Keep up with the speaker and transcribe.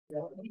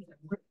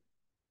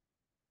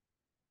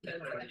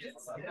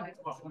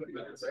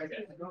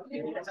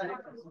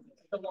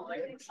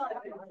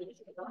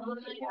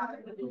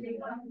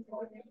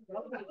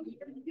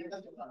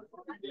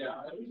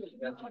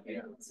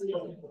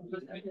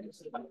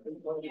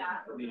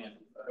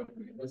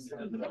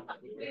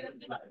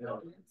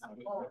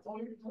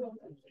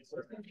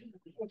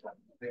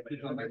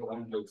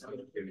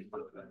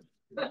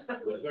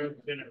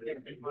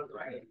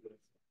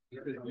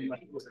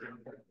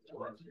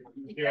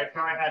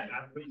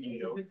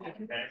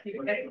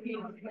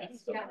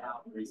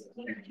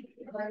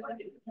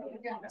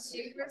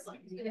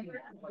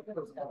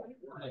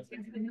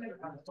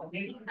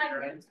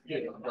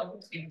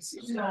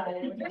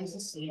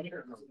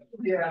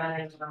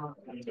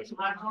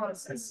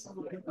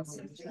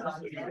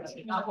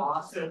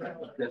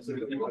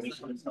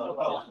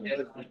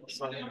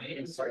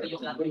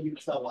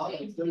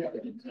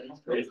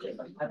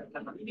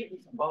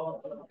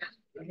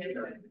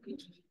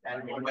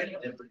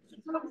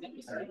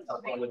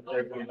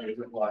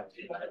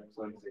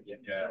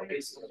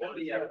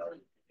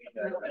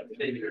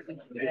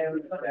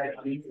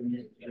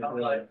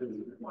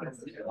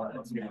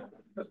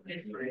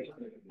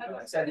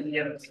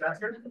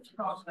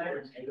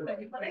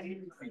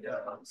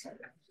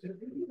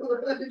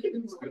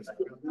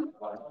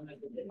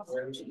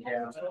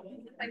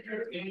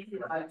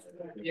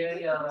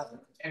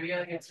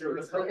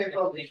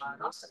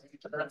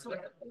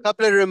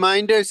Couple of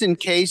reminders in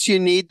case you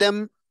need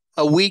them.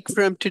 A week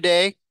from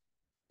today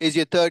is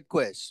your third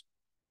quiz.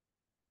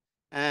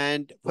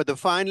 And for the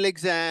final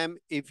exam,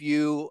 if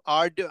you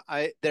are, there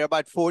are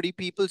about 40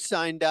 people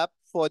signed up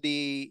for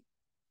the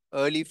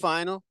early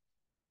final.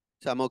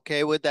 So I'm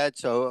okay with that.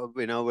 So,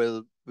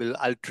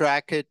 I'll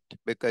track it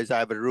because I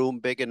have a room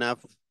big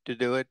enough to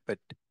do it. But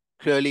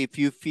clearly, if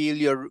you feel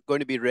you're going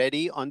to be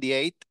ready on the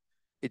 8th,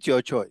 it's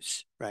your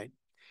choice, right?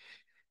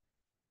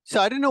 So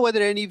I don't know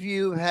whether any of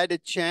you had a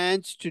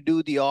chance to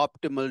do the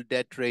optimal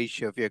debt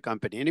ratio of your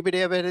company.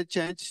 Anybody ever had a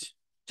chance?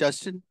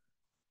 Justin?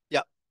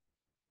 Yeah.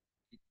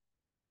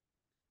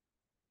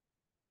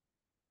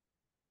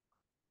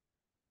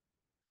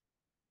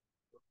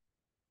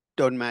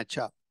 Don't match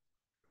up.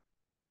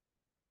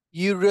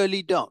 You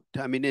really don't.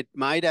 I mean, it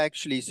might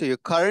actually, so your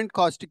current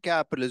cost of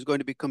capital is going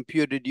to be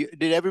computed.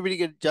 Did everybody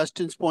get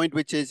Justin's point,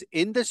 which is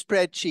in the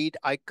spreadsheet,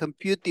 I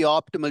compute the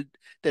optimal,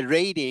 the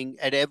rating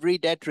at every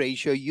debt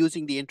ratio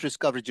using the interest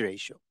coverage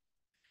ratio.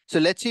 So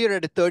let's say you're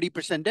at a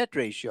 30% debt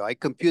ratio. I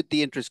compute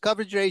the interest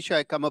coverage ratio,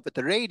 I come up with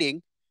a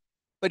rating.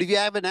 But if you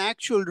have an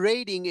actual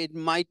rating, it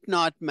might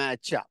not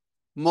match up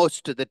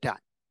most of the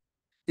time.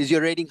 Is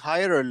your rating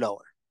higher or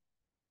lower?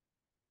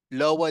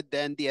 Lower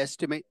than the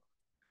estimate?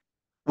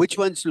 Which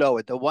one's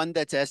lower? The one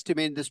that's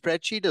estimated in the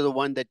spreadsheet or the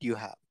one that you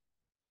have?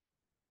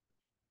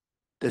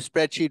 The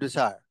spreadsheet was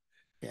higher.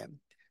 Yeah.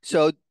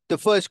 So the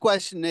first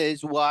question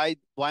is why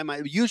am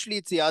I? Usually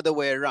it's the other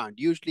way around.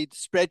 Usually the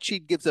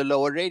spreadsheet gives a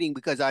lower rating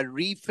because I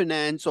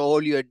refinance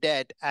all your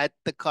debt at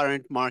the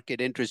current market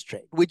interest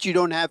rate, which you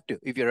don't have to.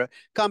 If you're a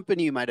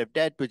company, you might have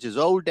debt, which is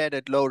old debt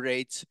at low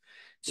rates.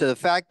 So the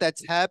fact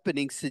that's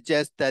happening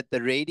suggests that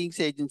the ratings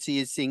agency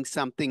is seeing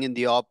something in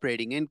the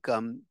operating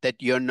income that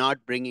you're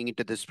not bringing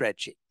into the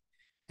spreadsheet.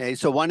 Okay,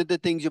 so one of the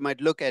things you might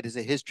look at is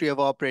a history of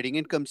operating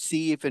income,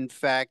 see if in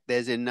fact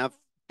there's enough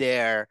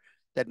there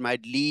that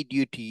might lead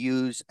you to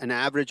use an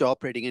average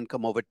operating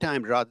income over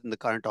time rather than the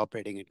current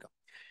operating income.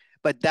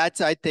 But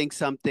that's, I think,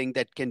 something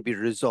that can be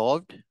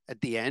resolved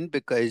at the end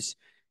because,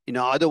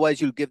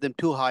 otherwise you'll give them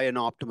too high an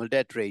optimal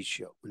debt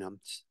ratio.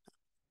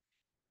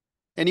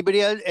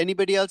 Anybody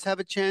else have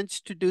a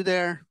chance to do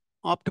their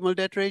optimal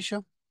debt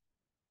ratio?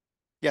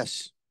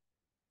 Yes.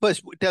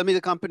 First, tell me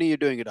the company you're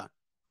doing it on.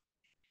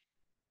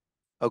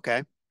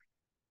 Okay.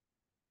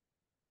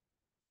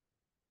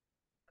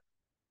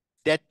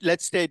 Debt,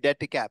 let's say debt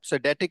to cap. So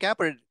debt to cap,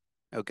 or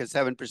okay,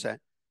 7%.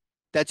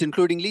 That's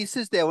including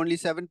leases. They're only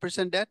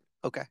 7% debt.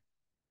 Okay.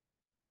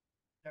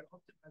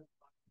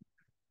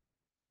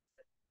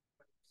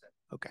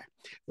 Okay.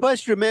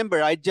 First,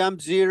 remember, I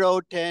jumped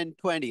 0, 10,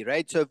 20,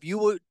 right? So if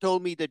you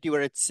told me that you were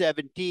at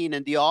 17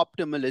 and the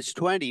optimal is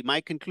 20, my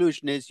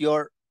conclusion is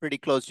you're pretty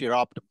close to your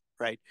optimal,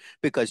 right?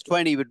 Because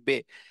 20 would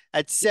be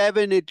at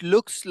 7, it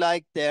looks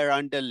like they're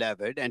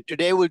under-levered. And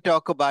today we'll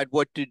talk about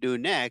what to do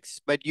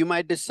next, but you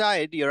might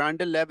decide you're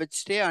under-levered,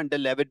 stay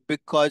under-levered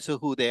because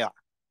of who they are.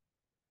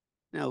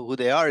 Now, who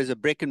they are is a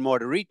brick and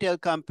mortar retail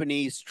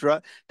company.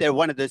 They're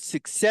one of the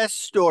success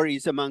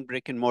stories among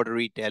brick and mortar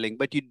retailing,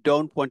 but you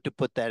don't want to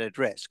put that at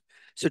risk.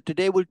 So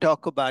today we'll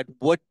talk about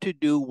what to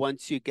do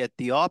once you get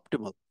the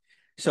optimal.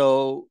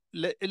 So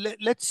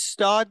let's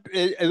start.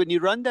 When you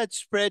run that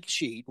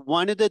spreadsheet,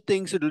 one of the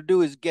things it'll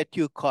do is get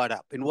you caught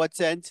up. In what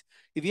sense?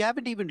 If you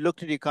haven't even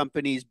looked at your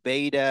company's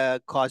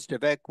beta, cost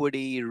of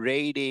equity,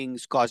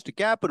 ratings, cost of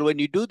capital, when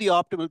you do the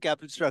optimal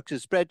capital structure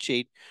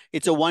spreadsheet,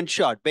 it's a one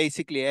shot.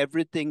 Basically,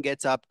 everything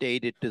gets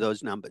updated to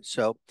those numbers.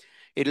 So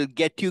it'll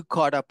get you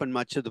caught up on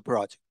much of the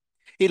project.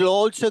 It'll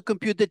also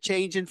compute the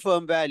change in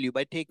firm value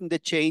by taking the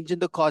change in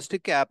the cost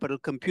of capital,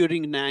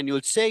 computing an annual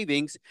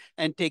savings,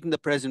 and taking the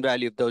present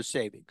value of those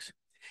savings.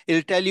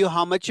 It'll tell you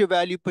how much your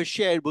value per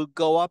share will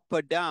go up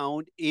or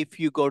down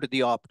if you go to the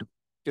optimal.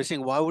 You're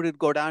saying, why would it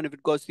go down if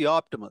it goes to the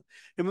optimal?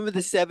 Remember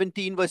the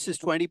 17 versus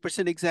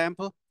 20%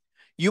 example?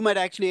 You might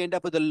actually end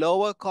up with a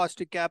lower cost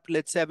of capital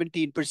at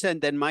 17%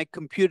 than my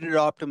computed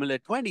optimal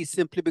at 20,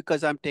 simply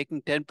because I'm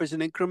taking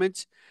 10%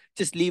 increments.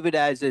 Just leave it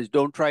as is.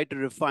 Don't try to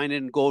refine it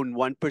and go in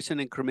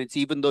 1% increments,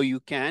 even though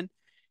you can.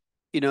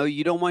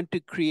 You don't want to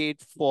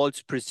create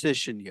false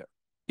precision here.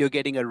 You're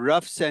getting a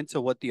rough sense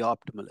of what the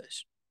optimal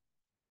is.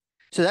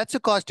 So that's a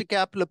cost of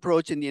capital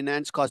approach and the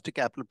enhanced cost of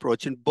capital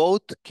approach. In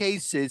both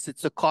cases,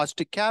 it's the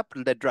cost of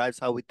capital that drives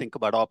how we think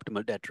about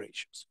optimal debt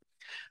ratios.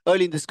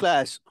 Early in this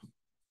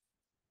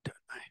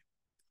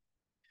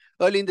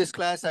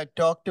class, I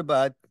talked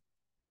about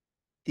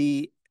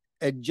the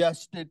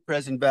adjusted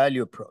present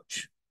value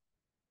approach.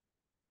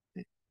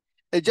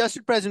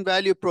 Adjusted present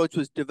value approach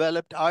was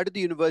developed out of the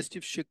University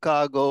of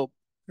Chicago,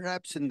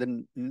 perhaps in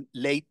the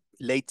late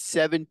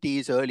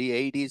 70s, early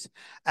 80s,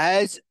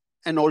 as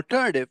an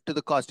alternative to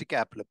the cost of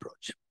capital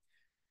approach.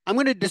 I'm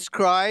going to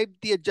describe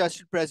the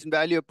adjusted present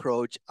value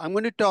approach. I'm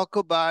going to talk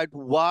about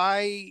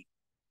why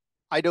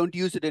I don't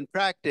use it in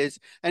practice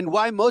and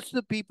why most of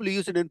the people who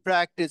use it in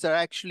practice are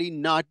actually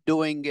not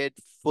doing it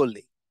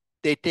fully.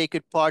 They take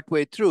it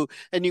partway through,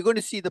 and you're going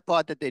to see the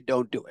part that they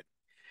don't do it.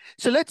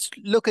 So let's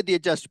look at the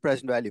adjusted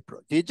present value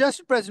approach. The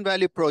adjusted present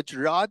value approach,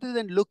 rather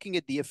than looking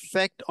at the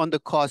effect on the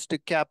cost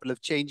of capital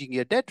of changing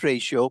your debt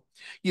ratio,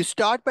 you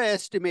start by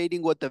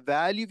estimating what the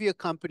value of your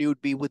company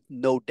would be with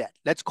no debt.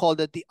 Let's call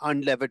that the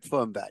unlevered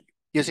firm value.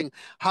 You're saying,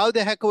 how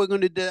the heck are we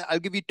going to do that? I'll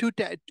give you two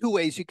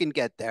ways you can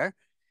get there.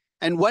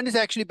 And one is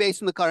actually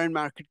based on the current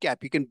market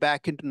cap. You can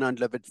back into an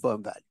unlevered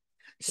firm value.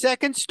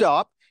 Second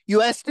stop,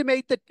 you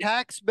estimate the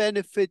tax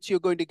benefits you're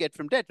going to get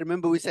from debt.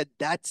 Remember, we said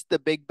that's the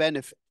big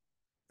benefit,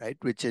 right?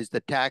 Which is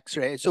the tax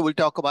rate. So we'll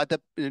talk about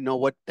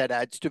what that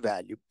adds to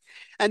value.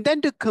 And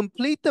then to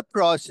complete the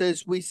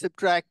process, we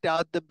subtract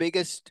out the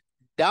biggest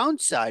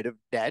downside of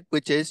debt,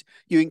 which is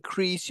you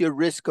increase your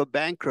risk of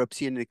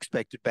bankruptcy and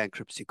expected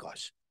bankruptcy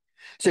costs.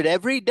 So at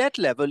every debt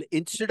level,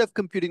 instead of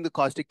computing the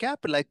cost of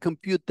capital, I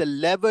compute the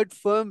levered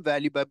firm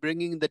value by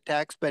bringing in the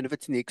tax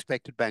benefits and the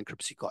expected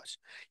bankruptcy costs.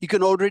 You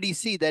can already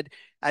see that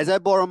as I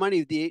borrow money,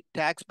 if the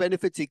tax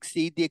benefits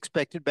exceed the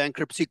expected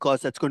bankruptcy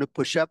costs, that's going to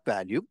push up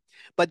value.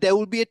 But there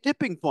will be a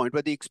tipping point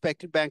where the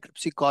expected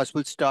bankruptcy costs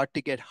will start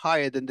to get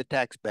higher than the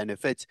tax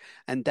benefits.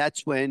 And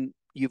that's when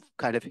you've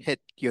kind of hit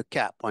your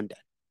cap on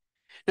debt.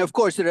 Now, of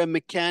course, there are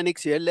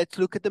mechanics here. Let's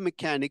look at the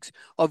mechanics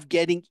of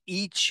getting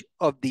each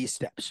of these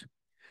steps.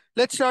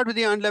 Let's start with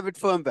the unlevered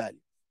firm value.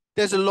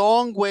 There's a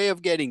long way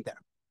of getting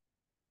there.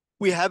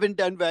 We haven't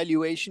done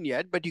valuation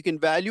yet, but you can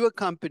value a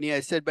company, I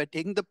said, by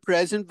taking the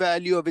present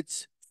value of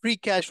its free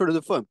cash flow to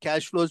the firm,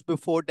 cash flows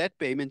before debt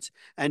payments,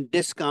 and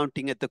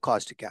discounting at the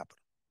cost of capital.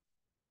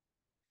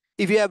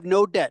 If you have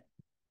no debt,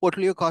 what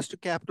will your cost of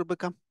capital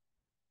become?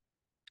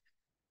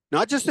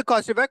 Not just the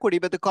cost of equity,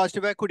 but the cost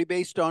of equity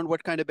based on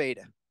what kind of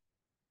beta?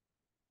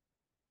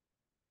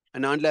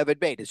 An unlevered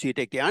beta. So you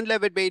take the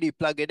unlevered beta, you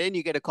plug it in,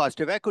 you get a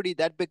cost of equity.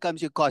 That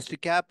becomes your cost of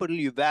capital.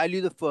 You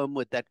value the firm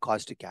with that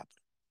cost of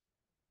capital.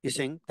 You're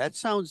saying that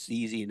sounds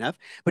easy enough,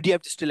 but you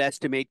have to still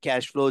estimate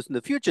cash flows in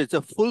the future. It's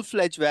a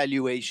full-fledged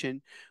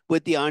valuation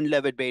with the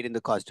unlevered beta and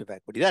the cost of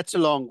equity. That's a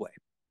long way.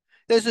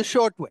 There's a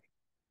short way.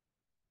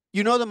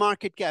 You know the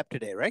market cap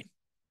today, right?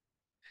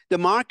 The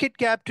market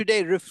cap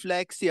today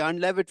reflects the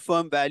unlevered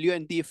firm value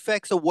and the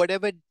effects of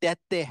whatever debt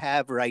they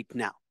have right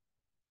now.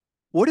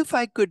 What if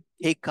I could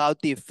take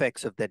out the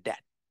effects of the debt?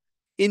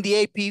 In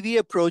the APV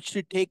approach,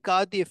 to take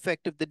out the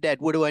effect of the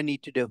debt, what do I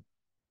need to do?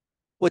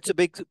 What's a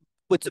big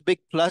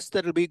plus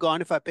that'll be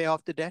gone if I pay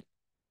off the debt?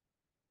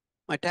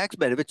 My tax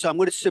benefits. So I'm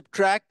going to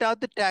subtract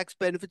out the tax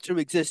benefits from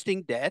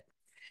existing debt.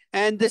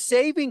 And the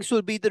savings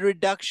will be the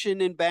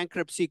reduction in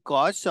bankruptcy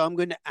costs. So I'm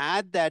going to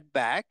add that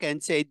back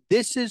and say,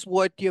 this is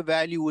what your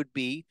value would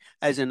be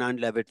as an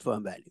unlevered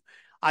firm value.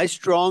 I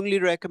strongly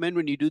recommend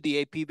when you do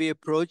the APV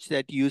approach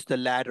that you use the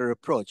latter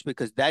approach,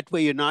 because that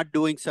way you're not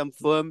doing some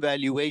firm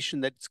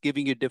valuation that's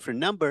giving you a different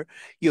number.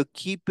 You're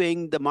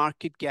keeping the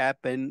market cap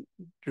and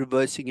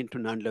reversing into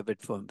an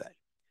unlevered firm value.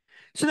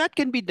 So that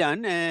can be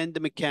done, and the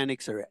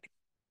mechanics are ready.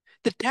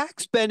 The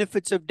tax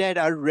benefits of debt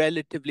are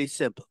relatively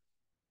simple.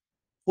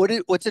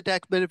 What's the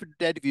tax benefit of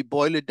debt? If you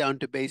boil it down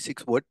to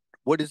basics,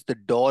 what is the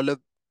dollar?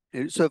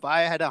 So if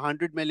I had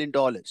 $100 million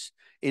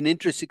in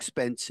interest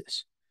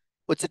expenses,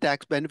 what's the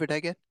tax benefit I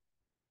get?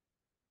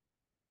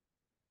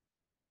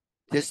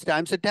 This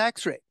times the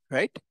tax rate,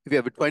 right? If you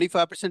have a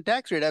 25%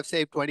 tax rate, I've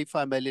saved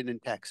 25 million in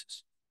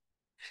taxes.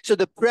 So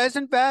the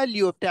present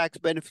value of tax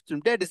benefits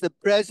from debt is the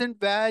present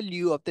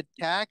value of the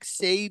tax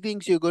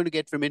savings you're going to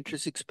get from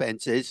interest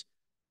expenses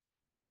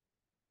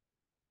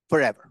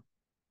forever.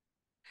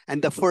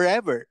 And the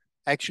forever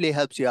actually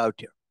helps you out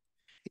here.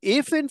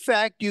 If in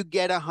fact you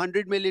get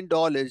 $100 million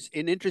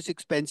in interest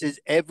expenses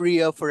every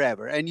year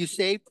forever, and you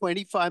save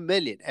 25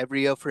 million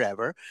every year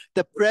forever,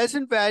 the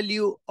present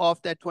value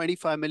of that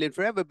 25 million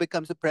forever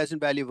becomes the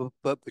present value of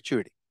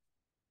perpetuity.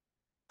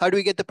 How do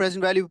we get the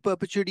present value of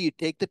perpetuity? You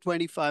take the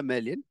 25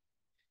 million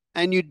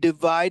and you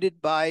divide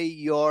it by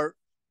your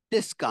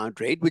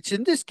discount rate, which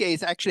in this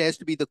case actually has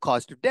to be the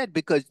cost of debt,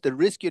 because the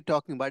risk you're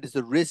talking about is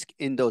the risk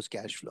in those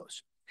cash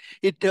flows.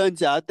 It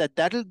turns out that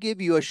that'll give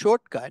you a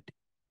shortcut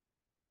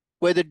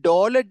where the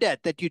dollar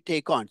debt that you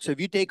take on, so if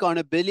you take on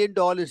 $1 billion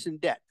in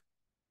debt,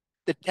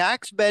 the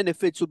tax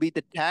benefits will be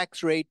the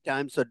tax rate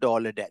times the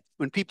dollar debt.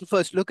 When people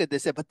first look at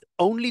this, they say, but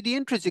only the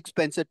interest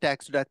expense are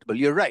tax deductible.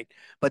 You're right.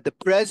 But the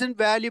present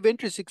value of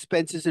interest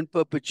expenses in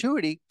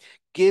perpetuity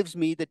gives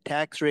me the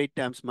tax rate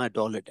times my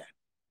dollar debt.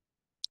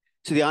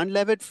 So the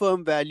unlevered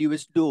firm value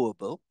is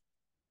doable.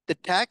 The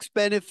tax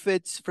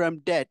benefits from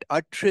debt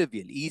are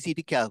trivial, easy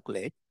to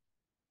calculate.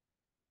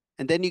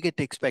 And then you get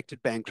the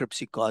expected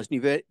bankruptcy cost,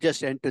 and you've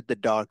just entered the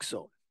dark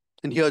zone.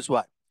 And here's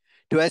what.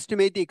 To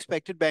estimate the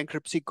expected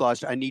bankruptcy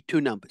cost, I need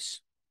two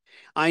numbers.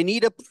 I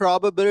need a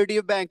probability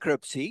of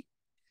bankruptcy,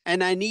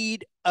 and I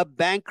need a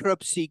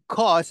bankruptcy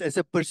cost as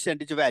a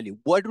percentage of value.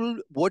 What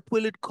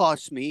will it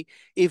cost me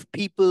if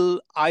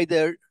people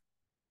either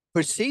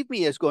perceive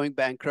me as going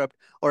bankrupt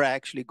or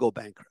actually go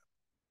bankrupt?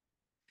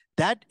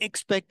 That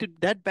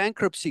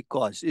bankruptcy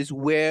cost is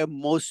where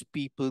most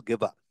people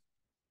give up.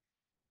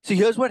 So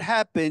here's what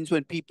happens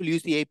when people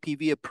use the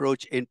APV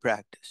approach in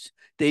practice.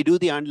 They do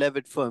the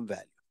unlevered firm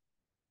value.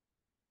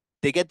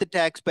 They get the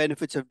tax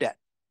benefits of debt.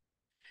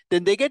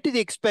 Then they get to the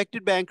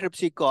expected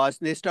bankruptcy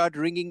cost and they start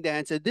wringing their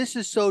hands and say, this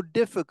is so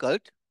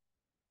difficult.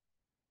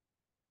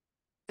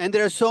 And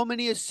there are so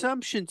many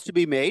assumptions to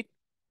be made,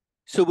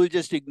 so we'll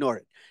just ignore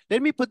it.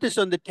 Let me put this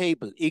on the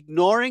table.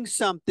 Ignoring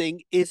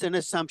something is an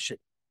assumption.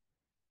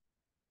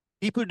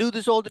 People do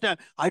this all the time.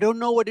 I don't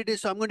know what it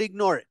is, so I'm going to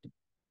ignore it.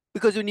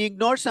 Because when you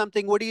ignore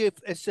something, what are you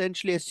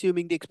essentially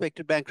assuming the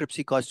expected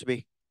bankruptcy cost to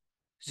be?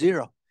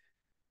 Zero.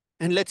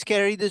 And let's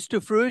carry this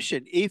to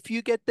fruition. If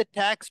you get the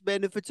tax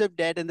benefits of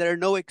debt and there are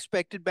no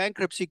expected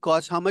bankruptcy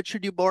costs, how much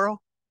should you borrow?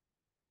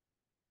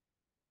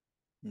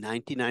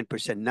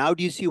 99%. Now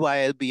do you see why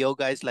LBO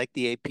guys like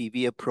the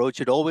APV approach?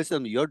 It always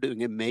tells them you're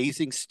doing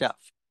amazing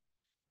stuff.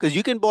 Because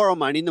you can borrow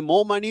money, and the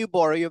more money you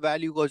borrow, your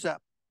value goes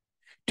up.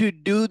 To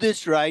do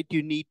this right,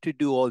 you need to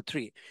do all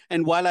three.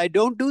 And while I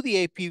don't do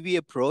the APV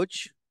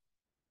approach,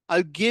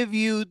 I'll give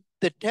you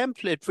the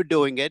template for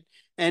doing it.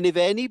 And if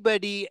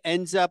anybody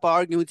ends up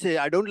arguing, say,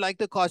 I don't like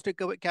the cost of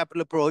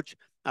capital approach,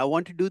 I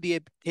want to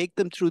take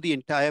them through the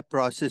entire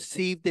process,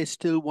 see if they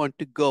still want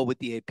to go with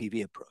the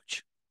APV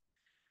approach.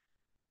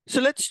 So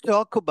let's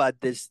talk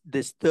about this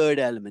third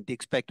element, the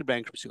expected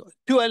bankruptcy cost.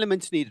 Two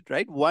elements needed,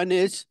 right? One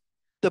is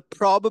the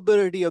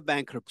probability of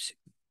bankruptcy.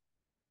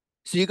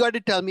 So you got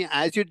to tell me,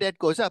 as your debt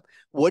goes up,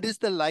 what is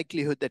the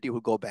likelihood that you will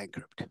go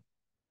bankrupt?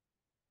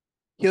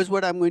 Here's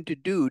what I'm going to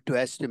do to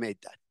estimate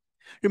that.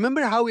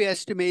 Remember how we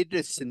estimated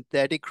a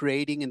synthetic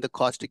rating in the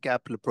cost of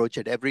capital approach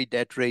at every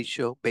debt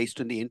ratio based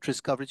on the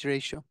interest coverage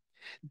ratio?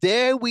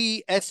 There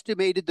we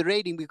estimated the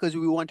rating because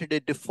we wanted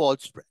a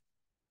default spread.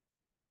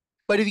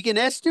 But if you can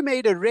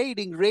estimate a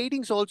rating,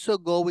 ratings also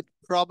go with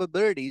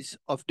probabilities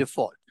of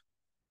default.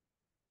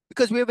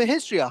 Because we have a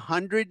history,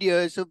 100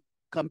 years of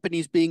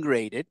companies being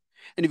rated.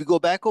 And if you go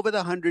back over the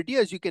 100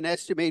 years, you can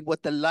estimate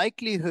what the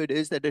likelihood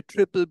is that a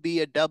triple B,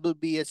 a double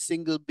B, a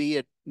single B,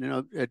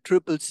 a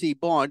triple C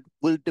bond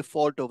will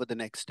default over the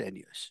next 10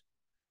 years.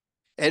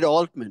 Ed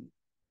Altman,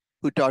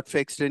 who taught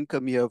fixed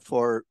income here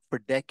for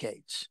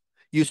decades,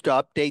 used to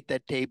update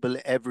that table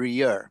every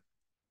year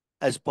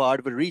as part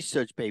of a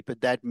research paper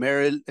that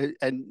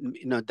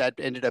that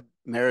ended up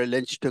Merrill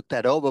Lynch took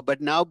that over.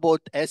 But now both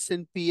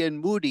S&P and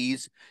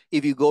Moody's,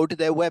 if you go to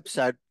their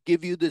website,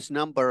 give you this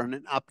number on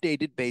an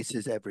updated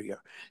basis every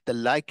year, the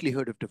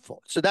likelihood of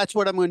default. So that's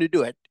what I'm going to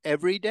do. At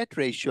every debt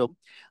ratio,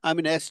 I'm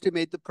going to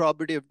estimate the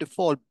probability of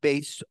default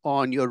based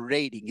on your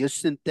rating, your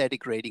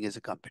synthetic rating as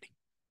a company.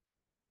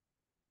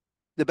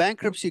 The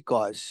bankruptcy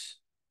cause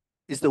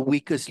is the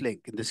weakest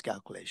link in this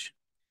calculation.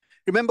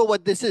 Remember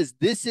what this is.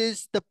 This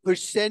is the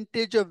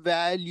percentage of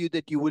value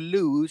that you will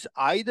lose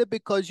either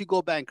because you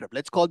go bankrupt.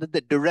 Let's call it the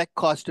direct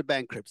cost of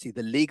bankruptcy.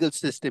 The legal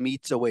system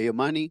eats away your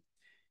money.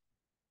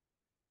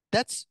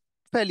 That's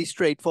fairly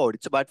straightforward.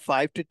 It's about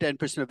 5 to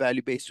 10% of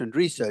value based on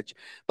research.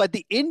 But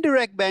the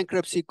indirect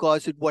bankruptcy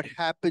cost is what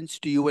happens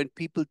to you when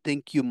people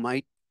think you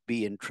might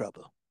be in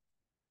trouble.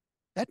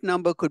 That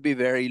number could be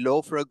very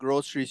low for a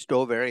grocery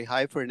store, very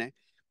high for an.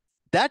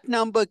 That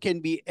number can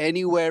be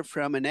anywhere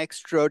from an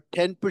extra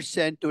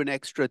 10% to an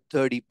extra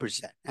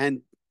 30%.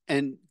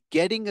 And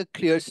getting a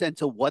clear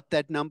sense of what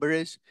that number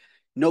is,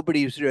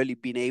 nobody's really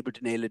been able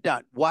to nail it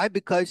down. Why?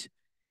 Because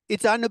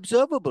it's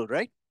unobservable,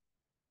 right?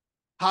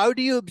 How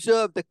do you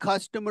observe the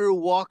customer who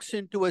walks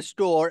into a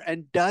store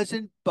and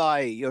doesn't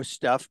buy your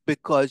stuff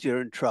because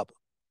you're in trouble?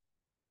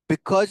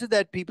 Because of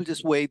that, people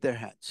just wave their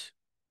hands.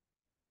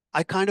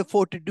 I can't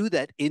afford to do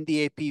that in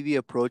the APV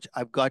approach.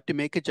 I've got to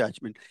make a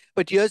judgment.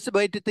 But here's the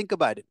way to think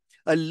about it.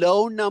 A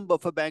low number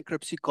for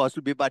bankruptcy costs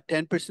will be about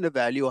 10% of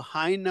value. A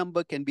high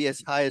number can be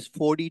as high as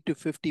 40 to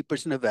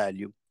 50% of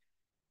value.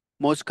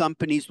 Most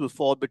companies will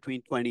fall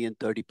between 20 and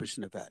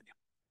 30% of value.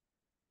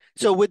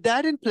 So with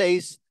that in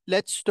place,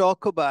 let's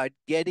talk about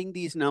getting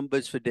these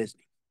numbers for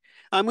Disney.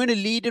 I'm going to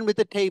lead in with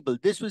a table.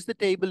 This was the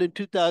table in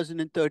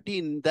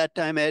 2013. That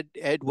time,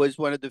 Ed was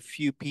one of the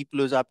few people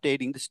who was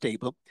updating this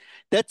table.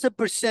 That's a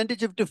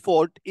percentage of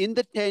default in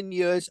the 10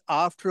 years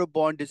after a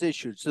bond is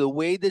issued. So the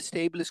way this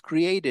table is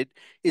created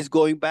is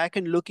going back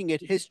and looking at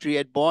history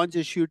at bonds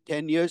issued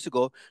 10 years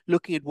ago,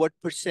 looking at what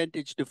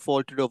percentage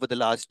defaulted over the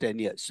last 10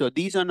 years. So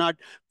these are not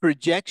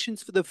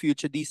projections for the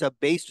future. These are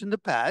based on the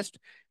past,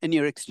 and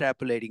you're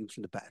extrapolating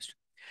from the past.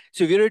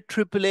 So if you're a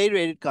AAA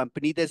rated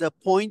company, there's a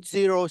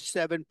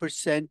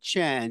 0.07%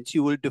 chance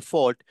you will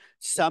default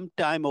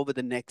sometime over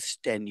the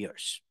next 10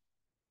 years.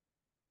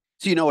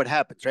 So you know what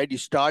happens, right? You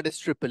start as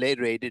AAA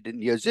rated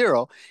in year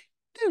zero.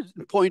 There's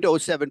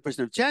 0.07%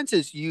 of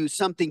chances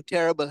something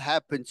terrible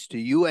happens to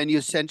you and you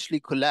essentially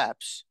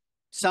collapse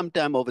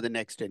sometime over the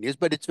next 10 years,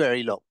 but it's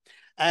very low.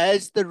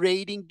 As the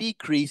rating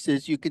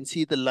decreases, you can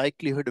see the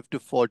likelihood of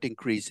default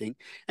increasing.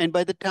 And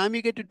by the time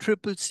you get to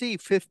triple C,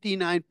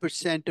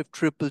 59% of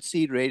triple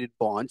C rated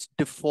bonds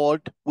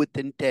default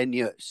within 10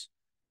 years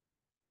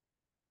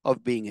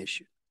of being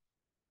issued.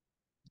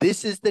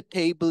 This is the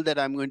table that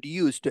I'm going to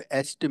use to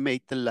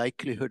estimate the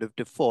likelihood of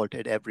default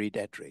at every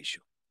debt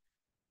ratio.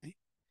 Okay.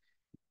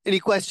 Any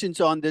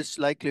questions on this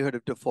likelihood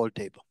of default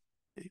table?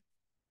 Okay.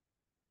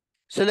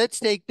 So let's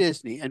take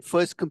Disney and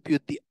first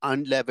compute the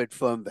unlevered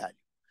firm value.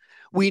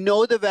 We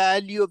know the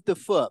value of the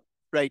firm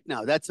right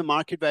now. That's the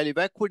market value of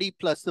equity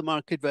plus the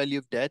market value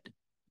of debt.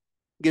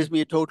 Gives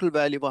me a total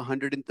value of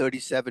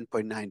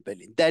 137.9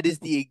 billion. That is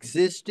the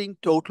existing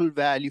total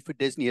value for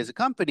Disney as a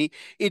company.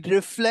 It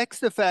reflects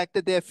the fact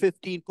that they have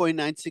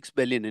 15.96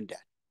 billion in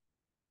debt.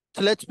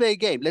 So let's play a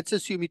game. Let's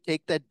assume you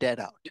take that debt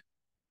out.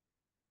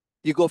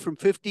 You go from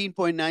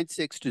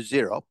 15.96 to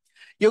zero.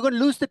 You're going to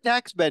lose the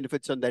tax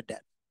benefits on that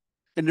debt.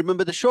 And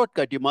remember the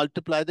shortcut, you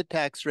multiply the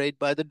tax rate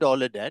by the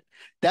dollar debt.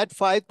 That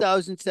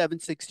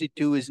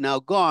 5,762 is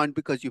now gone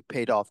because you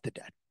paid off the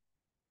debt.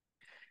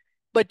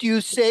 But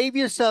you save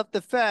yourself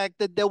the fact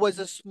that there was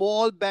a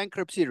small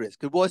bankruptcy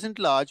risk. It wasn't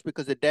large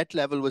because the debt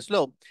level was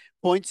low.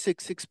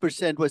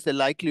 0.66% was the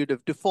likelihood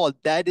of default.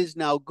 That is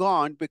now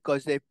gone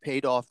because they've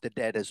paid off the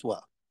debt as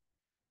well.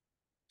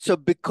 So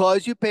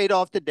because you paid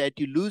off the debt,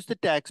 you lose the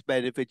tax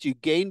benefits. You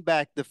gain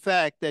back the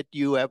fact that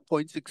you have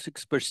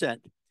 0.66%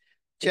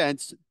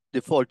 chance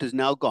default is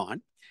now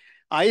gone.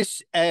 I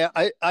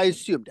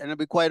assumed, and I'll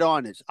be quite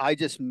honest, I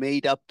just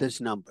made up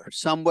this number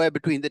somewhere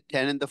between the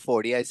 10 and the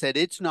 40. I said,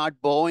 it's not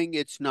Boeing,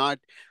 it's not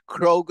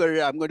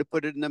Kroger, I'm going to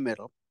put it in the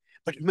middle.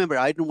 But remember,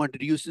 I didn't want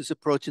to use this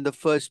approach in the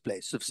first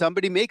place. So if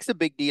somebody makes a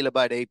big deal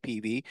about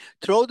APV,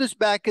 throw this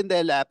back in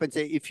their lap and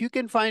say, if you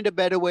can find a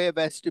better way of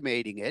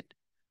estimating it,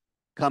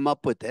 come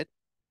up with it.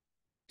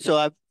 So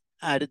I've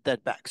added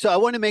that back. So I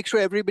want to make sure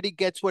everybody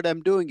gets what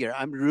I'm doing here.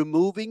 I'm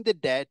removing the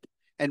debt.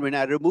 And when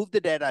I remove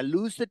the debt, I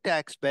lose the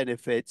tax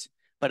benefits,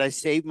 but I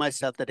save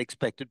myself that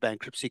expected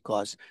bankruptcy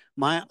cost.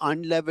 My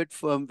unlevered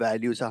firm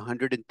value is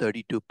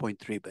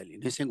 132.3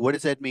 billion. You're saying, what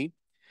does that mean?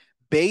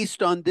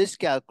 Based on this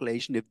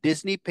calculation, if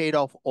Disney paid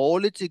off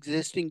all its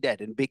existing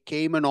debt and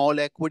became an all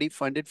equity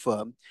funded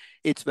firm,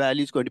 its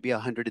value is going to be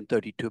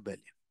 132 billion.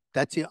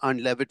 That's the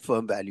unlevered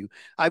firm value.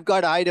 I've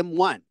got item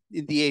one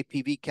in the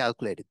APV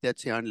calculated.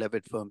 That's the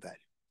unlevered firm value.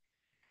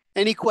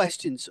 Any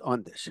questions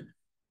on this?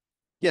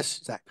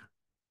 Yes, Zach.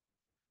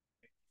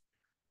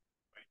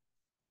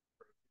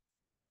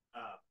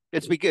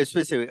 It's because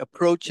specific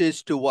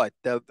approaches to what?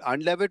 The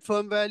unlevered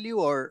firm value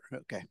or,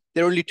 okay,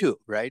 there are only two,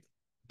 right?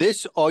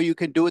 This, or you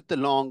can do it the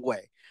long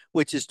way,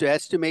 which is to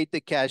estimate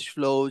the cash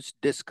flows,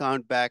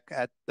 discount back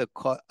at the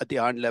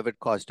unlevered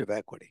cost of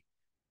equity.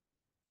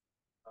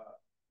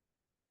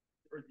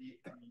 Or the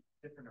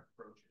different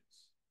approaches.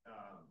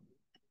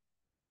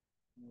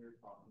 We were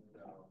talking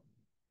about,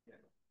 yeah,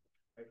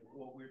 like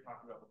what we were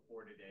talking about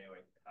before today,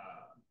 like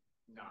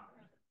not.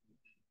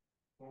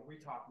 What we're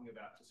talking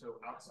about, so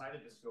outside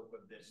of the scope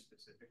of this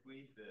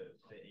specifically, the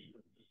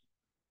APV.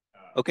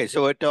 Okay,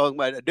 so we're talking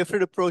about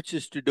different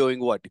approaches to doing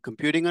what?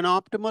 Computing an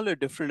optimal or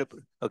different?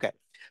 Okay,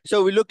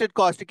 so we looked at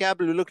cost of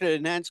capital, we looked at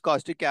enhanced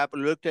cost of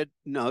capital, we looked at,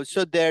 no,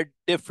 so there are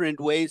different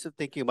ways of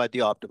thinking about the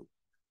optimal.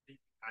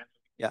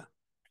 Yeah.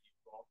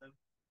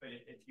 But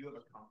if you have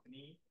a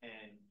company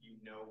and you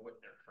know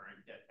what their current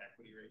debt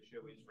equity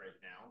ratio is right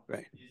now,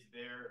 right? Is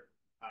there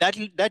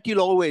that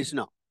you'll always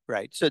know,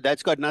 right? So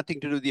that's got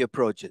nothing to do with the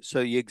approaches.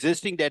 So the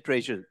existing debt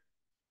ratio.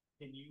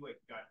 Can you like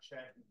gut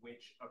check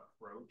which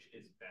approach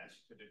is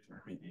best to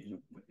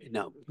determine?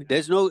 No,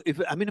 there's no,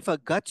 if our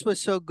guts were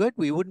so good,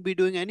 we wouldn't be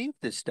doing any of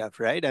this stuff,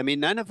 right? I mean,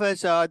 none of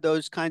us are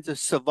those kinds of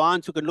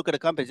savants who can look at a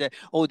company and say,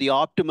 oh, the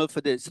optimal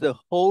for this. The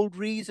whole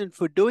reason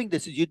for doing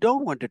this is you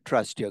don't want to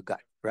trust your gut,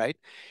 right?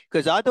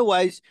 Because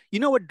otherwise, you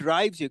know what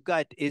drives your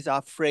gut is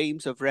our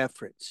frames of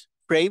reference.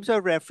 Frames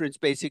of reference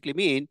basically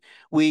mean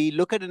we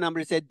look at a number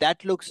and say,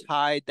 that looks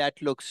high,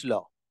 that looks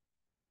low.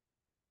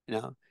 You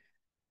know,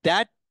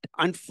 that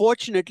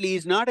unfortunately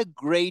is not a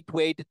great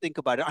way to think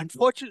about it.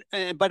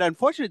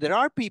 Unfortunately, there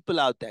are people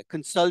out there,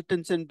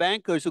 consultants and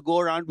bankers, who go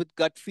around with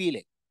gut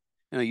feeling.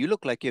 You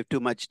look like you have too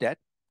much debt.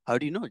 How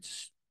do you know?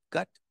 It's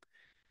gut.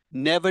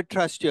 Never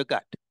trust your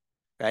gut,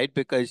 right?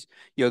 Because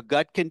your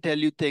gut can tell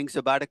you things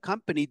about a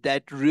company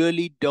that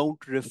really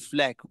don't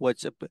reflect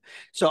what's up.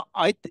 So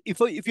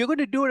if you're going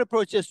to do an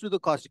approach, just do the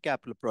cost of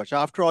capital approach.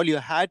 After all, you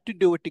had to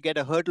do it to get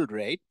a hurdle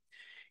rate.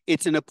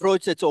 It's an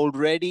approach that's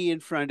already in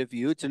front of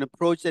you. It's an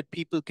approach that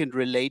people can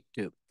relate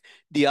to.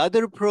 The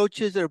other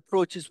approaches are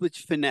approaches which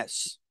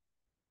finesse,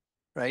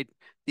 right?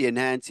 The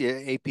enhance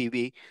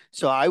APV.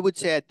 So I would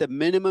say at the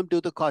minimum, do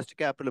the cost of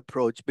capital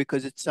approach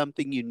because it's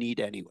something you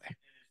need anyway.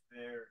 Is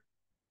there,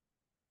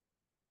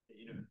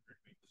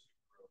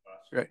 super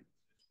robust, right?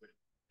 This would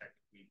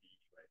technically be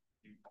like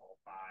do all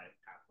five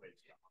pathways.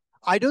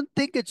 I don't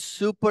think it's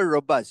super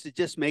robust. It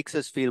just makes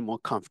us feel more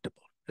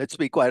comfortable. Let's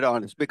be quite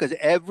honest, because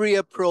every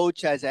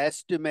approach has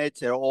estimates,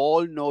 they're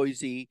all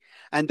noisy,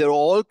 and they're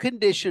all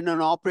conditioned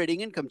on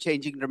operating income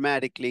changing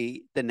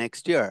dramatically the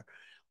next year.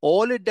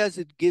 All it does,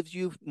 it gives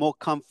you more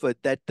comfort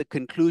that the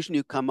conclusion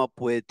you come up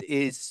with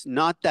is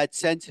not that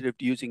sensitive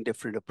to using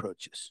different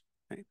approaches.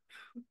 Right?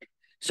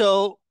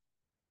 So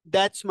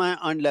that's my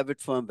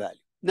unlevered firm value.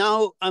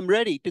 Now I'm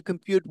ready to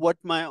compute what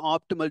my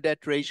optimal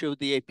debt ratio with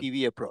the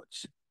APV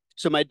approach.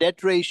 So my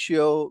debt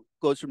ratio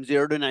goes from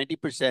 0 to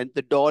 90%,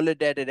 the dollar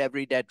debt at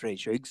every debt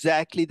ratio,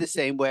 exactly the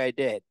same way I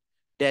did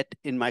debt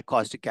in my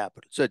cost of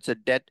capital. So it's a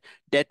debt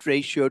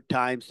ratio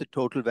times the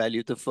total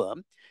value of the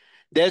firm.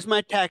 There's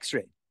my tax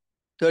rate,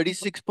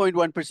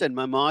 36.1%,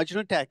 my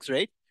marginal tax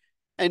rate.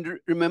 And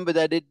remember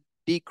that it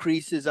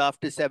decreases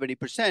after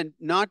 70%,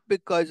 not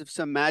because of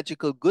some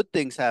magical good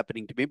things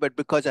happening to me, but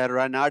because I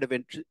run out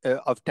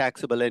of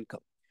taxable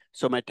income.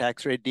 So my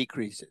tax rate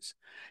decreases.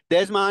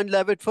 There's my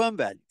unlevered firm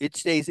value. It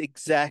stays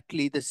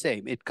exactly the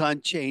same. It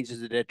can't change as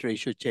the debt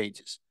ratio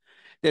changes.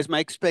 There's my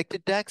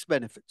expected tax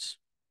benefits.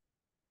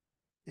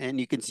 And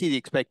you can see the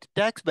expected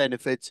tax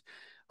benefits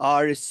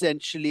are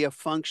essentially a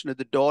function of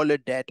the dollar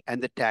debt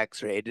and the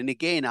tax rate. And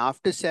again,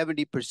 after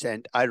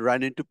 70%, I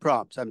run into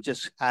problems. I'm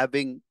just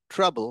having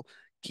trouble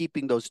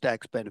keeping those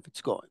tax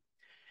benefits going.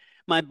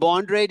 My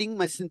bond rating,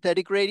 my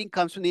synthetic rating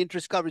comes from the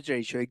interest coverage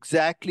ratio,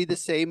 exactly the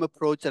same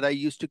approach that I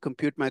used to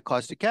compute my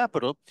cost of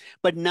capital,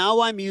 but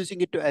now I'm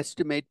using it to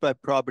estimate my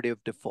probability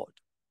of default.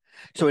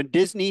 So when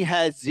Disney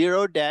has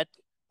zero debt,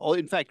 or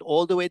in fact,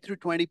 all the way through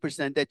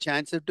 20%, their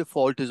chance of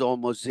default is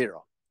almost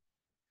zero.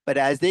 But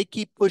as they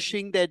keep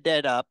pushing their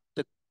debt up,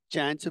 the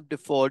chance of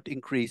default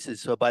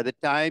increases. So by the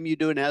time you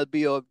do an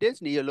LBO of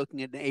Disney, you're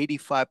looking at an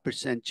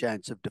 85%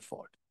 chance of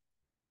default.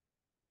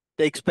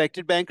 The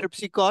expected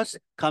bankruptcy cost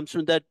comes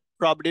from that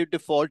probability of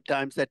default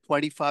times that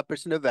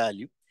 25% of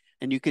value.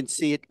 And you can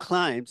see it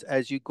climbs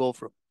as you go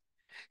from.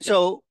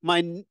 So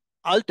my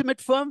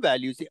ultimate firm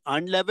value is the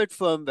unlevered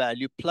firm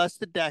value plus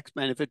the tax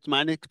benefits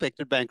minus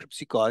expected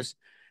bankruptcy costs.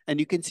 And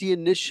you can see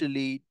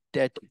initially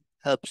debt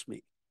helps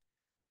me.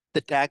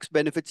 The tax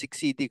benefits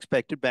exceed the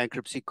expected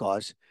bankruptcy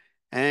costs.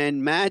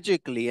 And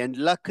magically and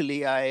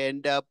luckily, I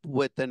end up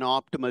with an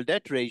optimal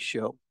debt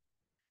ratio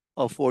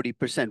of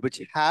 40%,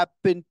 which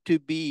happened to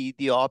be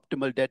the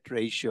optimal debt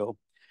ratio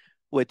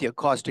with your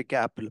cost of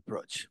capital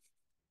approach.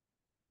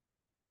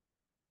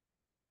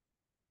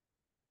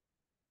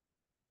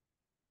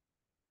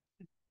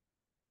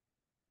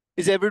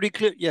 Is everybody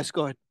clear? Yes,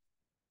 go ahead.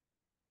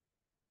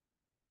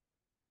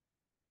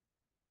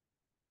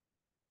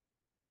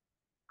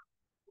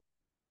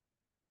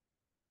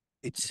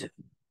 It's,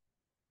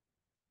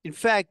 in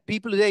fact,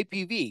 people with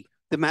APV,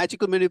 the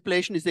magical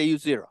manipulation is they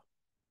use zero,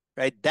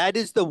 right? That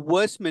is the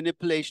worst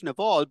manipulation of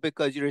all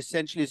because you're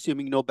essentially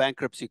assuming no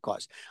bankruptcy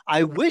costs.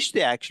 I wish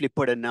they actually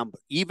put a number,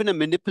 even a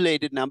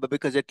manipulated number,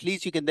 because at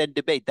least you can then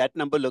debate that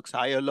number looks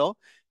high or low.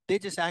 They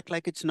just act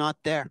like it's not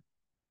there.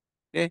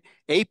 Okay?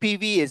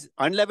 APV is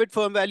unlevered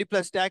firm value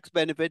plus tax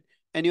benefit.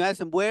 And you ask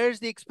them,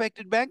 where's the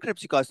expected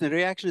bankruptcy cost? And the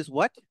reaction is,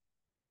 what?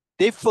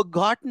 They've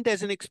forgotten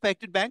there's an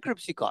expected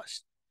bankruptcy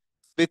cost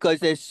because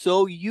they're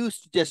so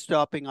used to just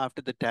stopping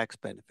after the tax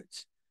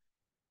benefits.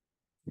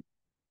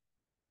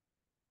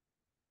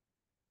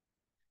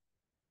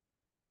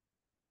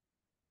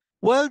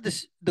 Well,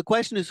 the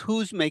question is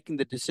who's making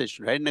the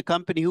decision, right? In a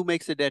company, who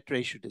makes the debt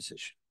ratio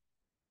decision?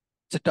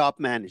 It's the top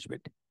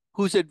management.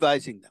 Who's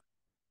advising them?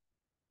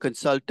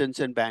 Consultants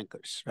and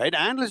bankers, right?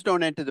 Analysts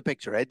don't enter the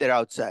picture, right? They're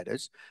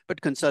outsiders,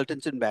 but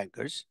consultants and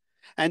bankers.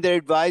 And they're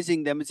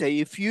advising them and say,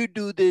 if you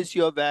do this,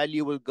 your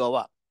value will go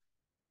up.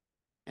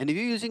 And if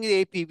you're using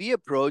the APV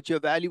approach, your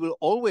value will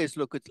always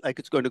look like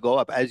it's going to go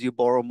up as you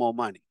borrow more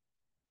money.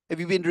 Have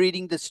you been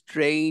reading the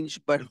strange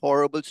but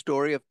horrible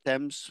story of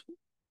Thames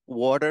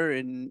Water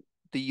in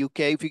the UK?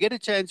 If you get a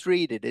chance,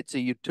 read it. It's a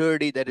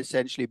utility that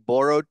essentially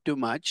borrowed too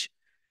much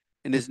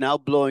and is now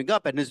blowing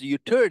up. And as a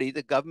utility,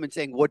 the government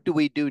saying, what do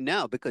we do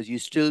now? Because you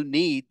still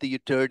need the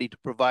utility to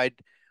provide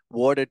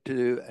water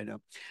to,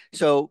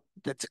 So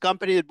that's a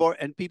company that borrowed,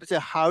 and people say,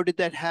 how did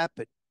that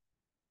happen?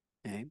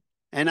 Okay.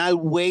 And I'll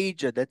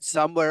wager that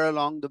somewhere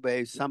along the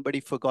way, somebody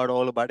forgot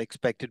all about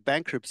expected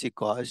bankruptcy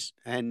costs.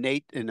 And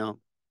Nate,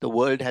 the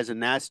world has a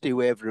nasty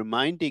way of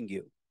reminding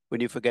you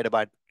when you forget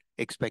about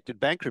expected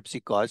bankruptcy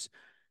costs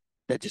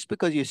that just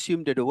because you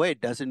assumed it away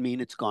doesn't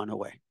mean it's gone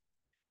away.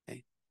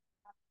 Okay?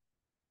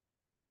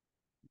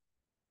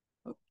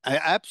 I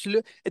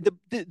absolutely.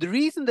 The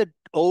reason that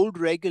old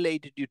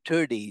regulated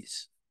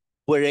utilities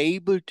were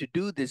able to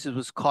do this, it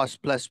was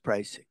cost plus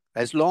pricing.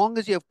 As long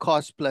as you have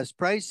cost plus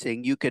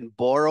pricing, you can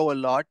borrow a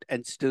lot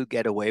and still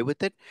get away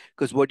with it.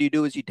 Because what you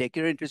do is you take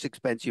your interest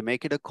expense, you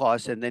make it a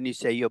cost, and then you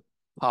say your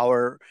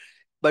power.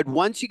 But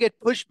once you get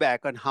pushback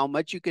on how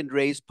much you can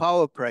raise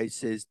power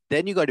prices,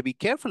 then you got to be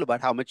careful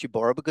about how much you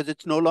borrow because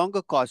it's no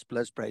longer cost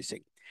plus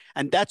pricing.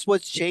 And that's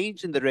what's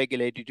changed in the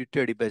regulated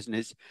utility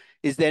business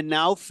is they're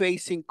now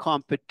facing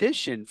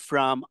competition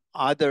from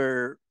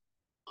other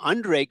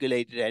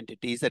unregulated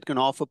entities that can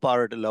offer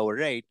power at a lower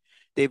rate.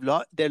 They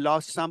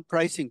lost some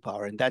pricing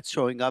power, and that's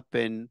showing up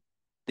in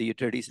the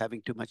utilities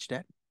having too much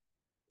debt.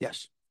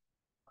 Yes.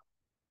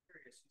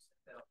 Curious, you said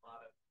that a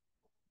lot of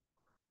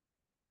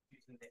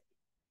using the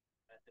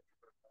method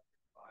for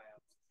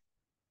buyouts.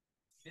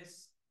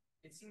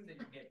 It seems that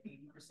you get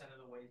 80% of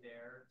the way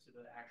there to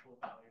the actual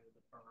value of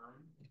the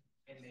firm,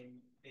 and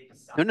then they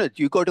decide. No,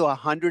 you go to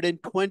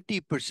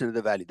 120% of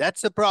the value.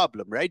 That's the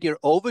problem, right? You're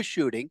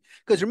overshooting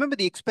because remember,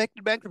 the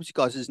expected bankruptcy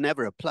cost is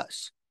never a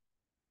plus.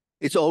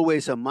 It's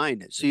always a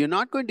minus. So you're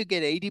not going to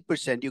get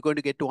 80%, you're going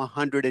to get to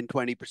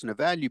 120% of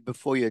value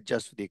before you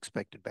adjust for the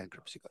expected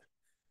bankruptcy cost.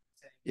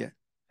 Yeah.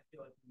 I feel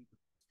like in this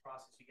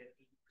process, you get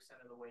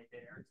 80% of the way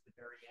there to the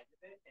very end of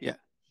it. And yeah.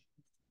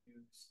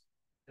 Use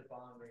the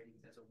bond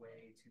ratings as a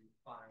way to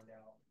find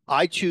out.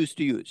 I choose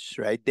to use,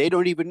 right? They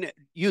don't even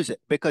use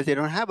it because they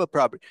don't have a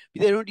property.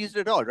 They don't use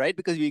it at all, right?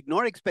 Because we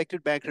ignore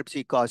expected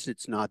bankruptcy costs,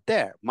 it's not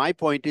there. My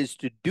point is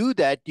to do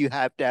that, you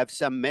have to have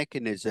some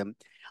mechanism.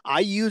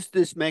 I use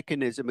this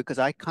mechanism because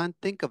I can't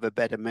think of a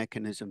better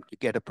mechanism to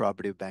get a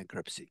property of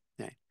bankruptcy.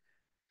 Right?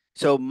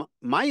 So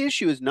my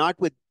issue is not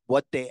with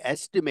what they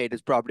estimate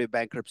as property of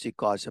bankruptcy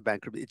costs or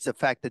bankruptcy. It's the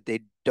fact that they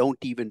don't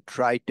even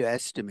try to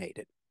estimate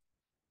it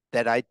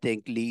that I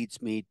think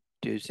leads me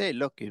to say,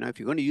 look, if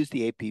you're going to use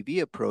the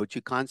APV approach,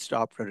 you can't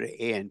stop for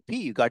A and P.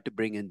 You got to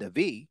bring in the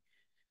V.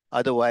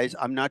 Otherwise,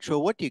 I'm not sure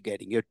what you're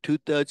getting. You're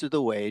 2/3 of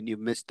the way and you've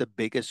missed the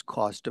biggest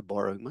cost of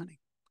borrowing money.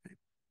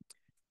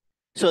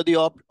 So the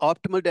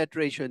optimal debt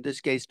ratio in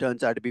this case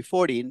turns out to be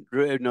 14,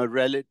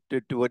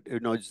 relative to what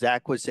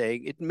Zach was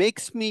saying. It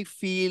makes me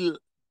feel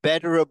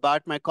better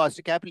about my cost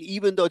of capital,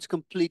 even though it's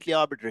completely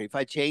arbitrary. If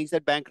I change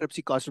that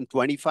bankruptcy cost from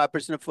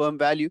 25% of firm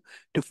value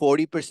to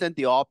 40%,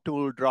 the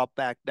optimal will drop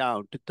back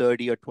down to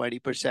 30 or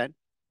 20%.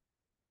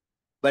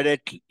 But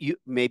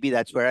maybe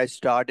that's where I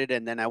started,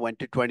 and then I went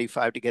to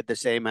 25 to get the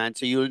same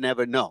answer. You'll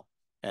never know,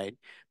 right?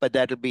 But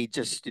that'll be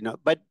just,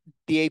 but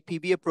the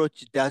APV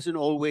approach doesn't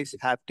always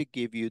have to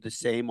give you the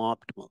same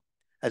optimal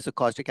as the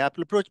cost of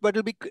capital approach, but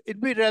it'll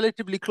be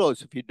relatively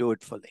close if you do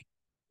it fully.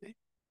 Okay?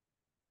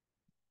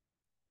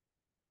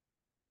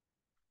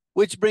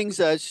 Which brings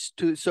us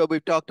to, so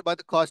we've talked about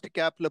the cost of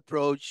capital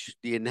approach,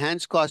 the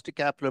enhanced cost of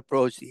capital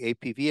approach, the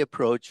APV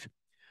approach.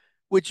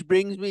 Which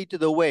brings me to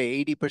the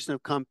way 80%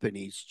 of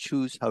companies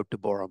choose how to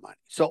borrow money.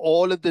 So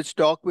all of this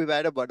talk we've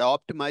had about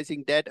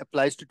optimizing debt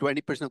applies to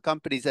 20% of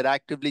companies that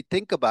actively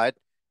think about,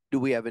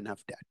 do we have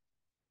enough debt?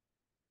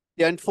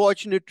 The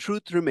unfortunate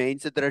truth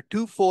remains that there are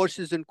two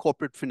forces in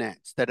corporate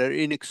finance that are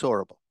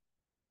inexorable.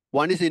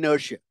 One is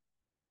inertia.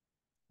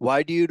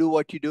 Why do you do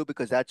what you do?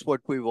 Because that's what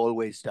we've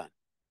always done.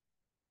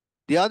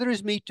 The other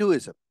is me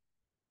tooism.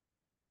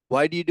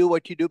 Why do you do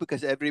what you do?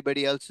 Because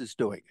everybody else is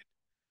doing it.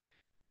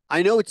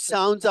 I know it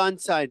sounds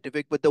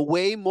unscientific, but the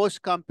way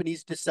most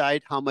companies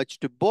decide how much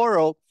to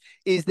borrow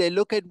is they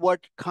look at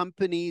what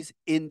companies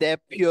in their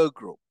peer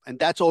group, and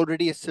that's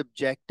already a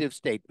subjective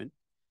statement,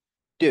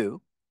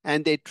 do,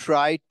 and they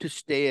try to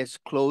stay as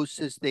close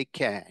as they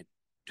can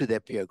to their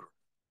peer group.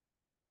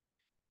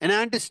 And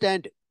I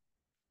understand it.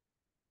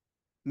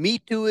 Me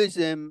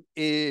tooism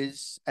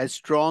is as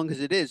strong as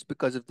it is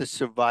because of the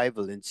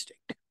survival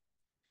instinct.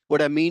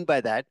 What I mean by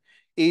that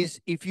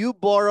is if you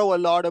borrow a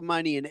lot of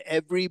money and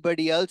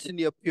everybody else in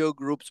your peer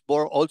groups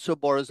also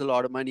borrows a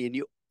lot of money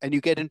and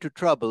you get into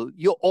trouble,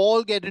 you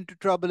all get into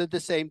trouble at the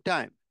same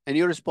time. And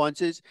your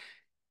response is,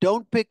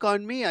 don't pick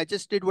on me. I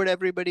just did what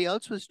everybody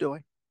else was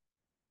doing.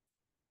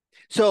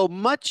 So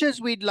much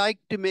as we'd like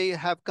to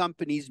have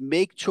companies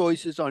make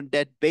choices on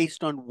debt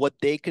based on what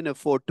they can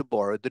afford to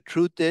borrow, the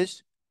truth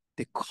is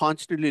they're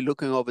constantly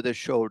looking over their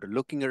shoulder,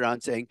 looking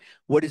around saying,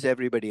 what is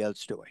everybody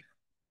else doing?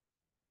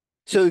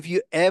 So if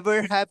you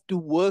ever have to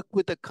work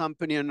with a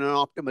company on an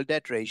optimal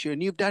debt ratio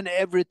and you've done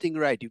everything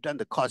right, you've done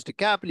the cost of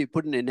capital, you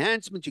put in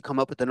enhancements, you come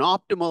up with an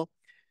optimal,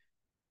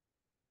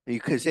 you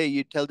can say,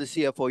 you tell the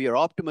CFO your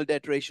optimal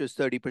debt ratio is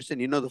 30%.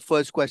 You know the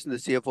first question the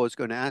CFO is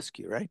going to ask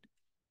you, right?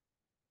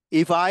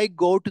 If I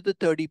go to the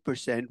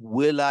 30%,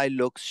 will I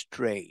look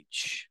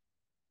strange?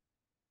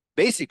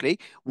 Basically,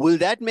 will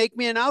that make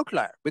me an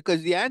outlier?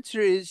 Because the answer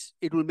is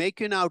it will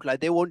make you an outlier.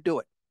 They won't do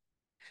it.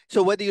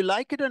 So whether you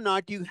like it or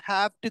not, you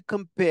have to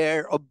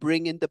compare or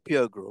bring in the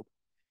peer group.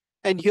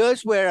 And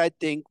here's where I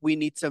think we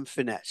need some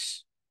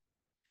finesse.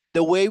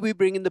 The way we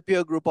bring in the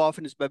peer group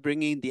often is by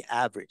bringing in the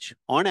average.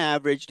 On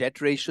average, debt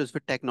ratios for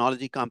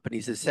technology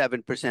companies is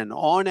 7%.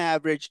 On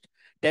average,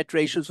 debt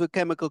ratios for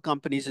chemical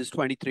companies is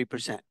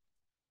 23%.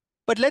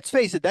 But let's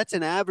face it, that's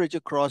an average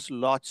across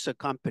lots of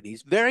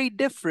companies, very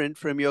different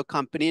from your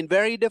company and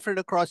very different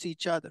across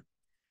each other.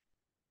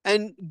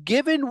 And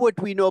given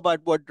what we know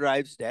about what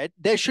drives debt,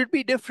 there should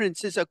be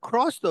differences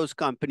across those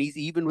companies,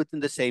 even within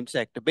the same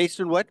sector.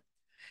 Based on what?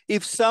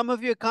 If some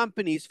of your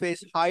companies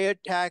face higher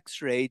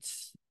tax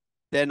rates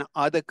than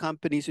other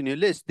companies in your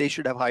list, they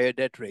should have higher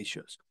debt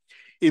ratios.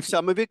 If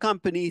some of your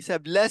companies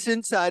have less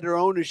insider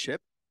ownership,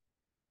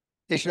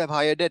 they should have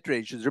higher debt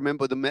ratios.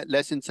 Remember, the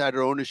less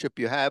insider ownership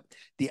you have,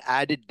 the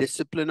added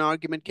discipline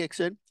argument kicks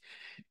in.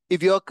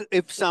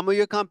 If some of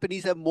your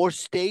companies have more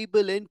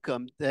stable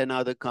income than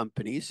other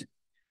companies,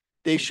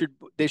 they should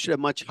have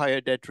much higher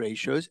debt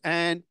ratios.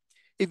 And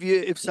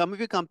if some of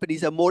your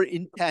companies have more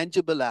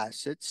intangible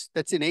assets,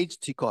 that's an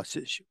agency cost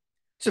issue.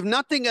 So if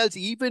nothing else,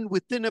 even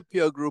within a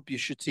peer group, you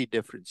should see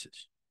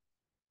differences.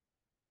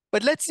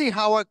 But let's see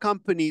how our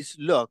companies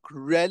look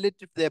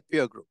relative to their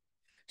peer group.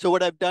 So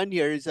what I've done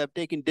here is I've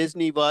taken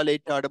Disney, Vale,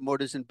 Tata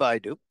Motors, and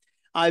Baidu.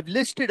 I've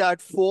listed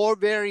out 4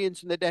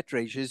 variants in the debt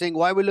ratio, saying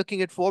why we're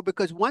looking at 4,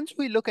 because once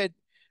we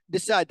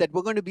decide that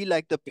we're going to be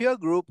like the peer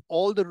group,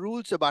 all the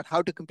rules about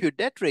how to compute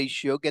debt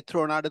ratio get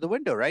thrown out of the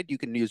window, right? You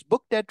can use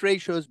book debt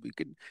ratios, you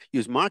can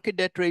use market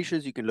debt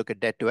ratios, you can look at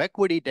debt to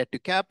equity, debt to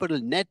capital,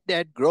 net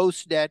debt,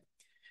 gross debt.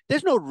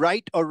 There's no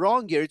right or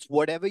wrong here. It's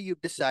whatever you've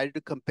decided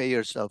to compare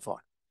yourself on.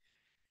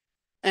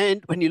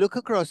 And when you look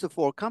across the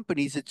 4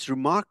 companies, it's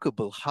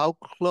remarkable how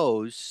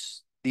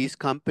close these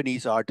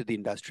companies are to the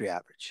industry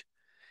average.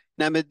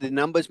 Now, the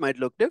numbers might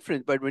look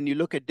different, but when you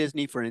look at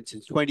Disney, for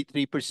instance,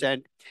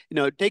 23%,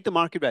 take the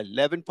market value,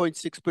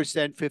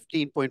 11.6%,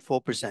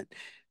 15.4%.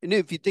 And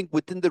if you think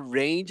within the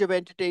range of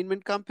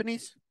entertainment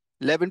companies,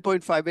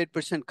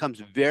 11.58%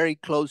 comes very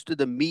close to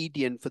the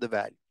median for the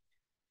value.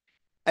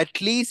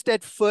 At least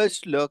at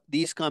first look,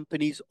 these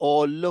companies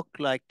all look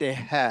like they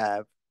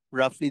have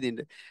roughly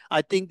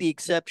I think the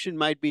exception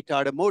might be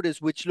Tata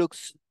Motors, which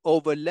looks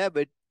over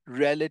levered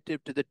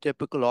relative to the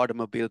typical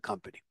automobile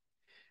company.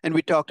 And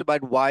we talked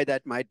about why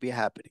that might be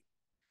happening.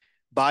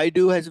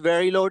 Baidu has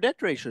very low debt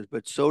ratios,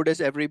 but so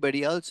does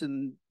everybody else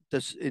in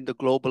the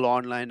global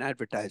online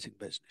advertising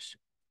business.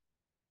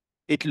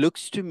 It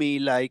looks to me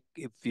like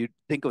if you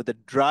think of the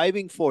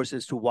driving force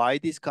as to why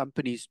these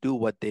companies do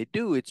what they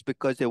do, it's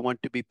because they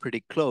want to be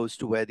pretty close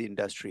to where the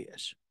industry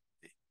is.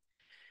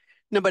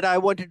 No, but I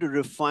wanted to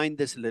refine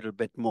this a little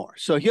bit more.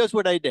 So here's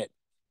what I did.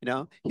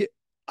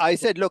 I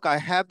said, look, I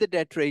have the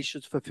debt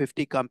ratios for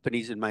 50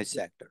 companies in my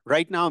sector.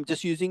 Right now, I'm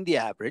just using the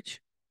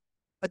average,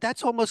 but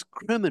that's almost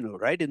criminal,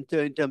 right? In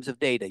terms of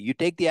data. You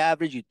take the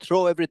average, you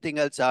throw everything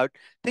else out.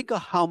 Think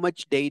of how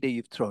much data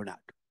you've thrown out.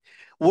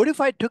 What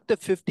if I took the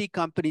 50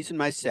 companies in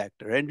my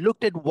sector and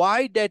looked at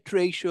why debt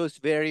ratios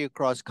vary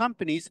across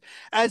companies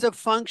as a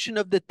function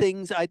of the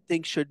things I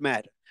think should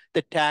matter?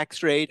 The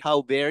tax rate,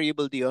 how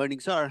variable the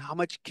earnings are, how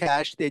much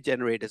cash they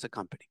generate as a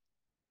company.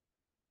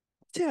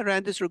 Say I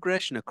ran this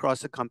regression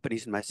across the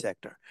companies in my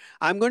sector.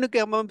 I'm going to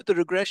come up with the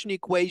regression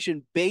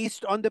equation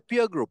based on the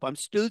peer group. I'm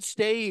still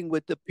staying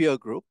with the peer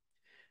group,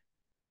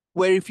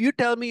 where if you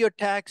tell me your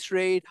tax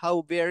rate,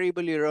 how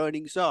variable your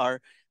earnings are,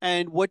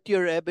 and what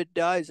your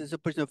EBITDA is as a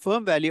percent of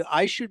firm value,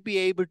 I should be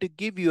able to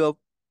give you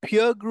a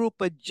peer group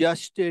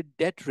adjusted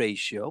debt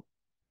ratio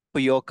for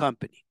your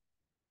company.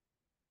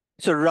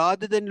 So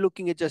rather than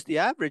looking at just the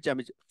average,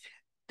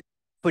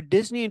 for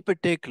Disney in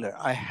particular,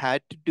 I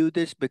had to do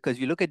this because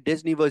you look at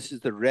Disney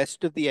versus the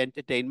rest of the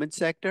entertainment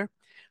sector.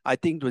 I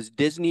think it was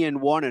Disney and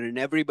Warner, and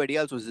everybody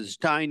else was this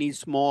tiny,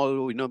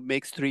 small,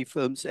 makes 3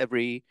 films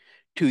every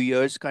 2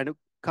 years kind of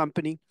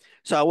company.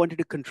 So I wanted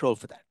to control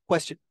for that.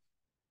 Question?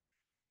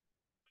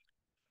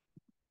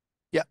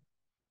 Yeah.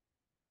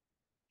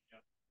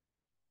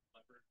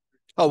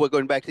 Oh, we're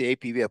going back to the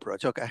APV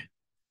approach. Okay.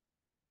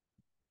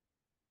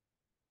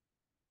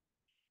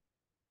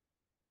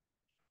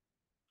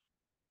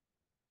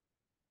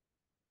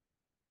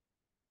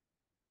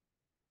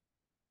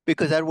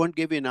 Because that won't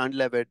give you an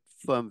unlevered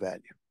firm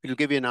value. It'll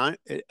give you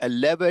a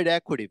levered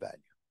equity value,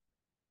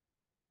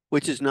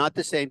 which is not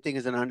the same thing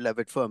as an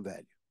unlevered firm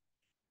value.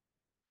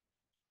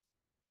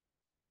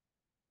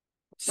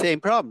 Same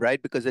problem, right?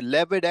 Because a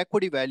levered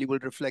equity value will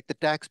reflect the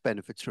tax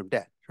benefits from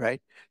debt, right?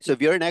 So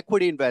if you're an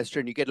equity investor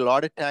and you get a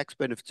lot of tax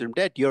benefits from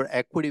debt, your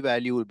equity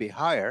value will be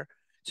higher.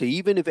 So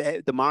even if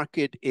the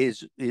market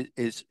is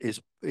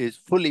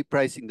fully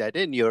pricing that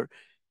in, your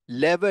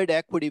levered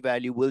equity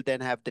value will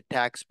then have the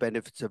tax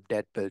benefits of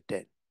debt built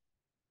in.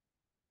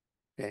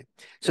 Okay,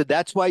 so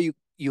that's why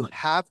you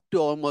have to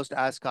almost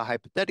ask a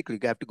hypothetical.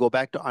 You have to go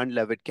back to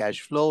unlevered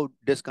cash flow,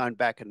 discount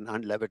back an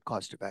unlevered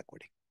cost of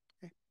equity.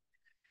 Okay.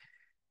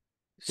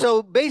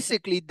 So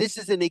basically, this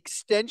is an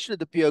extension of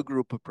the peer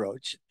group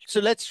approach.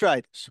 So let's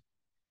try this.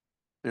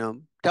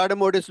 Tata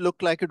Motors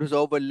looked like it was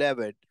over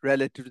levered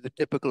relative to the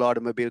typical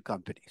automobile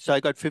company. So I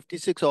got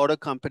 56 auto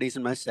companies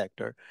in my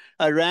sector.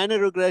 I ran a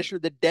regression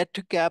of the debt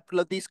to capital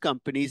of these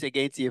companies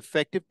against the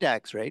effective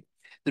tax rate.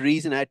 The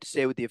reason I had to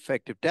stay with the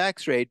effective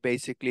tax rate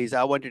basically is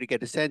I wanted to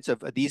get a sense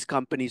of are these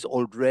companies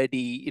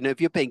already, if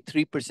you're paying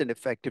 3%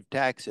 effective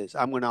taxes,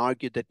 I'm going to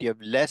argue that you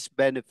have less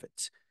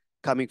benefits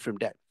coming from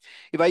debt.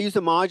 If I use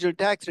the marginal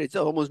tax rate, it's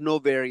almost no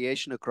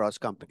variation across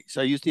companies.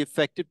 So I use the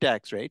effective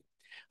tax rate.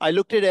 I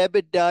looked at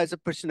EBITDA as a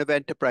percent of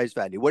enterprise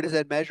value. What does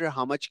that measure?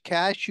 How much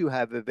cash you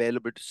have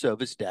available to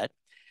service debt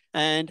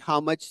and how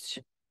much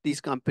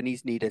these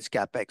companies need as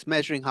CapEx,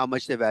 measuring how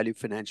much they value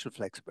financial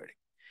flexibility.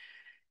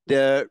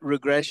 The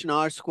regression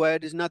R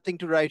squared is nothing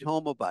to write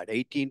home about,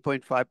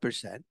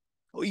 18.5%.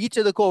 Each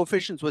of the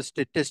coefficients was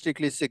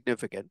statistically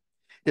significant.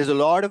 There's a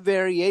lot of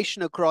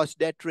variation across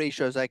debt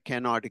ratios I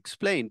cannot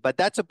explain, but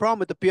that's a problem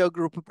with the peer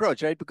group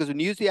approach, right? Because when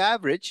you use the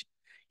average,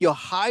 you're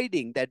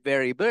hiding that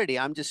variability.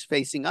 I'm just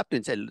facing up to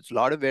and say there's a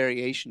lot of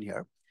variation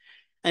here.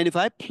 And if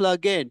I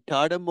plug in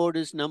Tata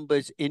Motors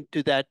numbers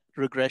into that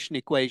regression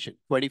equation,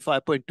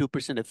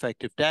 25.2%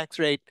 effective tax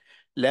rate,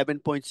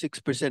 11.6%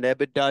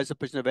 EBITDA as a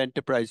percent of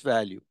enterprise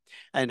value,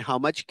 and how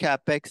much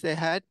CapEx they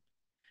had,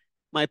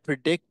 my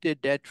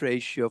predicted debt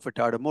ratio for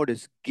Tata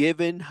Motors,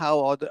 given how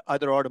all the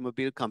other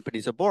automobile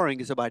companies are borrowing,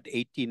 is about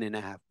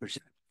 18.5%.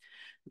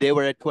 They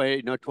were at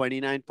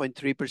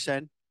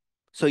 29.3%.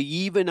 So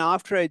even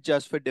after I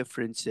adjust for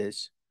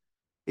differences,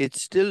 it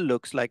still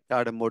looks like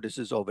Tata Motors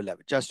is over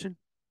leveraged. Justin?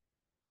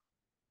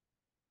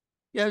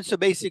 Yeah, so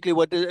basically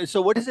what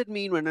does it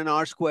mean when an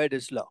R squared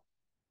is low?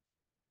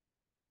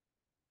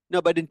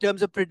 No, but in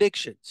terms of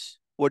predictions,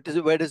 where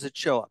does it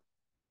show up?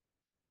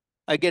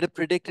 I get a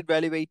predicted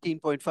value of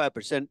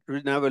 18.5%.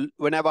 Now,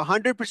 when I have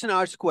 100%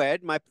 R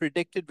squared, my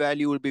predicted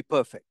value will be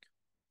perfect.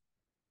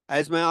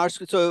 As my R,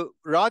 so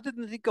rather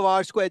than think of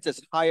R squares as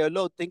high or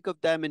low, think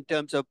of them in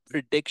terms of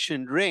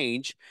prediction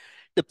range.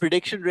 The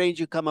prediction range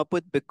you come up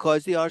with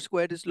because the R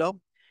squared is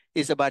low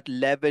is about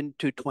 11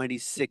 to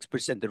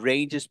 26%. The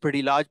range is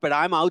pretty large, but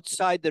I'm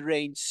outside the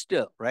range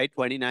still, right?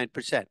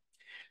 29%.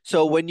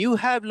 So when you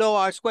have low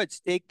R squareds,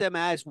 take them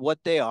as what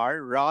they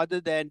are rather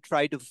than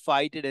try to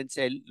fight it and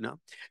say, no.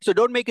 So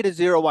don't make it a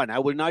 0, 1. I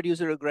will not use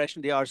a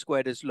regression. The R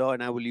squared is low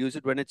and I will use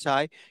it when it's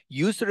high.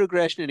 Use the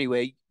regression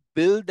anyway.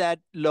 Build that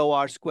low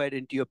R squared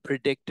into your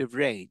predictive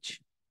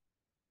range.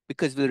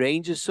 Because the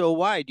range is so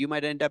wide, you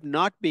might end up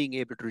not being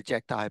able to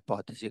reject the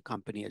hypothesis your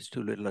company has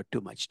too little or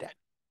too much debt.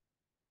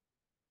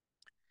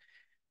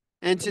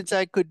 And since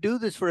I could do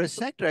this for a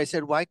sector, I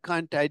said, why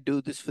can't I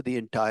do this for the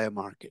entire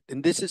market?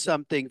 And this is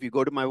something, if you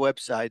go to my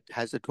website,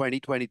 has a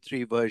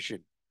 2023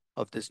 version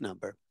of this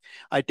number.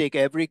 I take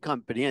every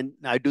company, and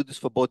I do this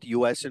for both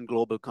US and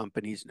global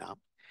companies now.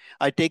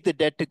 I take the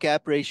debt to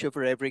cap ratio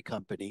for every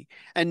company.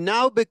 And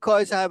now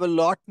because I have a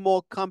lot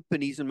more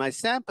companies in my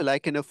sample, I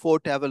can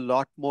afford to have a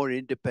lot more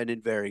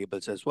independent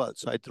variables as well.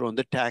 So I throw in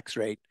the tax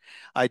rate.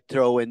 I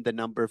throw in the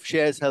number of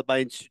shares held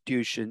by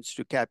institutions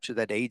to capture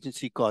that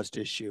agency cost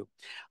issue.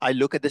 I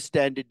look at the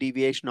standard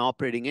deviation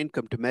operating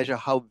income to measure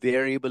how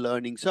variable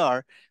earnings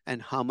are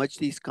and how much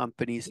these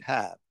companies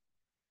have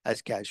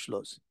as cash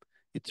flows.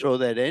 You throw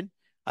that in,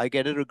 I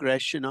get a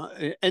regression.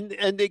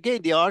 And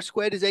again, the R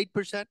squared is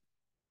 8%.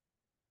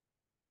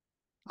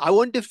 I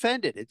won't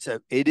defend it.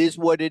 It is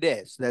what it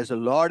is. There's a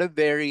lot of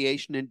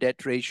variation in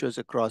debt ratios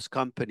across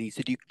companies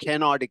that you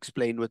cannot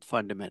explain with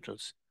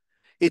fundamentals.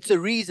 It's a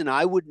reason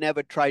I would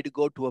never try to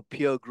go to a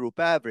peer group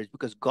average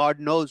because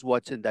God knows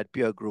what's in that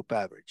peer group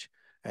average,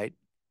 right?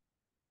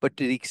 But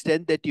to the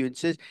extent that you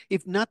insist,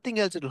 if nothing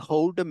else, it'll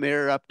hold a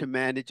mirror up to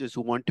managers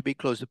who want to be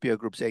close to peer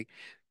group saying,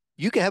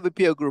 you can have a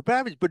peer group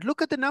average, but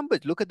look at the numbers,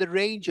 look at the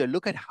range, or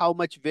look at how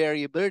much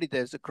variability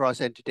there's across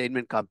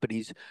entertainment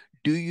companies.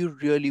 Do you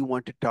really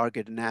want to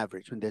target an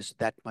average when there's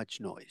that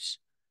much noise?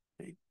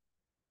 Right?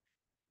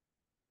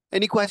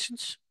 Any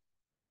questions?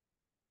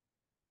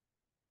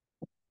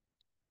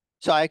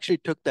 So I actually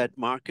took that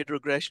market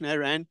regression I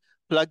ran,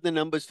 plugged the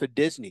numbers for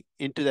Disney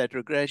into that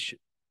regression.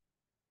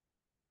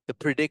 The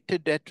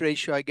predicted debt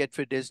ratio I get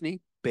for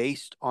Disney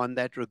based on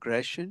that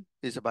regression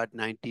is about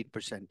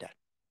 19% debt.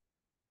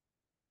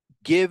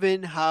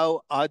 Given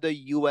how other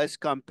US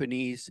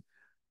companies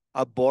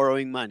are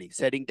borrowing money,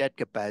 setting debt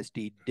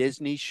capacity,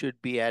 Disney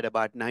should be at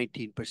about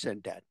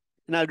 19% debt.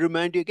 And I'll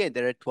remind you again,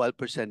 they're at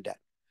 12% debt.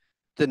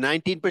 The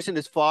 19%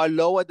 is far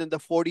lower than the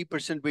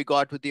 40% we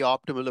got with the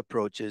optimal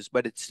approaches,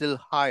 but it's still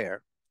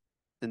higher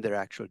than their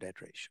actual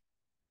debt ratio.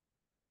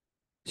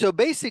 So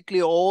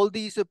basically, all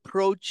these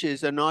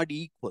approaches are not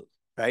equal,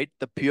 right?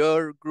 The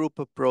peer group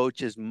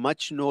approach is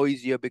much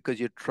noisier because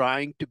you're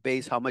trying to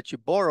base how much you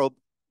borrow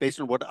based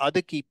on what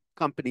other key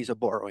companies are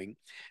borrowing.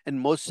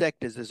 And most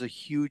sectors, there's a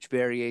huge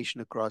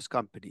variation across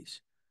companies,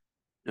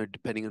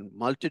 depending on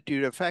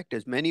multitude of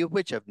factors, many of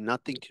which have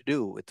nothing to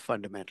do with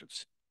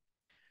fundamentals.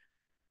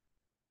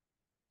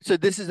 So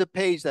this is a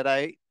page that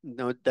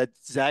that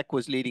Zach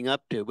was leading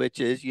up to, which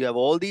is you have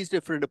all these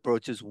different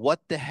approaches.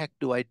 What the heck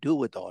do I do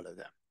with all of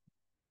them?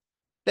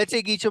 Let's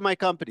take each of my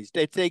companies.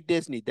 Let's take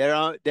Disney.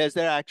 There's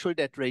their actual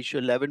debt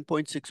ratio,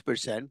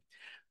 11.6%.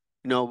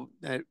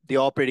 The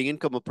operating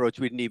income approach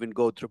we didn't even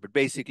go through, but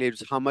basically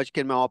it's how much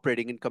can my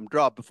operating income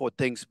drop before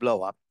things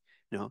blow up,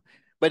 you know.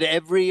 But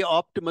every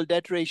optimal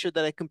debt ratio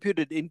that I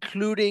computed,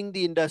 including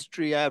the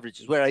industry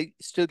averages, where I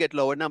still get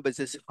lower numbers,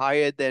 is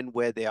higher than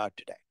where they are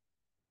today.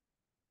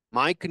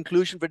 My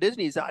conclusion for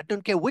Disney is I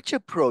don't care which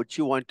approach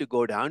you want to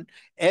go down.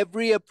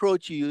 Every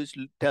approach you use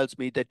tells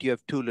me that you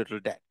have too little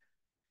debt.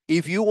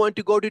 If you want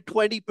to go to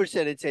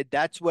 20% and say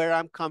that's where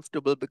I'm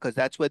comfortable because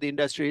that's where the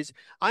industry is,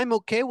 I'm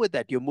okay with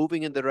that. You're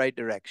moving in the right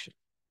direction.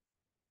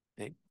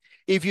 Okay?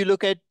 If you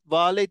look at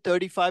Vale,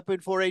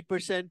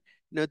 35.48%,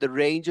 the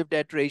range of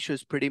debt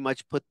ratios pretty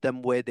much put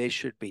them where they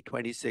should be,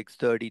 26,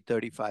 30,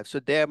 35. So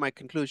there, my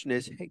conclusion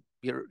is, hey,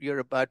 you're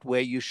about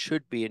where you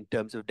should be in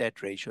terms of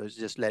debt ratios.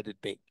 Just let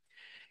it be.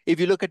 If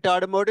you look at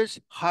Tata Motors,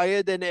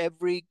 higher than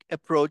every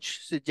approach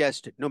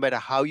suggested. No matter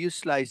how you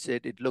slice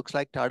it, it looks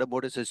like Tata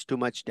Motors has too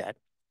much debt.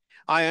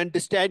 I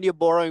understand you're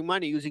borrowing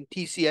money using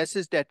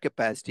TCS's debt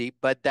capacity,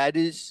 but that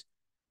is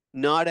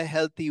not a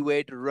healthy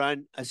way to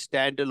run a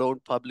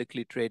standalone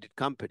publicly traded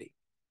company.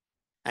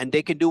 And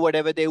they can do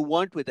whatever they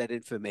want with that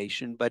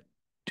information, but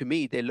to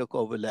me, they look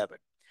over levered.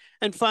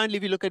 And finally,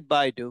 if you look at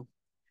Baidu,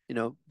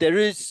 there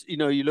is,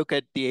 you look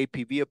at the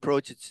APV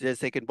approach, it says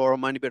they can borrow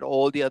money, but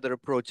all the other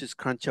approaches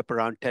crunch up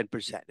around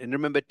 10%. And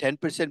remember,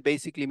 10%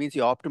 basically means the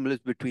optimal is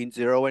between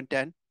 0 and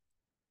 10.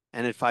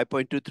 And at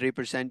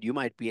 5.23%, you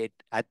might be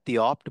at the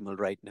optimal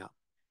right now.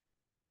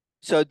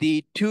 So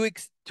the two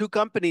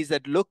companies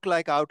that look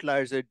like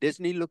outliers are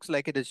Disney looks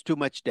like it has too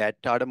much debt.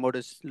 Tata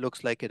Motors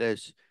looks like it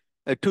has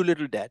too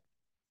little debt.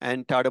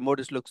 And Tata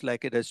Motors looks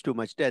like it has too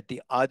much debt.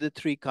 The other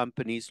three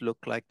companies look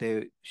like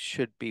they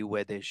should be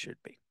where they should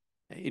be,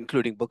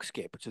 including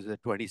Bookscape, which is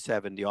at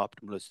 27, the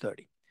optimal is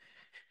 30.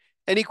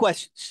 Any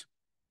questions?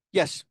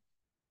 Yes.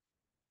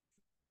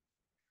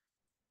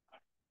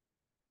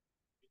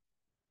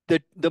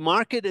 The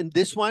market in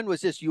this one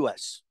was just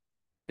US.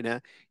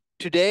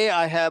 Today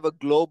I have a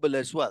global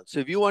as well. So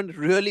if you want to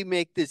really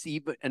make this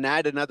even and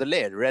add another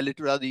layer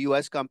relative to other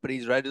US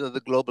companies, relative to other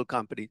global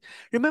companies,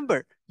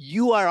 remember,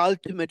 you are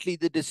ultimately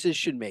the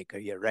decision maker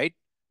here, right?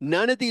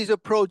 None of these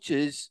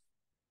approaches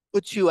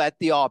puts you at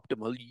the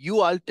optimal.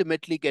 You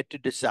ultimately get to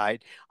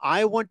decide.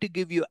 I want to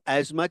give you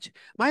as much.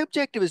 My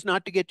objective is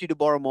not to get you to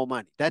borrow more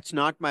money. That's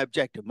not my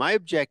objective. My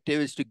objective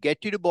is to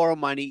get you to borrow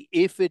money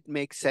if it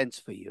makes sense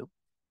for you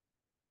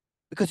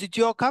because it's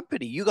your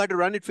company. You got to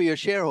run it for your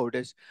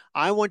shareholders.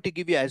 I want to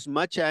give you as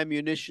much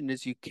ammunition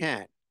as you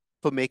can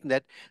for making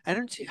that. I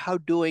don't see how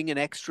doing an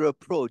extra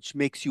approach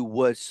makes you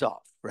worse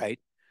off, right?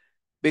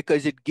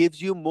 Because it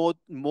gives you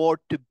more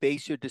to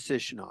base your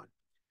decision on.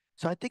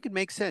 So I think it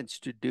makes sense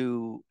to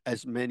do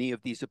as many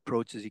of these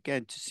approaches as you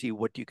can to see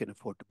what you can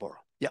afford to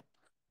borrow. Yeah.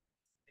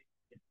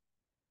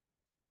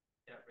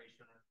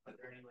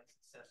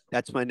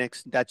 That's my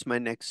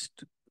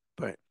next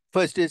point.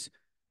 First is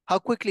how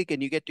quickly can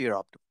you get to your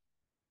optimal?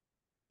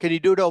 Can you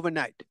do it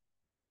overnight?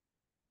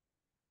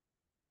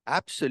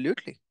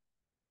 Absolutely.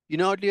 You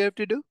know what you have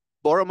to do?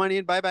 Borrow money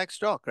and buy back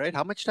stock, right?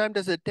 How much time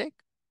does it take?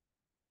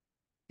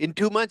 In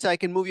 2 months, I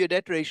can move your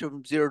debt ratio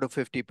from 0 to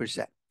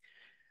 50%.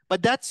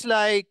 But that's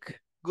like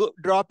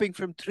dropping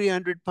from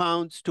 300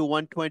 pounds to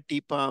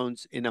 120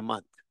 pounds in a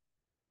month.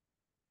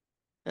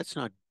 That's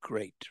not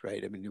great,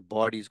 right? I mean, your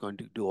body is going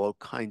to do all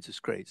kinds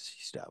of crazy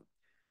stuff.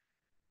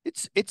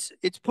 It's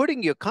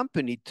putting your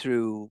company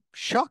through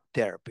shock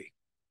therapy.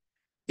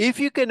 If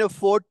you can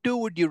afford to,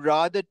 would you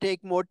rather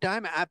take more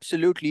time?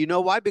 Absolutely. You know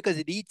why? Because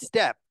at each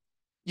step,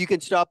 you can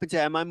stop and say,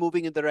 am I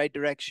moving in the right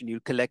direction? You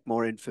collect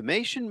more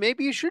information.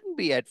 Maybe you shouldn't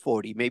be at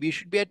 40. Maybe you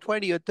should be at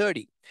 20 or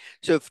 30.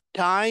 So if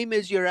time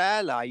is your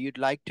ally, you'd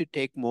like to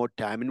take more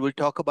time. And we'll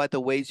talk about the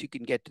ways you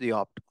can get to the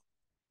optimal.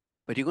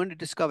 But you're going to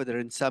discover that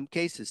in some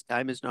cases,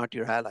 time is not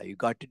your ally. You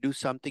got to do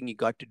something. You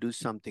got to do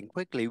something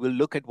quickly. We'll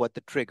look at what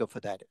the trigger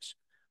for that is.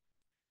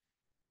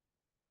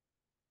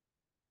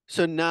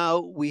 So now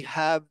we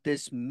have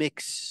this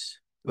mix,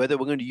 whether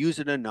we're going to use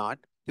it or not.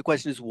 The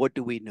question is, what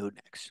do we do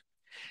next?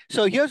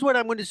 So here's what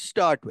I'm going to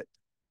start with.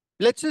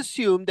 Let's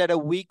assume that a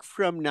week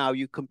from now,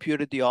 you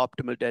computed the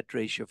optimal debt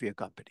ratio of your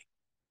company.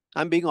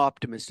 I'm being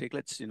optimistic.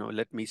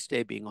 Let me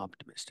stay being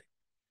optimistic.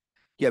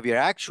 You have your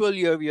actual,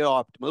 you have your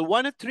optimal.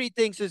 One of three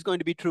things is going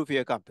to be true for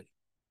your company.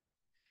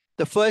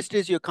 The first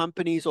is your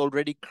company is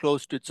already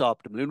close to its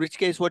optimal, in which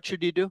case, what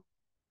should you do?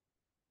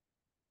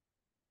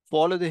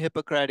 Follow the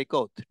Hippocratic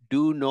Oath,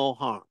 do no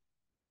harm.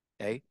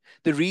 Okay.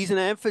 The reason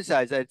I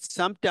emphasize that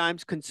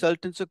sometimes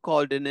consultants are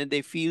called in and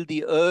they feel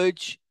the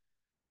urge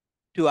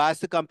to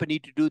ask the company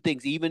to do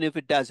things, even if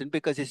it doesn't,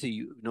 because they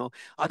say,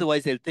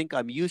 otherwise they'll think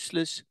I'm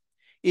useless.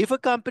 If a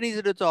company is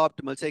at its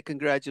optimal, say,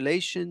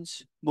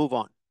 congratulations, move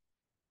on.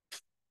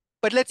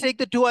 But let's take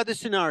the two other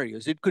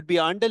scenarios. It could be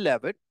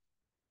under-levered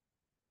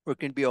or it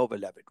can be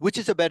over-levered. Which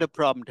is a better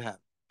problem to have?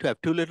 To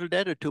have too little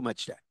debt or too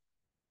much debt?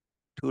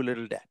 Too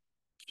little debt.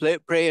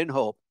 Pray and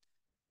hope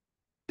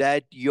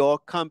that your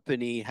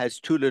company has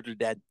too little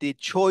debt. The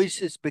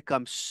choices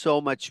become so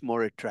much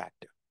more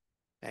attractive.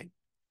 Okay?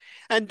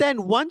 And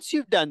then once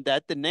you've done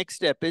that, the next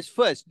step is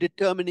first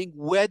determining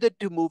whether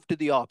to move to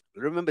the optimal.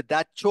 Remember,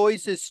 that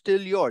choice is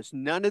still yours.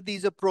 None of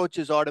these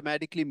approaches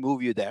automatically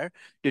move you there.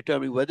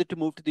 Determining whether to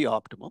move to the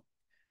optimal.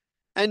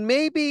 And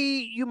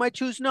maybe you might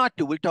choose not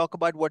to. We'll talk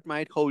about what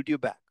might hold you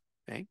back.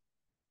 Okay.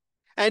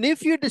 And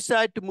if you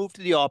decide to move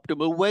to the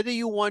optimal, whether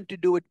you want to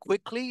do it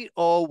quickly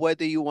or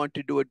whether you want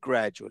to do it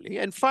gradually.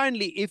 And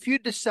finally, if you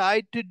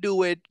decide to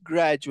do it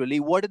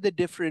gradually, what are the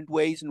different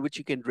ways in which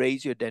you can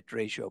raise your debt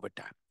ratio over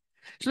time?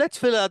 So let's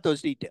fill out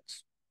those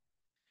details.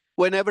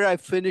 Whenever I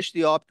finish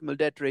the optimal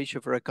debt ratio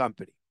for a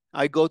company,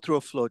 I go through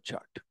a flow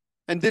chart.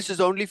 And this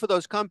is only for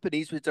those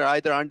companies which are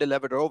either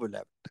under-levered or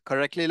over-levered. The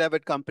correctly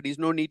levered companies,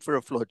 no need for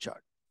a flow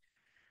chart.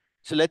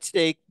 So let's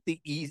take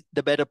the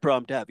better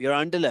problem to have. You're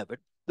under-levered.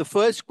 The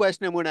first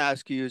question I'm going to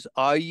ask you is,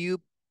 are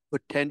you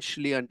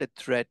potentially under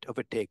threat of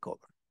a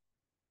takeover?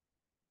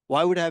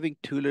 Why would having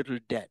too little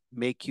debt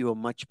make you a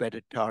much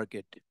better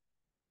target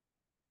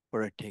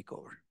for a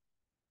takeover?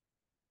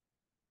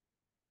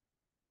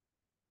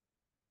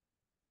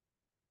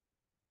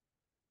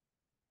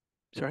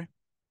 Sorry?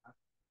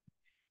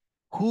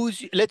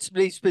 Let's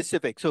be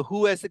specific. So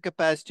who has the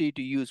capacity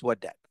to use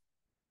what debt?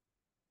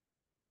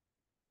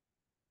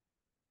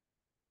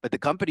 But the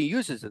company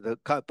uses it,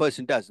 the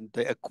person doesn't.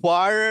 The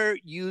acquirer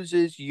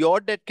uses your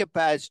debt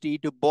capacity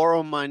to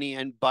borrow money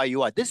and buy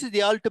you out. This is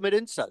the ultimate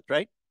insult,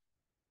 right?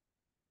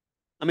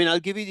 I mean, I'll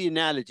give you the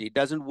analogy. It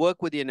doesn't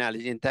work with the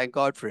analogy, and thank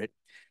God for it.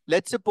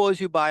 Let's suppose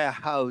you buy a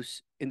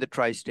house in the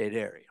tri-state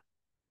area.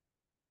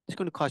 It's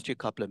going to cost you a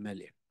couple of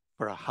million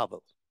for a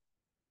hovel.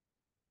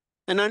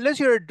 And unless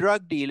you're a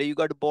drug dealer, you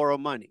got to borrow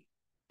money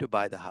to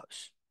buy the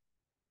house.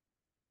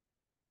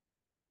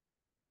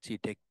 So you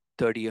take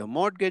 30-year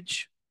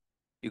mortgage,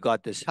 you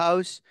got this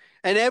house,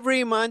 and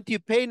every month you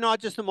pay not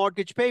just the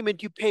mortgage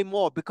payment, you pay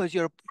more because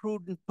you're a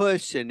prudent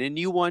person and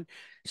you want,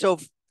 so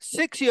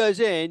 6 years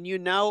in, you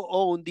now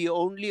own the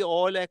only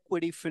all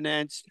equity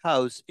financed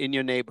house in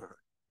your neighborhood.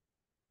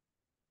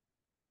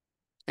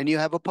 And you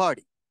have a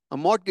party, a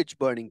mortgage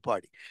burning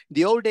party. In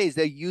the old days,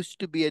 there used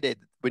to be a day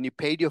when you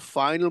paid your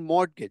final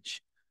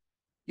mortgage,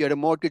 you had a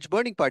mortgage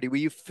burning party where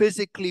you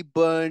physically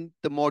burned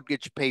the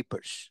mortgage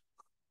papers.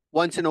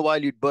 Once in a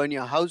while, you'd burn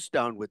your house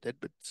down with it,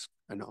 but it's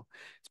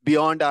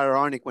beyond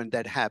ironic when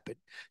that happened.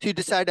 So you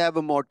decide to have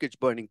a mortgage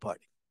burning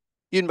party.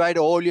 You invite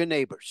all your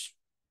neighbors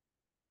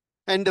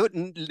and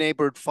the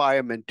neighborhood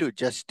firemen too,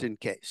 just in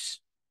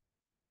case.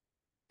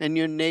 And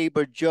your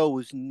neighbor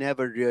Joe's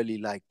never really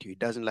liked you. He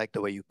doesn't like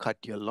the way you cut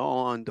your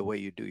lawn, the way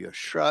you do your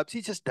shrubs.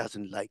 He just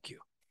doesn't like you.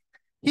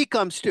 He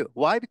comes too.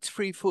 Why? It's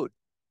free food.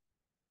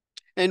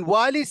 And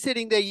while he's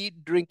sitting there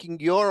drinking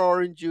your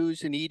orange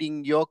juice and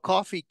eating your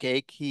coffee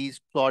cake, he's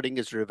plotting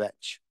his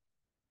revenge.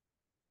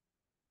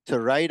 So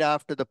right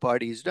after the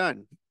party is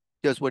done,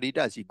 here's what he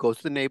does. He goes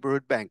to the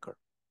neighborhood banker.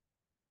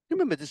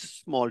 Remember, this is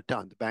a small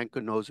town. The banker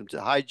knows him.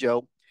 Says, "Hi,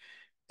 Joe."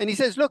 And he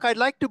says, "Look, I'd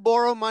like to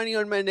borrow money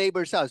on my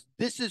neighbor's house."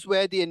 This is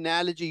where the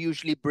analogy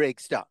usually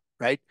breaks down,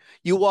 right?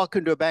 You walk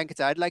into a bank and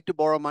say, "I'd like to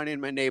borrow money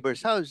in my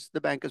neighbor's house."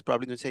 The banker's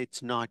probably going to say,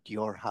 "It's not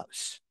your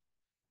house."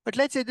 But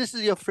let's say this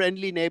is your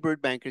friendly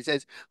neighborhood banker. He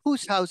says,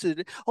 "Whose house is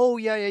it?" "Oh,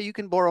 yeah, you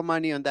can borrow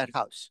money on that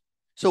house."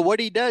 So what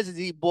he does is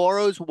he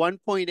borrows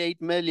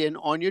 1.8 million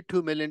on your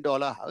 $2 million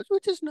house,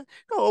 which is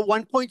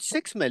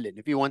 1.6 million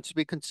if he wants to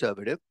be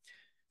conservative.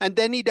 And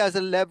then he does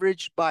a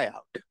leveraged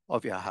buyout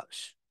of your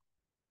house,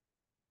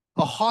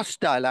 a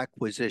hostile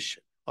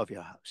acquisition of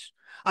your house.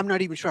 I'm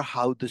not even sure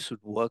how this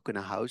would work in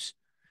a house,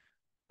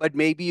 but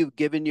maybe you've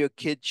given your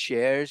kids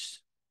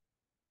shares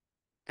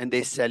and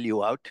they sell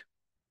you out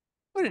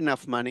for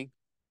enough money.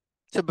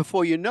 So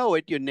before you know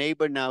it, your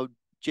neighbor now,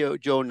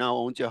 Joe now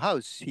owns your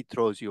house. He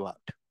throws you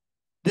out.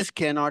 This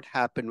cannot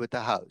happen with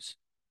a house.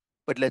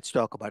 But let's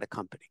talk about a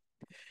company.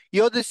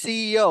 You're the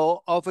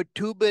CEO of a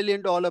 $2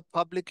 billion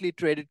publicly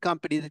traded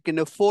company that can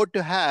afford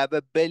to have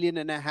 $1.5 billion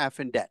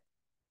in debt.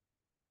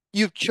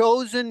 You've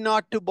chosen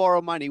not to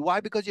borrow money. Why?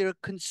 Because you're a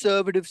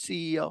conservative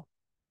CEO.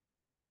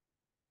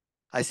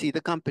 I see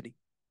the company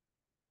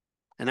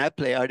and I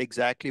play out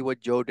exactly what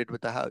Joe did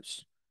with the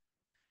house.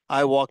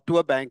 I walk to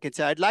a bank and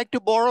say, "I'd like to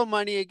borrow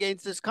money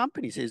against this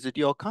company." He says, "Is it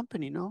your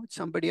company?" "No, it's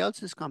somebody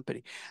else's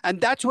company." And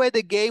that's where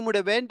the game would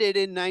have ended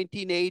in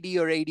 1980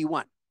 or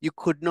 81. You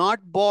could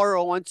not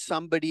borrow on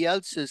somebody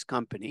else's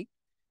company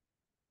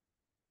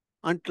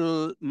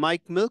until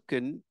Mike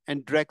Milken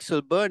and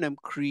Drexel Burnham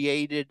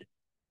created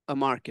a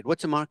market.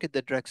 What's a market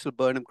that Drexel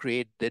Burnham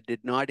created that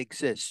did not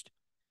exist?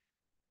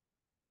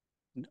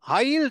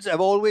 High yields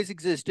have always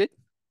existed,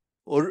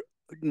 or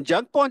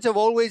junk bonds have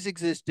always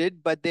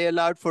existed, but they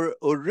allowed for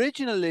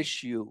original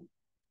issue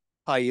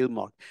high yield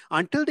market.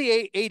 Until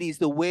the 80s,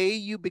 the way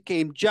you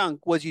became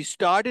junk was you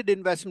started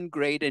investment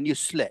grade and you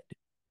slid.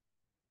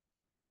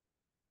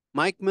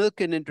 Mike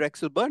Milken and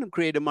Drexel Burnham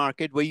created a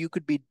market where you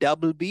could be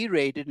double B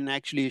rated and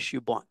actually issue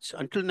bonds.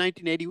 Until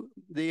 1980,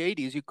 the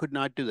 80s, you could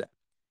not do that.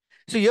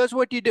 So here's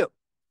what you do.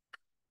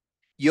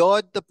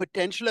 You're the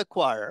potential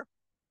acquirer.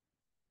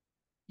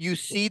 You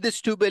see this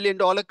 $2 billion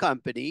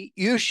company,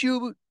 you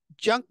issue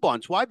junk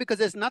bonds. Why? Because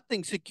there's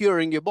nothing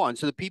securing your bond.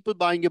 So the people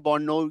buying your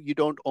bond know you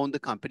don't own the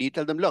company. You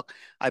tell them, look,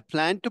 I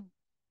plan to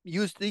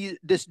use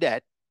this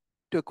debt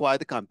to acquire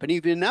the company.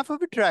 If you have enough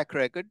of a track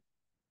record,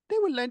 they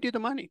will lend you the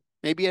money.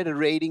 Maybe at a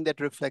rating that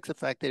reflects the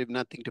fact that they have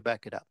nothing to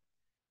back it up.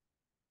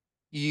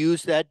 You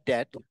use that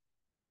debt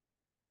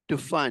to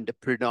fund a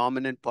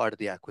predominant part of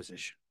the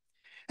acquisition.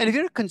 And if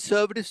you're a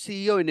conservative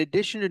CEO, in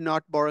addition to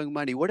not borrowing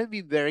money, what have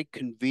you very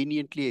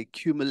conveniently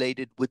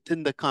accumulated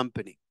within the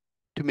company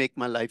to make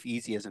my life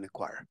easy as an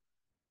acquirer?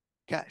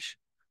 Cash.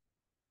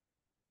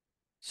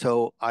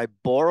 So I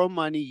borrow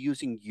money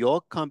using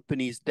your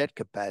company's debt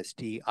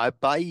capacity. I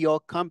buy your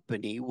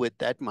company with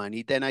that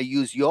money. Then I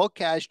use your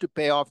cash to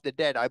pay off the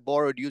debt I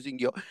borrowed using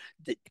your.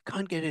 It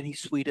can't get any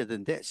sweeter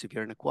than this if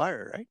you're an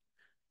acquirer, right?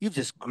 You've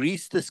just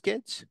greased the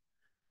skids.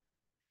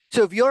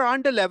 So if you're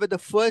under levered, the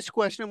first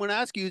question I'm going to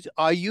ask you is,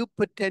 are you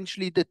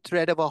potentially the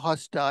threat of a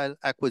hostile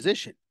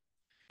acquisition?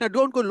 Now,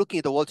 don't go looking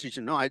at the Wall Street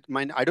Journal.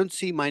 No, I don't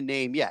see my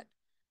name yet.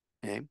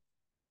 Okay?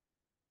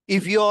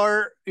 If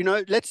you're,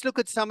 let's look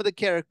at some of the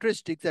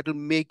characteristics that will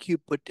make you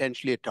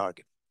potentially a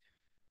target.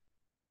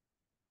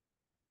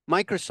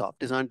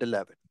 Microsoft is under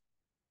levered.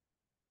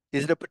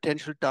 Is it a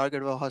potential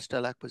target of a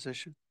hostile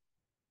acquisition?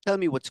 Tell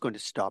me what's going to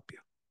stop you.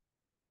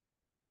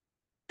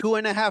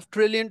 $2.5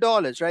 trillion,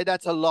 right?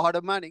 That's a lot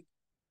of money.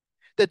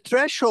 The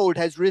threshold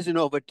has risen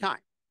over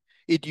time.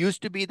 It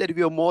used to be that if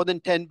you're more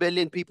than 10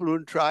 billion people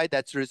who try,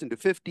 that's risen to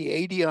 50,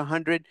 80,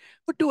 100,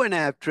 but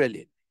 2.5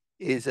 trillion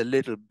is a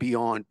little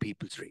beyond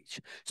people's reach.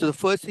 So the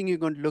first thing you're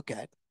going to look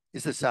at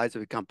is the size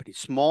of a company.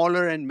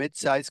 Smaller and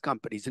mid-sized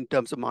companies in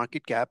terms of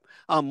market cap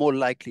are more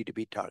likely to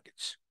be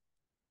targets.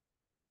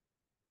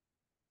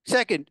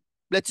 Second,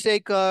 let's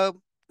take a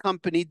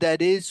company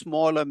that is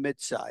smaller,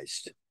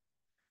 mid-sized.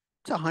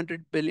 It's a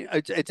 100 billion,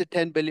 it's a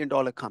 $10 billion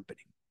company.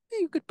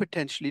 You could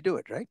potentially do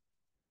it, right?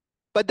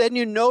 But then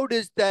you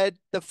notice that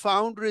the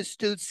founder is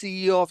still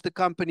CEO of the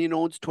company and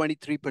owns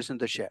 23% of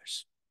the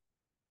shares.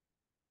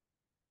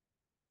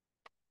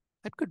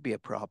 That could be a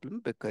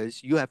problem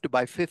because you have to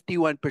buy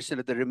 51%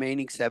 of the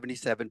remaining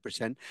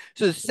 77%.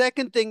 So the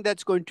second thing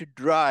that's going to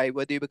drive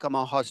whether you become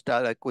a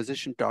hostile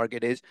acquisition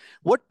target is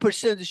what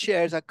percent of the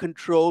shares are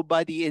controlled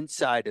by the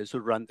insiders who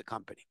run the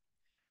company.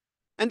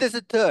 And there's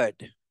a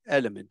third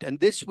element, and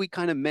this we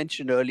kind of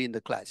mentioned early in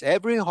the class.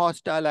 Every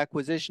hostile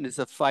acquisition is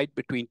a fight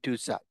between two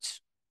sides.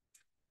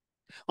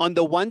 On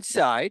the one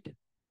side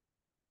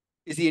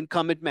is the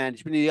incumbent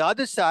management. The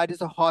other side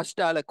is a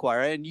hostile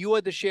acquirer, and you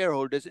are the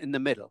shareholders in the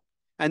middle.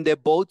 And they're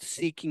both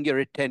seeking your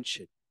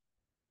attention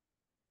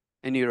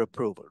and your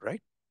approval,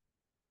 right?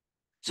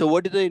 So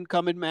what do the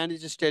incumbent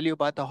managers tell you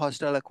about the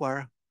hostile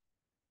acquirer?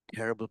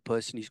 Terrible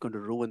person. He's going to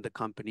ruin the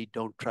company.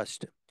 Don't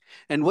trust him.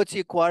 And what's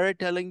the acquirer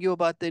telling you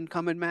about the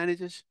incumbent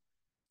managers?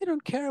 They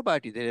don't care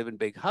about you. They live in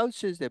big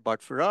houses. They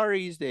bought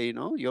Ferraris. They,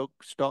 your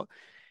stock.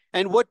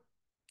 And what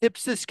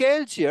tips the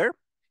scales here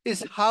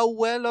is how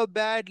well or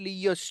badly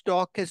your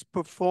stock has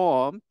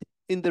performed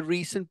in the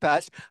recent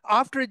past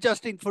after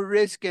adjusting for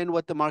risk and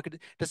what the market.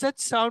 Does that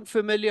sound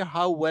familiar?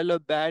 How well or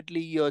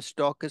badly your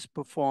stock has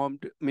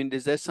performed? I mean,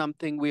 is there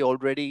something we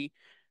already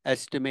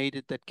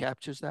estimated that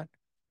captures that?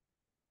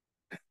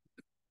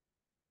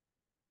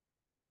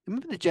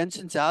 Remember the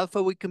Jensen's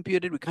Alpha we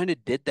computed? We kind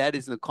of did that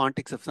in the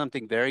context of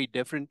something very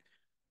different.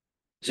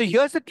 So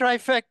here's the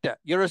trifecta.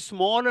 You're a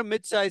small or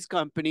mid-sized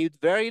company with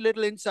very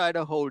little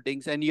insider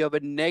holdings, and you have a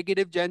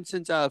negative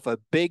Jensen's Alpha,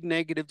 big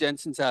negative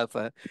Jensen's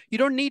Alpha. You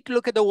don't need to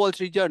look at the Wall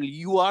Street Journal.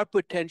 You are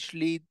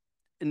potentially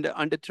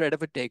under threat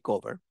of a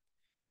takeover,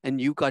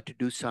 and you got to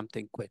do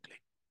something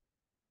quickly.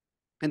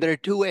 And there are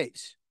two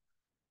ways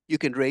you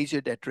can raise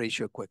your debt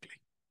ratio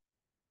quickly.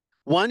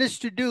 One is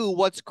to do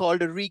what's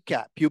called a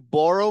recap. You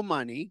borrow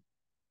money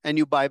and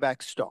you buy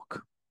back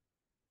stock.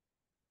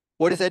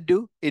 What does that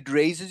do? It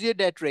raises your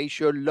debt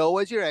ratio,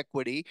 lowers your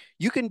equity.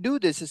 You can do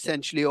this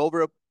essentially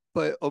over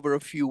a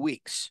few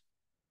weeks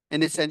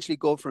and essentially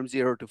go from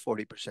 0 to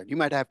 40%. You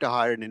might have to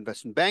hire an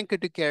investment banker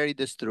to carry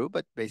this through,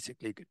 but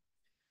basically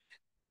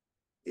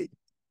you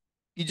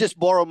just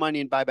borrow money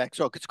and buy back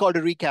stock. It's called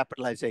a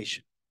recapitalization.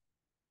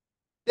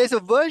 There's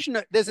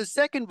a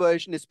second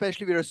version,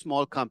 especially if you're a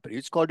small company.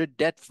 It's called a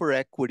debt for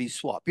equity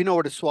swap. You know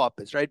what a swap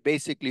is, right?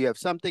 Basically, you have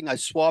something, I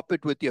swap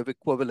it with your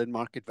equivalent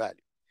market value.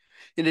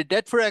 In a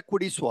debt for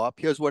equity swap,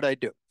 here's what I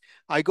do.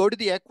 I go to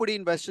the equity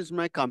investors in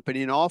my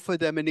company and offer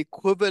them an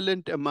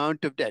equivalent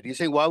amount of debt. You're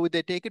saying, why would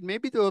they take it?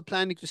 Maybe they were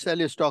planning to sell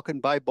your stock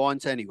and buy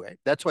bonds anyway.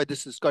 That's why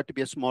this has got to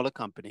be a smaller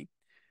company.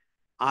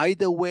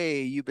 Either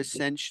way, you've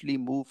essentially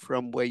moved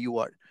from where you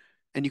are,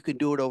 and you can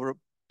do it over a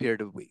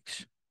period of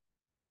weeks.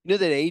 You know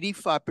that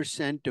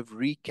 85% of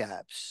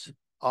recaps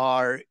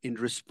are in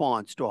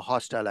response to a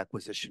hostile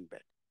acquisition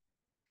bid.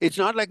 It's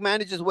not like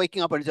managers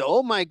waking up and say,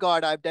 oh my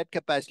God, I have debt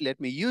capacity, let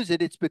me use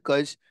it. It's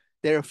because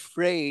they're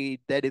afraid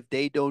that if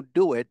they don't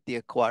do it,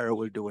 the acquirer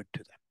will do it to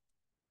them.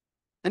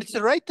 And it's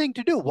the right thing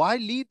to do. Why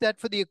leave that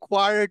for the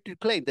acquirer to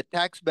claim the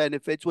tax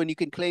benefits when you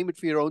can claim it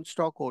for your own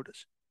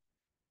stockholders?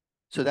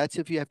 So that's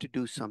if you have to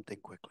do something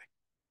quickly.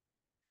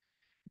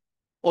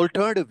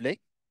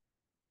 Alternatively,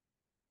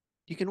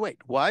 You can wait.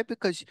 Why?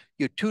 Because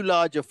you're too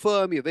large a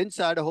firm, you have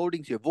insider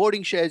holdings, you have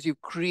voting shares,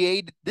 you've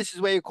created, this is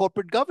where your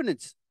corporate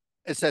governance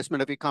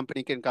assessment of your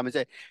company can come and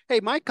say, hey,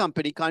 my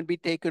company can't be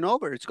taken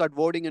over. It's got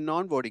voting and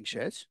non-voting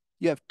shares.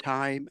 You have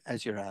time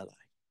as your ally.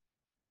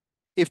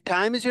 If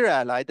time is your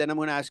ally, then I'm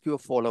going to ask you a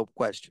follow-up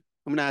question.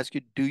 I'm going to ask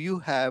you, do you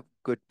have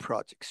good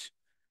projects?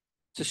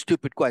 It's a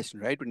stupid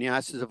question, right? When you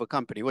ask this of a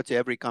company, what's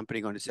every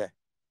company going to say?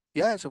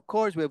 Yes, of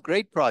course, we have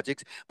great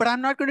projects, but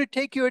I'm not going to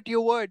take you at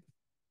your word.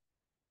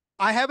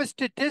 I have a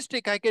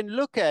statistic I can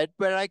look at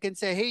where I can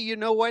say, hey, you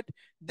know what?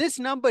 This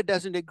number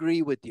doesn't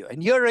agree with you.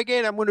 And here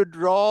again, I'm going to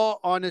draw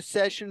on a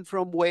session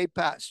from way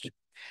past.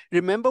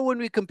 Remember when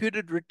we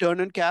computed return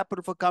on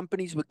capital for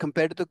companies, we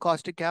compared to the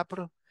cost of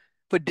capital?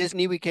 For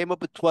Disney, we came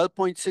up with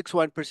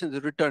 12.61%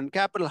 of return on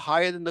capital,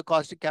 higher than the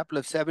cost of capital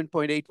of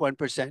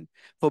 7.81%.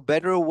 For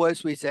better or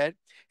worse, we said,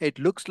 it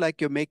looks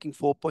like you're making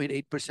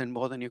 4.8%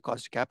 more than your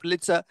cost of capital.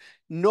 It's a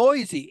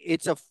noisy,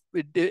 it's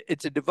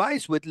a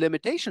device with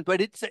limitations, but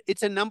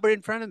it's a number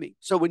in front of me.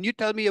 So when you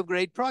tell me you have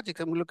great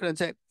projects, I'm going to look at it and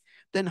say,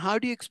 then how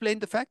do you explain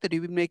the fact that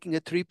you've been making a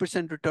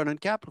 3% return on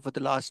capital for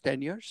the last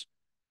 10 years?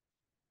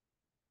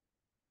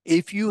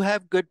 If you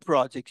have good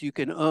projects, you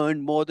can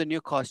earn more than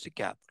your cost of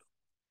capital.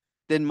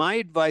 Then my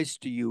advice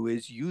to you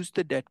is use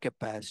the debt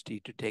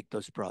capacity to take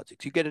those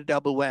projects. You get a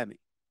double whammy.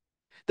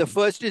 The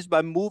first is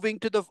by moving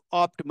to the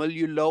optimal,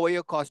 you lower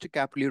your cost of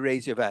capital, you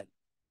raise your value.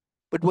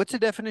 But what's the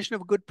definition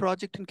of a good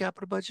project in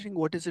capital budgeting?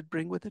 What does it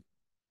bring with it?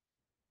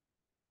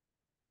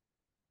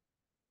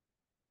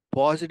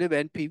 Positive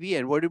NPV.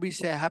 And what do we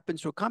say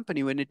happens to a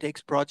company when it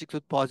takes projects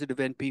with positive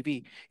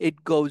NPV?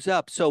 It goes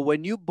up. So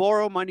when you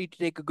borrow money to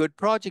take a good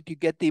project, you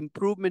get the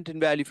improvement in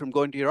value from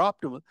going to your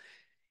optimal.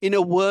 In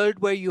a world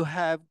where you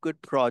have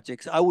good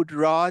projects, I would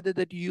rather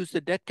that you use the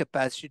debt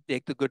capacity to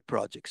take the good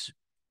projects.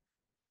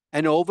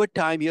 And over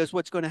time, here's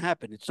what's going to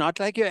happen. It's not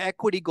like your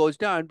equity goes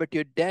down, but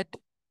your debt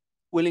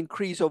will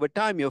increase over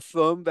time. Your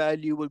firm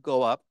value will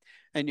go up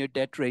and your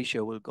debt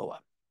ratio will go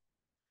up.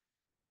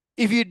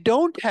 If you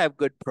don't have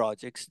good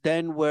projects,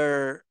 then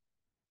we're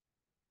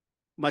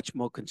much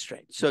more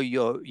constrained. So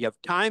you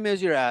have time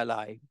as your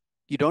ally.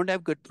 You don't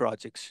have good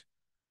projects.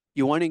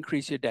 You want to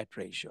increase your debt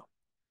ratio.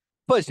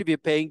 First, if you're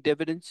paying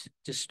dividends,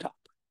 just stop,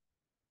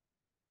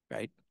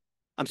 right?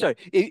 I'm sorry,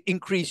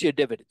 increase your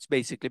dividends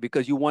basically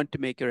because you want to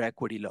make your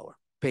equity lower.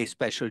 Pay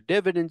special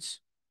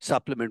dividends,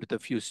 supplement with a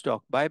few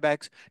stock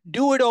buybacks.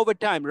 Do it over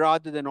time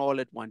rather than all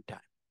at one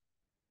time.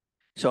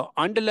 So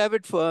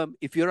under-levered firm,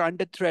 if you're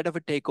under threat of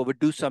a takeover,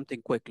 do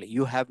something quickly.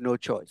 You have no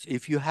choice.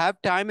 If you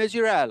have time as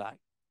your ally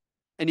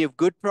and you have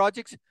good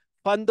projects,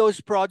 fund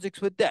those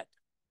projects with debt.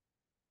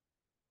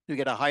 You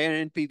get a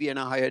higher NPV and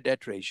a higher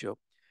debt ratio.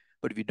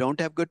 But if you don't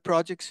have good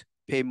projects,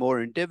 pay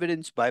more in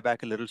dividends, buy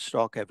back a little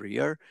stock every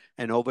year,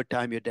 and over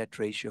time, your debt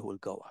ratio will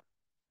go up.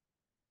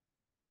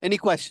 Any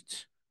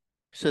questions?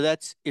 So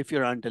that's if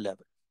you're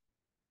under-levered.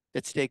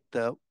 Let's take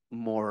the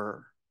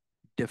more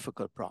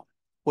difficult problem.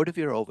 What if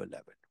you're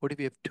over-levered? What if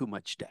you have too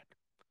much debt?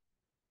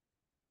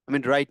 I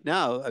mean, right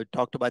now, I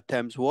talked about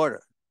Thames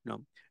Water.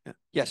 No,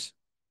 yes.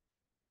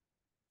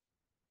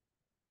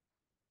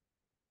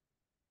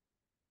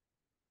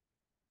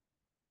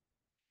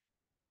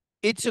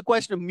 It's a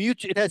question of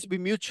mutual, it has to be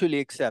mutually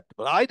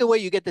acceptable. Either way,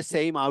 you get the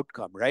same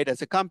outcome, right?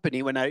 As a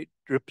company, when I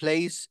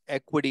replace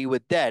equity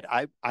with debt,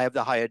 I have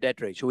the higher debt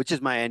ratio, which is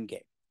my end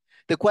game.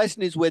 The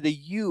question is whether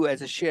you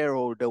as a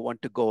shareholder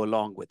want to go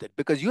along with it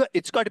because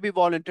it's got to be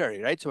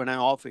voluntary, right? So when I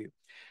offer you,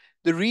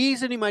 the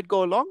reason you might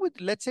go along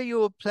with, let's say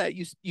you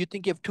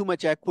think you have too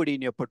much equity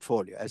in your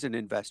portfolio as an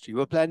investor. You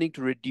were planning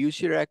to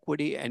reduce your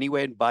equity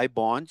anyway and buy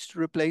bonds to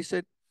replace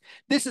it.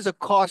 This is a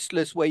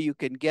costless way you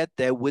can get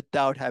there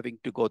without having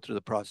to go through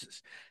the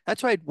process.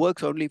 That's why it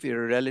works only if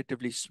you're a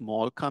relatively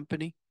small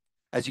company.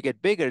 As you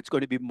get bigger, it's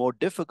going to be more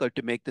difficult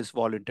to make this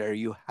voluntary.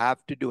 You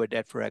have to do a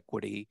debt for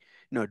equity,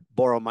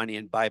 borrow money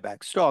and buy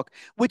back stock,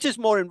 which is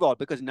more involved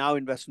because now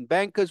investment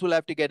bankers will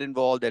have to get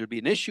involved. There'll be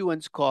an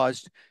issuance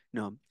cost.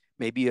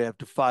 Maybe you have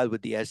to file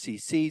with the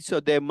SEC. So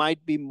there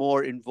might be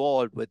more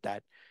involved with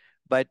that.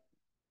 But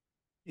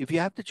if you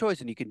have the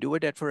choice and you can do a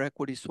debt for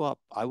equity swap,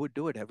 I would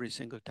do it every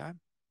single time.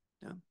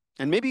 Yeah.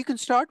 And maybe you can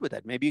start with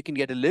that. Maybe you can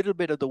get a little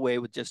bit of the way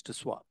with just a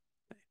swap.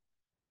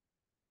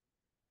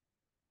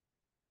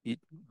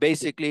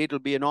 Basically, it'll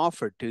be an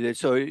offer to this.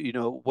 So,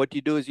 what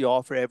you do is you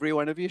offer every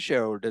one of your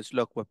shareholders,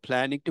 look, we're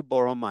planning to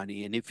borrow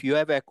money. And if you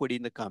have equity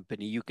in the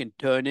company, you can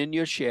turn in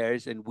your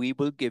shares and we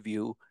will give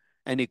you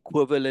an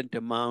equivalent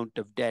amount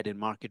of debt in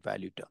market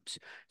value terms.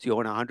 So you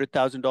own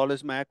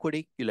 $100,000 in my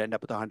equity, you'll end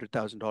up with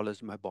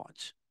 $100,000 in my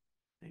bonds.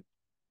 Right?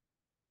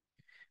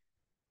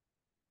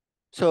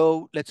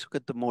 So let's look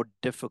at the more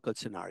difficult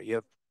scenario. You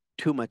have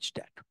too much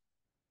debt.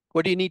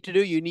 What do you need to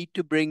do? You need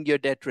to bring your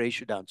debt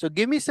ratio down. So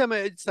give me some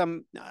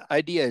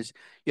ideas.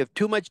 You have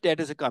too much debt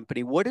as a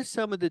company. What are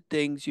some of the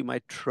things you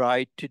might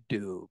try to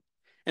do?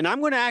 And I'm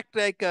going to act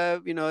like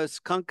a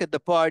skunk at the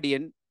party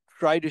and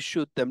try to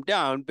shoot them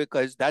down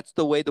because that's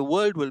the way the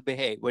world will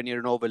behave when you're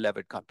an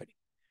over-levered company.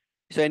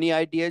 So any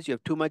ideas? You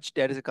have too much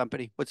debt as a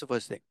company. What's the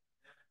first thing?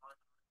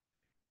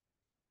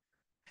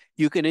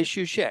 You can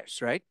issue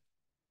shares, right?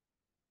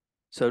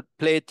 So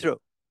play it through.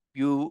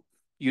 You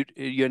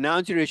you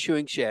announce you're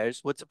issuing shares.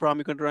 What's the problem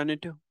you're going to run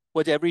into?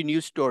 What's every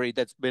news story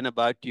that's been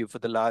about you for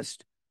the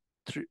last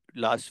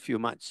few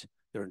months?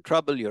 You're in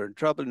trouble. You're in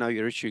trouble. Now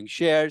you're issuing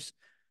shares.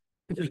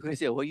 People are going to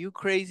say, "Well, you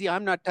crazy?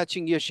 I'm not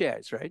touching your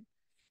shares, right?"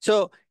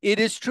 So it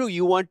is true.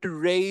 You want to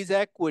raise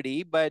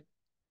equity, but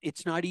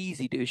it's not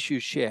easy to issue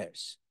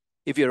shares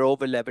if you're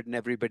over levered and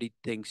everybody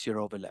thinks you're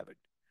over levered.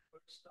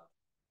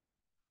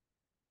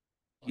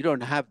 You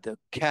don't have the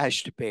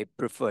cash to pay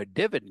preferred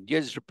dividend.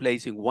 You're just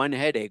replacing one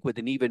headache with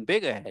an even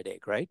bigger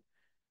headache, right?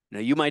 Now,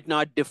 you might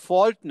not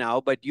default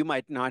now, but you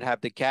might not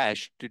have the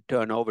cash to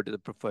turn over to the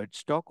preferred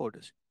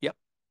stockholders. Yep.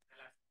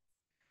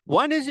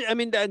 One is, I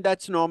mean,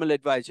 that's normal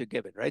advice you're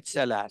given, right?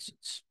 Sell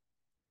assets.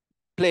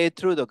 Play it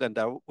through, though,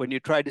 Gandhar. When you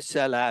try to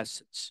sell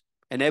assets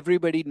and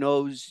everybody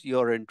knows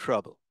you're in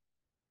trouble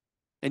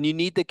and you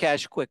need the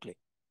cash quickly,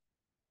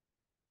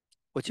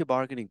 what's your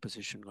bargaining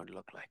position going to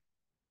look like?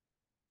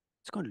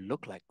 It's going to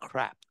look like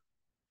crap.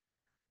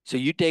 So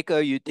you think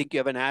you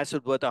have an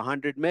asset worth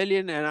 100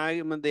 million, and I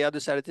am on the other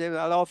side of the table.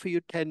 I'll offer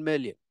you 10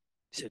 million.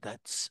 You say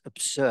that's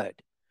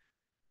absurd.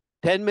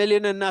 10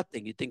 million and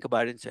nothing. You think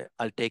about it and say,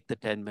 I'll take the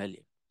 10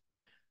 million.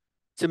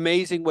 It's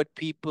amazing what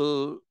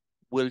people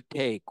will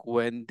take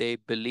when they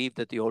believe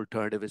that the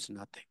alternative is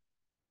nothing.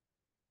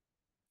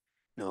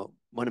 No,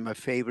 one of my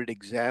favorite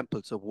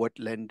examples of what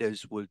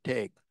lenders will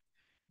take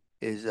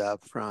is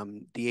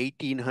from the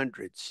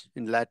 1800s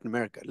in Latin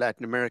America.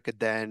 Latin America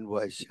then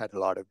had a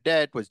lot of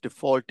debt, was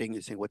defaulting.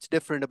 You saying, what's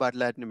different about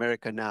Latin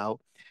America now?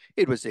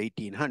 It was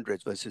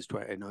 1800s versus,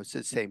 it's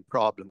the same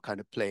problem kind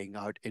of playing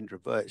out in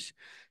reverse.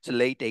 So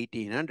late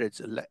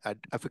 1800s,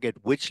 I forget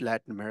which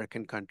Latin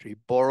American country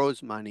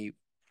borrows money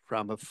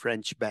from a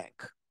French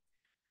bank,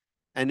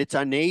 and it's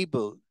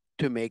unable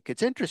to make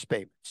its interest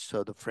payments.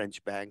 So the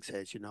French bank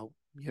says,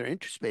 your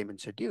interest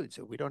payments are due.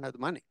 So we don't have the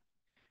money.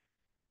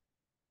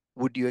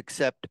 Would you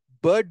accept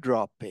bird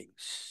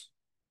droppings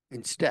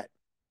instead?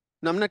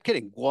 No, I'm not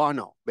kidding.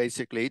 Guano,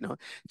 basically,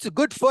 it's a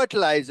good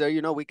fertilizer.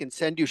 We can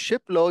send you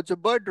shiploads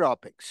of bird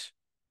droppings.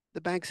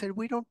 The bank said,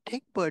 we don't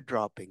take bird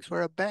droppings.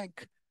 We're a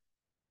bank.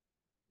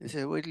 They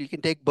said, well, you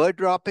can take bird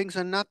droppings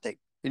or nothing.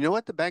 You know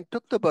what? The bank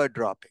took the bird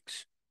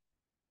droppings.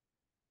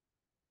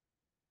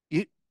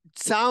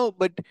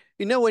 But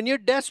when you're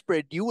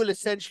desperate, you will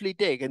essentially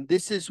take, and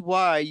this is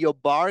why your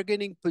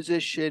bargaining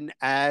position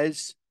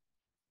as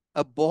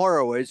a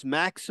borrower is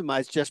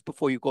maximized just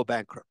before you go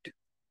bankrupt.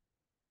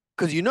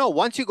 Because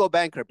once you go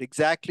bankrupt,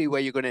 exactly where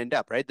you're going to end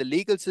up, right? The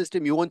legal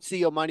system, you won't see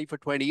your money for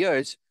 20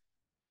 years.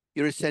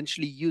 You're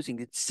essentially using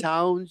it.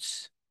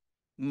 Sounds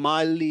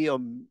mildly or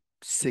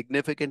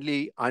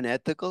significantly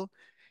unethical.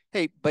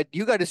 Hey, but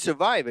you got to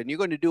survive and you're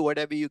going to do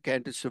whatever you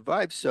can to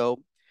survive.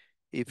 So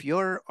if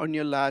you're on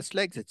your last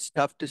legs, it's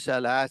tough to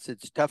sell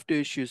assets, tough to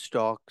issue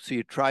stock. So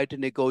you try to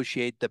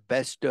negotiate the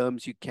best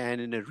terms you can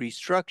in a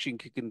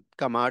restructuring. You can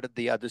come out of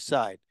the other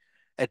side,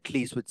 at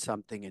least with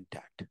something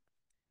intact.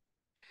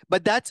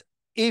 But that's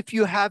if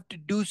you have to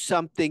do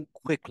something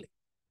quickly.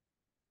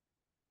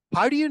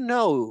 How do you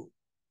know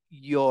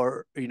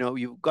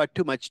you've got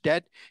too much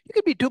debt? You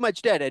could be too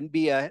much debt and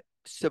be a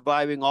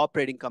surviving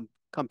operating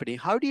company.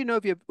 How do you know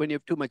when you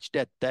have too much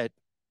debt that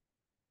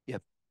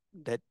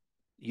that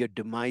your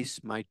demise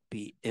might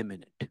be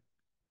imminent?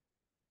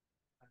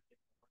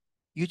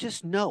 You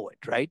just know it,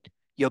 right?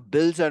 Your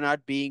bills are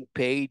not being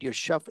paid. You're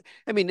shuffling.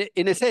 I mean,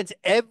 in a sense,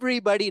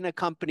 everybody in a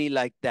company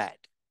like that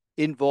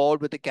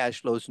involved with the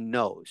cash flows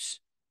knows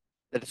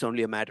that it's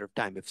only a matter of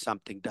time if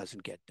something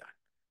doesn't get done.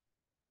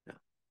 No.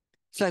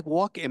 It's like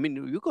walking. I mean,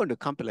 you go into a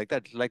company like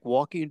that, it's like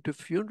walking into a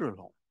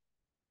funeral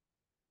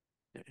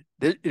home.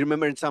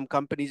 Remember, in some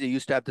companies, they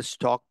used to have the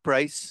stock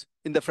price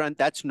in the front.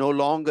 That's no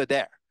longer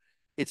there.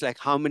 It's like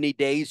how many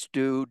days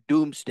to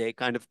doomsday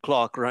kind of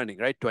clock running,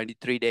 right?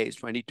 23 days,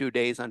 22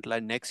 days until our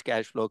next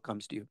cash flow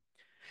comes to you.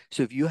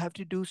 So if you have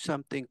to do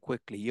something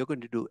quickly, you're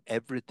going to do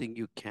everything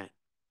you can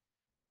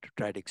to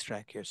try to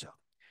extract yourself.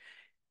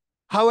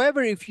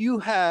 However, if you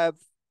have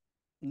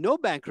no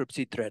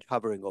bankruptcy threat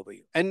hovering over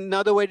you, and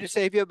another way to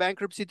say if you have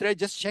bankruptcy threat,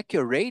 just check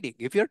your rating.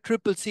 If you're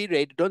triple C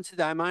rated, don't say,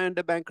 am I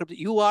under bankruptcy?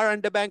 You are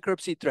under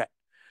bankruptcy threat.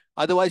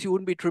 Otherwise, you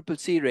wouldn't be triple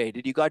C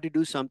rated. You got to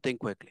do something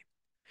quickly.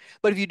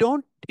 But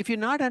if you're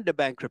not under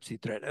bankruptcy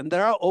threat, and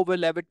there are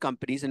over-levered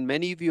companies, and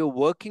many of you are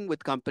working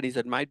with companies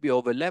that might be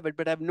over-levered,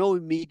 but have no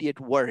immediate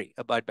worry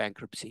about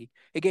bankruptcy,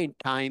 again,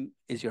 time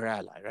is your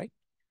ally, right?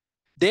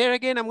 There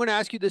again, I'm going to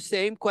ask you the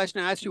same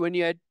question I asked you when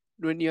you had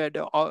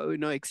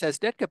excess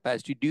debt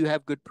capacity. Do you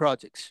have good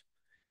projects?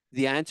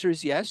 The answer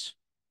is yes.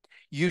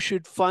 You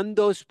should fund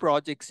those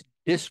projects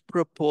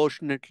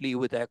disproportionately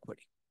with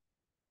equity.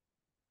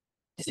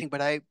 You think,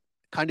 but I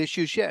can't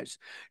issue shares.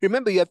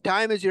 Remember, you have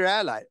time as your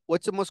ally.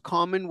 What's the most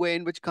common way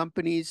in which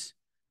companies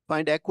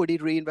find equity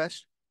to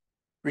reinvest?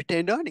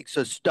 Retained earnings.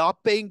 So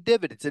stop paying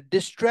dividends. A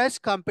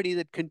distressed company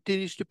that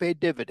continues to pay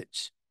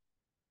dividends,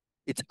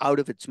 it's out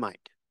of its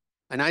mind.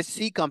 And I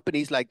see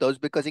companies like those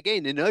because,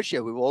 again,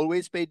 inertia, we've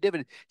always paid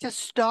dividends. Just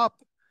stop.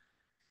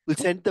 We'll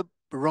send the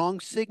wrong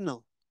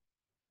signal.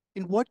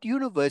 In what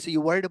universe are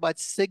you worried about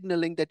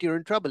signaling that you're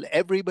in trouble?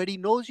 Everybody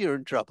knows you're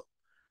in trouble.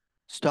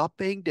 Stop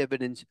paying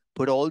dividends,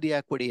 put all the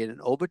equity in,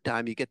 and over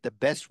time, you get the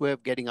best way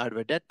of getting out of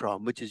a debt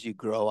problem, which is you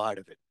grow out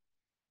of it.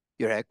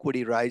 Your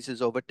equity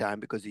rises over time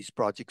because these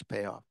projects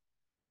pay off.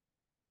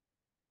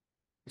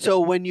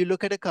 So when you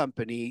look at a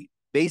company,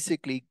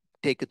 basically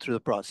take it through the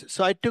process.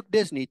 So I took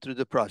Disney through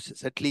the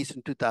process, at least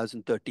in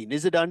 2013.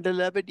 Is it under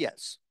levered?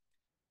 Yes.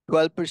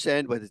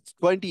 12%, whether it's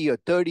 20 or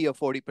 30 or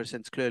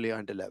 40%, is clearly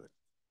under levered.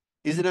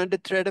 Is it under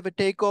threat of a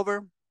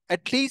takeover?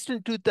 At least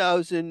in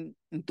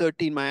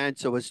 2013, my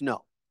answer was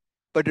no.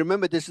 But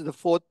remember, this is the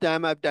fourth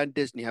time I've done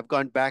Disney. I've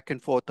gone back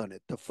and forth on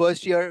it. The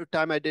first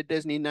time I did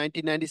Disney in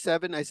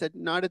 1997, I said,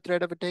 not a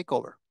threat of a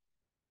takeover.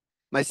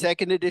 My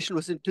second edition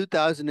was in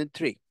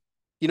 2003.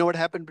 You know what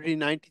happened between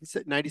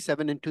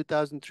 1997 and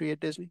 2003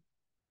 at Disney?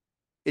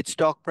 Its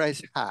stock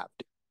price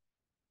halved.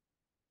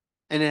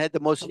 And it had the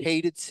most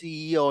hated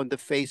CEO on the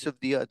face of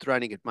the earth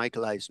running it,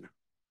 Michael Eisner.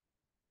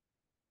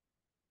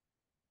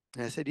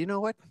 And I said, you know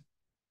what?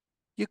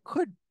 You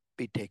could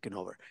be taken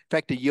over. In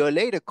fact, a year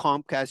later,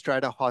 Comcast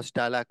tried a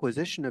hostile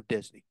acquisition of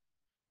Disney.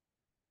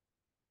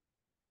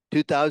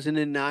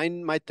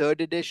 2009, my third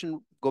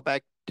edition, go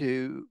back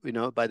to,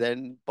 by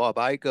then Bob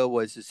Iger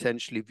was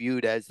essentially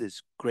viewed as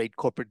this great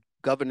corporate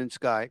governance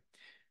guy.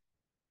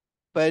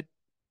 But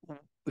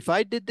if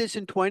I did this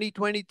in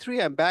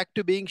 2023, I'm back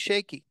to being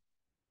shaky.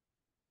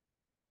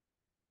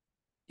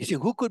 You see,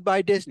 who could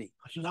buy Disney?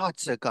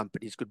 Lots of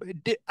companies could buy.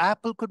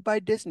 Apple could buy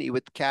Disney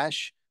with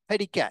cash,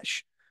 petty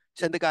cash.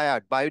 Send the guy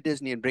out, buy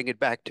Disney and bring it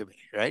back to me,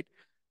 right?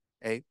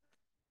 Hey,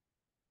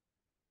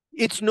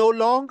 it's no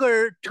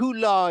longer too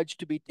large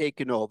to be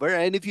taken over.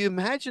 And if you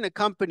imagine a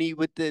company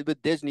with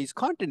Disney's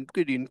content,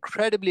 could be an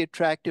incredibly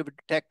attractive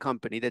tech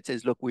company that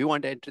says, look, we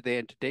want to enter the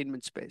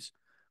entertainment space.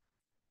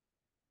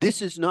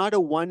 This is not a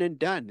one and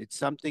done. It's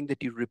something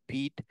that you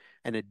repeat,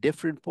 and at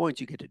different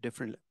points, you get to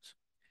different levels.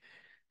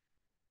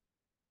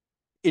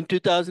 In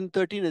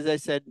 2013, as I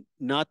said,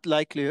 not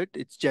likelihood.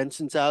 It's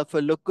Jensen's Alpha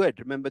look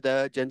good. Remember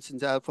the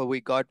Jensen's Alpha we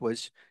got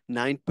was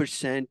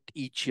 9%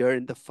 each year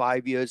in the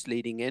 5 years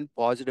leading in.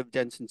 Positive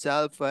Jensen's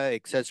Alpha,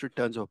 excess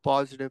returns were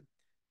positive.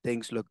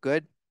 Things look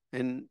good.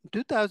 In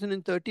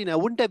 2013, I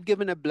wouldn't have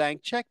given a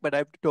blank check, but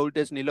I've told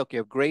Disney, look, you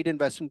have great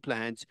investment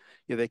plans.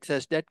 You have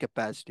excess debt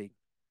capacity.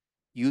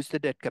 Use the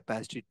debt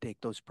capacity to take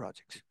those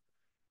projects.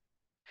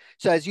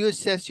 So as you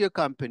assess your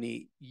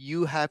company,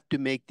 you have to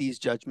make these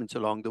judgments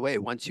along the way.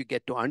 Once you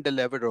get to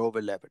under-levered or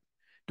over-levered,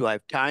 do I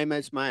have time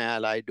as my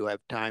ally? Do I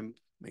have time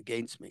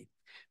against me?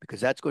 Because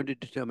that's going to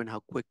determine how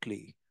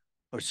quickly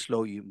or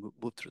slow you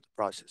move through the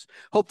process.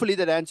 Hopefully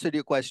that answered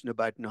your question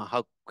about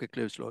how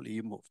quickly or slowly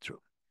you move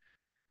through.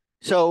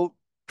 So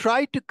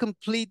try to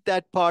complete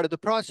that part of the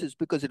process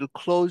because it'll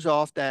close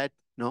off that,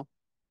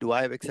 do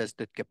I have excess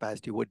debt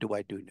capacity? What do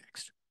I do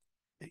next?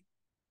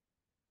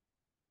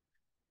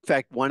 In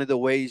fact, one of the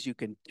ways you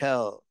can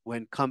tell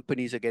when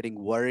companies are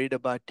getting worried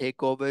about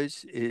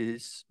takeovers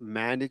is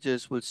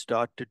managers will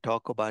start to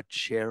talk about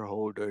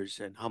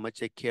shareholders and how much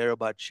they care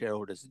about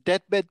shareholders.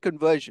 Deathbed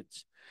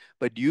conversions.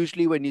 But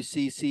usually when you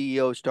see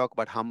CEOs talk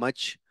about how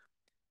much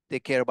they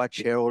care about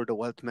shareholder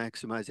wealth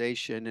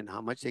maximization and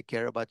how much they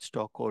care about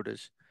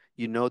stockholders,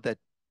 you know that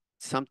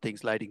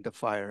something's lighting the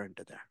fire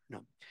under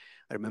there.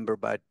 I remember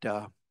about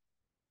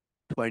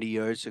 20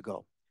 years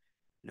ago,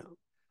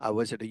 I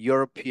was at a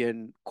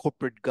European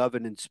corporate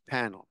governance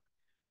panel.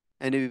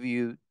 And if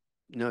you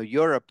know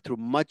Europe through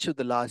much of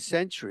the last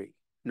century,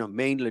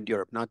 mainland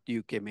Europe, not the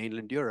UK,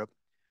 mainland Europe,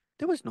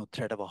 there was no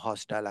threat of a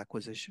hostile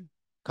acquisition.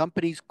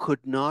 Companies could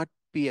not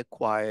be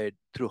acquired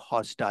through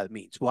hostile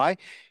means. Why?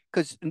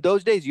 Because in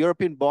those days,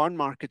 European bond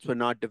markets were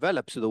not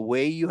developed. So the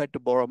way you had to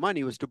borrow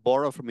money was to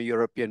borrow from a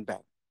European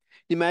bank.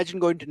 Imagine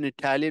going to an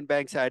Italian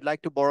bank, say, I'd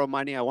like to borrow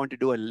money. I want to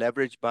do a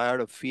leverage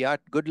buyout of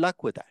fiat. Good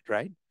luck with that,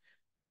 right?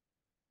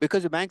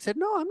 Because the bank said,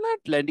 no, I'm not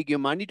lending you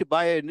money to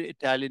buy an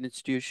Italian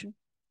institution.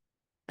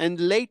 In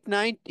the late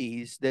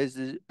 90s,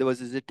 there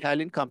was this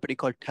Italian company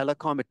called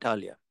Telecom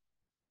Italia.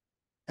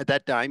 At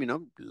that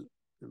time,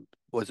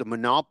 was a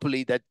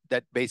monopoly that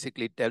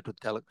basically dealt with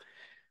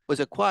was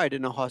acquired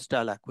in a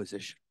hostile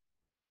acquisition.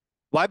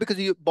 Why? Because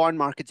the bond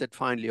markets had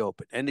finally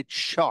opened, and it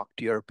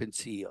shocked European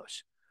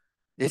CEOs.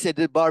 They said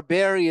the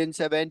barbarians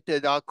have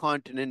entered our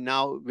continent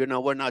now.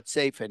 We're not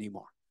safe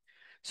anymore.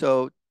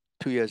 So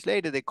 2 years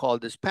later, they called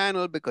this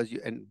panel because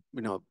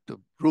the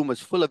room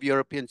was full of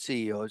European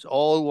CEOs,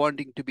 all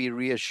wanting to be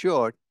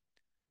reassured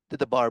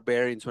that the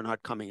barbarians were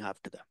not coming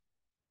after them.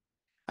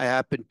 I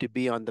happened to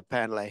be on the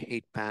panel. I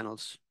hate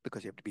panels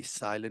because you have to be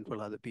silent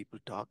while other people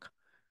talk.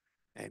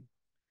 And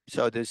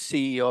so the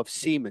CEO of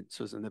Siemens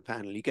was on the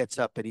panel. He gets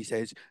up and he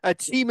says,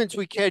 at Siemens,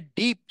 we care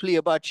deeply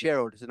about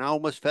shareholders. And I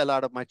almost fell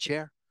out of my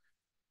chair.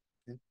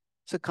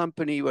 It's a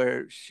company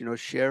where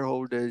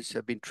shareholders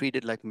have been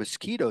treated like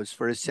mosquitoes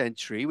for a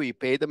century, where you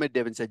pay them a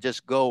dividend and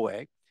just go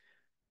away.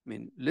 I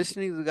mean,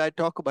 listening to the guy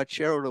talk about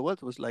shareholder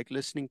wealth was like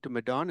listening to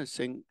Madonna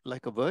sing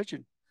like a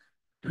virgin.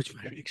 Which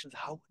my reaction is,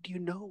 how would you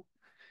know?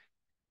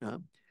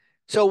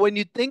 So when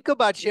you think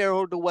about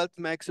shareholder wealth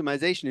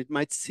maximization, it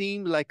might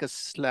seem like a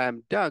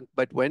slam dunk,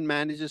 but when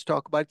managers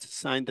talk about it, it's a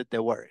sign that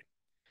they're worried.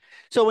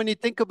 So when you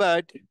think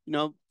about,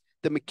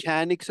 the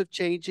mechanics of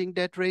changing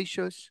debt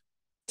ratios,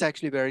 it's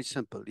actually very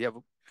simple. You have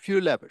a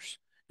few levers.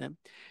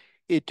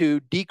 Yeah? To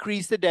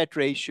decrease the debt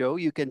ratio,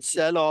 you can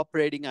sell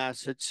operating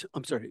assets.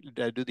 I'm sorry, did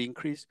I do the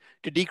increase?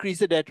 To decrease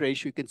the debt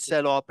ratio, you can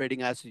sell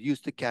operating assets,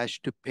 use the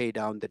cash to pay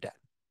down the debt.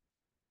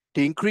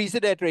 To increase the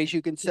debt ratio,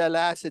 you can sell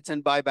assets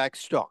and buy back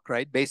stock,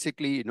 right?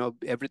 Basically,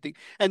 everything.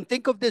 And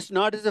think of this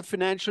not as a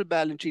financial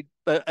balance sheet,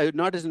 but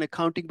not as an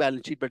accounting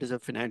balance sheet, but as a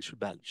financial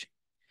balance sheet.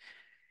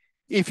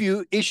 If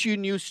you issue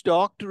new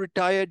stock to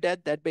retire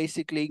debt, that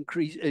basically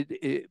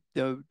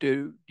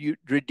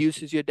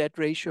reduces your debt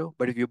ratio.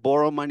 But if you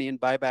borrow money and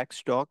buy back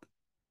stock,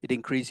 it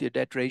increases your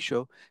debt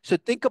ratio. So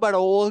think about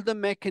all the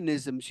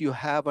mechanisms you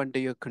have under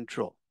your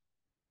control.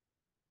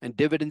 And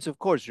dividends, of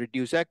course,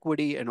 reduce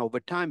equity. And over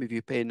time, if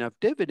you pay enough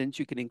dividends,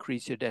 you can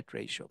increase your debt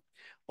ratio.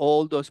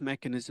 All those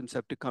mechanisms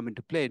have to come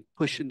into play and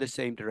push in the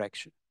same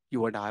direction. You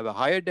want to have a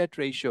higher debt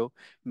ratio,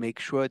 make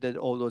sure that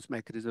all those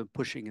mechanisms are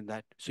pushing in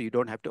that so you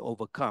don't have to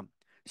overcome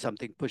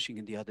something pushing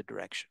in the other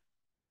direction.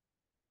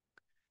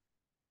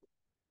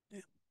 Yeah.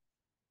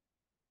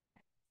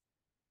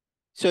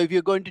 So if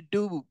you're going to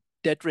do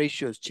debt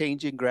ratios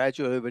changing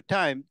gradually over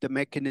time, the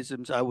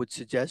mechanisms I would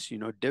suggest,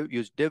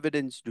 use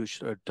dividends, do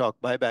stock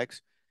buybacks,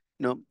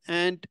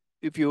 and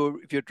if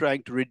you're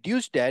trying to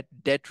reduce debt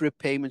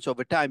repayments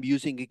over time,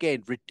 using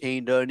again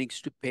retained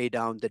earnings to pay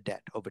down the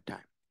debt over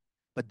time.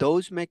 But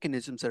those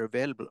mechanisms are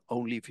available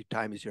only if your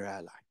time is your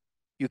ally.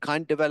 You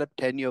can't develop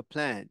 10-year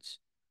plans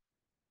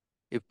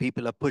if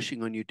people are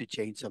pushing on you to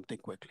change something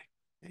quickly.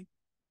 Okay?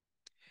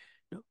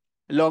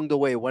 Along the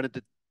way, one of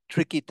the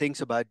tricky things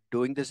about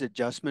doing this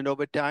adjustment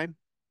over time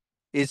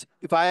is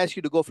if I ask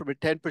you to go from a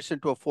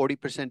 10% to a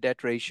 40%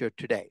 debt ratio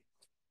today,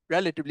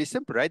 relatively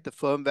simple, right? The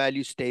firm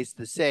value stays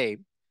the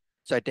same.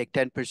 So I take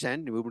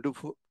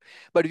 10%.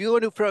 But if you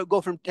want to go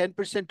from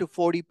 10% to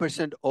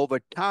 40% over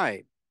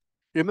time,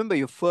 remember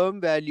your firm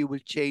value will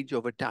change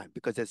over time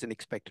because there's an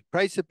expected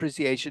price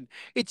appreciation.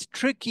 It's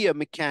trickier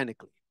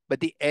mechanically, but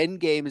the end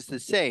game is the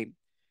same.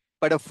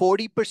 But a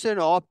 40%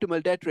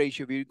 optimal debt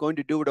ratio, if you're going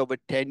to do it over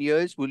 10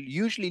 years, will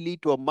usually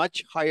lead to a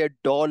much higher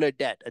dollar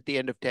debt at the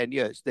end of 10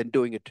 years than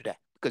doing it today,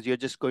 because you're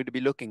just going to be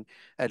looking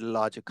at a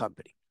larger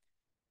company.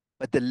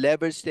 But the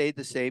levers stay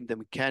the same, the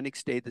mechanics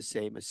stay the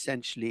same.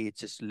 Essentially,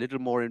 it's just a little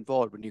more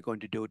involved when you're going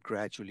to do it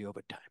gradually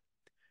over time.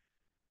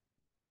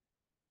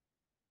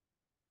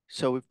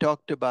 So we've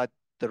talked about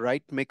the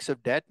right mix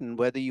of debt and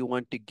whether you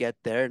want to get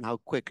there and how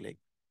quickly.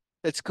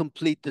 Let's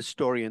complete the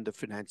story on the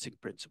financing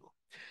principle.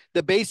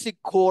 The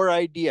basic core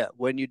idea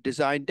when you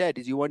design debt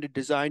is you want to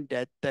design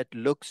debt that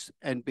looks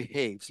and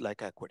behaves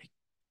like equity.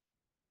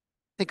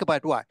 Think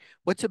about why.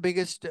 What's the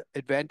biggest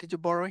advantage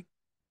of borrowing?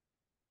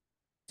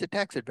 It's a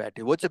tax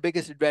advantage. What's the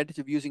biggest advantage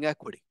of using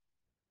equity?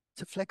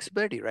 It's a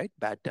flexibility, right?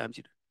 Bad times.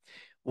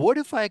 What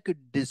if I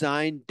could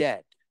design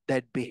debt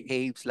that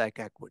behaves like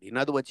equity? In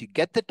other words, you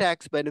get the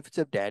tax benefits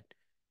of debt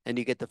and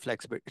you get the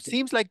flexibility. It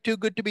seems like too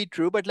good to be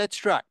true, but let's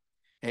try.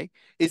 Okay.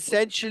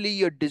 Essentially,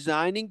 you're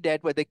designing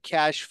debt where the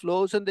cash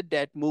flows on the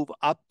debt move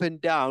up and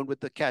down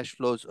with the cash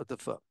flows of the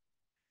firm.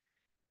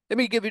 Let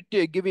me give you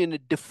in a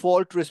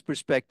default risk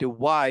perspective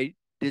why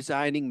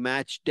designing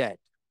matched debt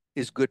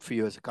is good for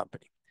you as a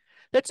company.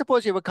 Let's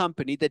suppose you have a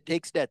company that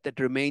takes debt that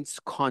remains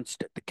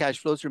constant. The cash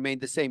flows remain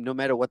the same no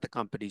matter what the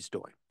company is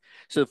doing.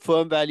 So the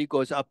firm value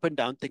goes up and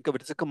down. Think of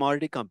it as a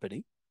commodity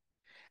company.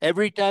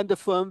 Every time the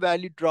firm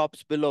value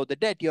drops below the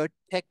debt, you're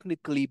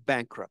technically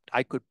bankrupt.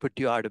 I could put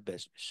you out of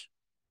business.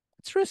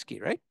 It's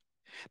risky, right?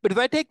 But if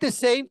I take the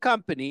same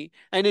company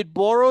and it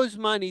borrows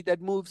money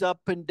that moves up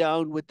and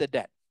down with the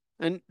debt,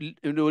 and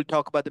we'll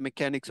talk about the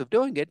mechanics of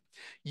doing it,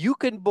 you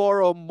can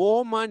borrow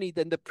more money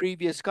than the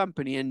previous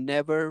company and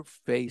never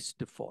face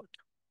default.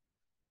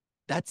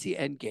 That's the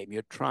end game.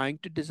 You're trying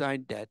to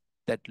design debt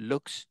that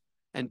looks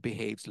and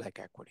behaves like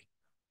equity.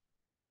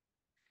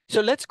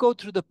 So let's go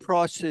through the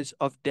process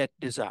of debt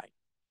design.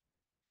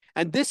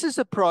 And this is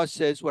a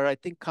process where I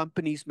think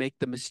companies make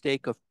the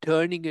mistake of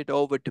turning it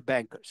over to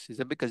bankers. Is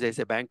it because they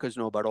say bankers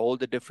know about all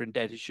the different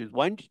debt issues?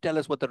 Why don't you tell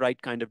us what the right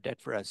kind of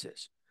debt for us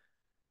is?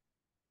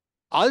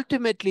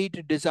 Ultimately,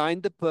 to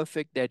design the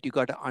perfect debt, you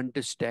got to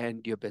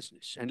understand your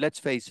business. And let's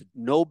face it,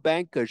 no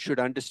banker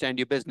should understand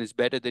your business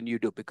better than you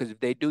do, because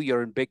if they do,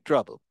 you're in big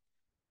trouble.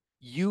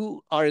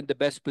 You are in the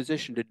best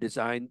position to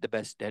design the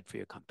best debt for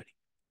your company.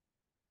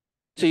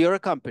 So you're a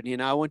company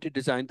and I want to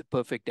design the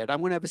perfect debt. I'm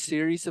going to have a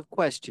series of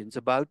questions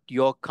about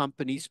your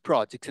company's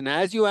projects. And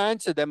as you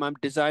answer them, I'm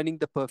designing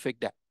the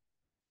perfect debt.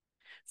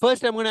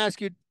 First, I'm going to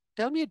ask you,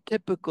 tell me a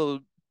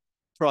typical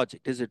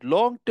project. Is it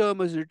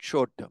long-term or is it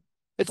short-term?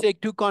 Let's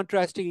take two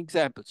contrasting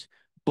examples,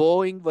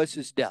 Boeing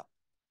versus Dell.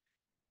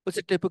 What's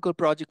a typical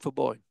project for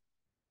Boeing?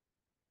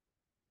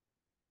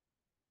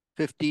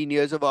 15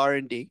 years of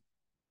R&D.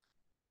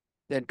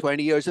 Then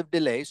 20 years of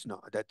delays.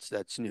 No,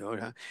 that's new.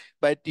 Huh?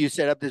 But you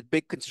set up this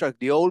big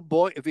the old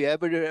Boeing, if you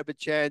ever have a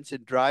chance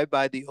and drive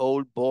by the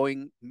old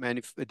Boeing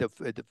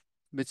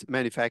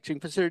manufacturing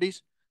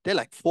facilities. They're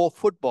like 4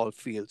 football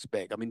fields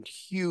big. I mean,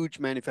 huge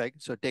manufacturing.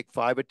 So take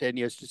 5 or 10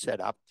 years to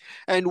set up.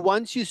 And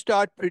once you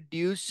start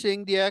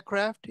producing the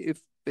aircraft,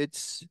 if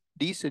it's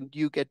decent,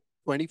 you get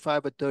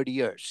 25 or 30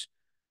 years.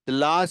 The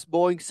last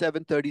Boeing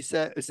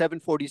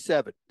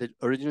 747, the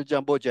original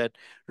jumbo jet,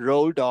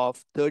 rolled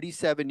off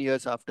 37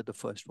 years after the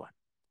first one.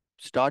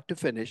 Start to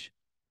finish,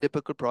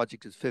 typical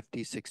project is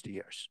 50, 60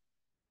 years.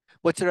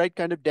 What's the right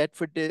kind of debt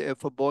for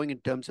Boeing in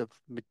terms of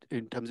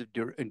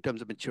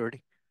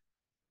maturity?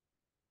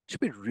 It should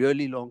be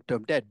really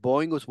long-term debt.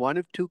 Boeing was one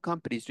of 2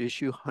 companies to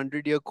issue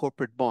 100-year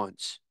corporate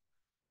bonds.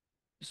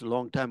 It's a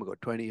long time ago,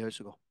 20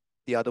 years ago.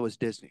 The other was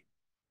Disney.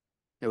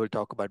 And we'll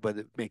talk about whether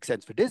it makes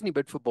sense for Disney,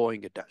 but for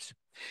Boeing it does.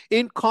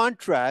 In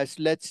contrast,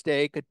 let's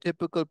take a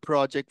typical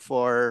project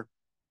for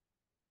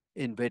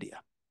NVIDIA.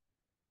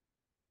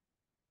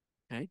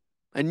 Right?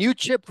 A new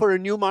chip for a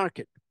new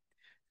market.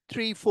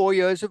 3, 4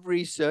 years of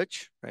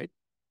research, right?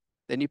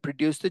 Then you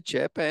produce the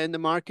chip and the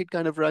market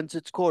kind of runs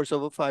its course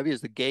over 5 years,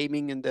 the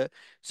gaming and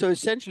so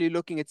essentially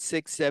looking at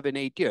 6, 7,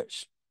 8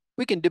 years.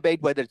 We can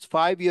debate whether it's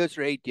 5 years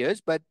or 8 years,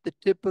 but the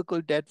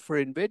typical debt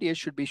for NVIDIA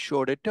should be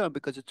shorter term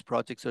because its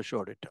projects are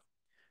shorter term.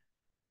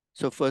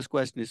 So first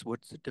question is,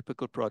 what's the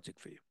typical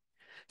project for you?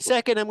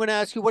 Second, I'm going to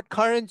ask you, what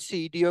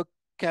currency do your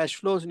cash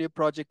flows in your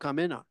project come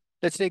in on?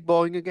 Let's take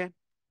Boeing again.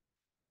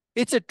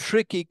 It's a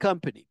tricky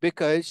company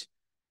because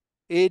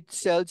it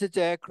sells its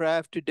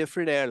aircraft to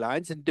different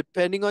airlines, and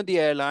depending on the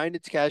airline,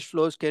 its cash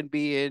flows can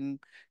be in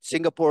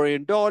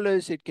Singaporean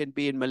dollars, it can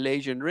be in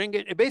Malaysian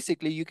ringgit.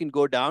 Basically, you can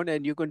go down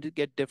and you're going to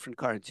get different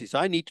currencies. So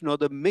I need to know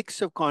the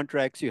mix of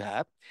contracts you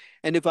have.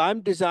 And if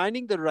I'm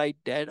designing the right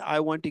debt, I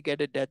want to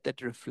get a debt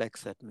that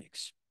reflects that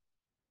mix.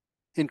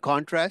 In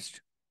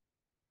contrast,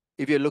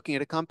 if you're looking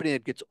at a company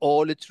that gets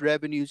all its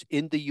revenues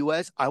in the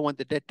US, I want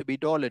the debt to be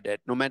dollar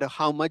debt, no matter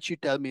how much you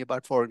tell me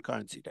about foreign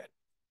currency debt.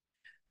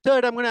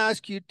 Third, I'm going to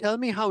ask you, tell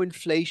me how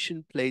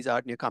inflation plays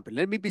out in your company.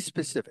 Let me be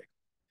specific.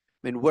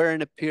 I mean, we're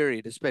in a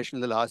period, especially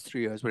in the last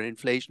 3 years, where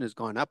inflation has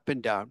gone up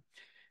and down.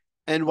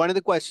 And one of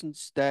the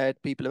questions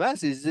that people have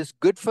asked is this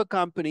good for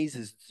companies?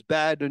 Is this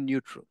bad or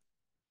neutral?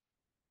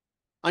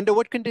 Under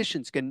what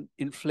conditions can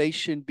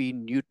inflation be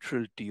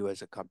neutral to you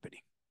as a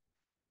company?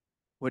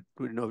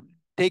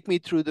 Take me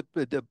through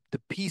the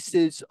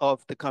pieces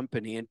of the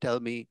company and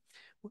tell me,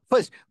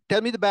 first,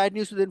 tell me the bad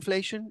news with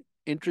inflation.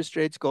 Interest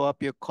rates go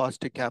up, your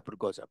cost of capital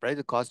goes up, right?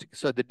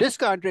 So the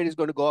discount rate is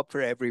going to go up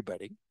for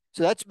everybody.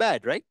 So that's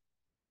bad, right?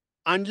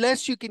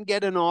 Unless you can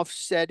get an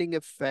offsetting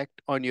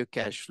effect on your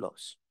cash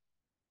flows.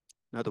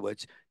 In other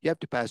words, you have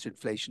to pass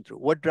inflation through.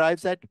 What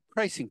drives that?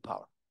 Pricing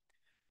power.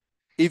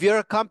 If you're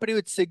a company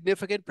with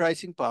significant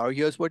pricing power,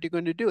 here's what you're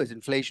going to do. As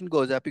inflation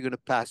goes up, you're going to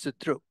pass it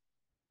through.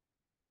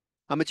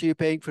 How much are you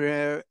paying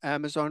for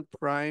Amazon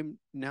Prime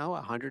now?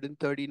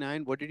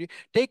 139. What did you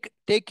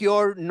take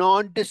your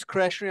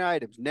non-discretionary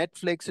items?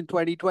 Netflix in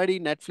 2020,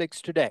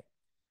 Netflix today,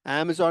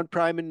 Amazon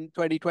Prime in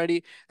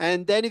 2020.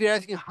 And then if you're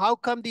asking, how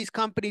come these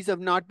companies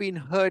have not been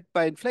hurt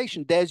by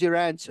inflation? There's your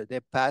answer.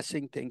 They're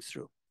passing things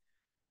through.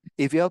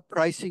 If you have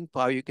pricing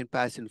power, you can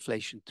pass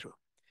inflation through.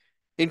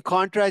 In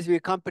contrast, if you're a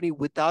company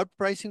without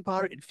pricing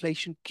power,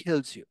 inflation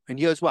kills you. And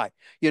here's why.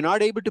 You're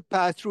not able to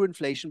pass through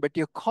inflation, but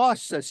your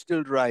costs are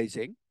still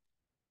rising.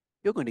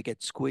 You're going to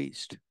get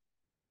squeezed.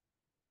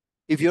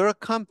 If you're a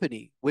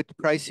company with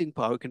pricing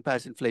power, can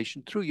pass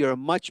inflation through, you're a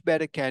much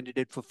better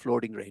candidate for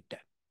floating rate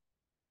debt.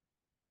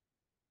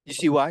 You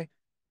see why?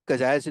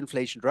 Because as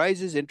inflation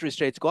rises, interest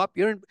rates go up.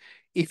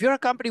 If you're a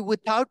company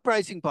without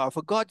pricing power,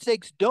 for God's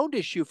sakes, don't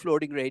issue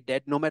floating rate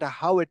debt, no matter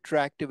how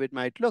attractive it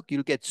might look.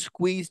 You'll get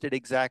squeezed at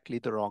exactly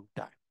the wrong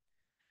time.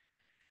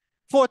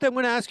 Fourth, I'm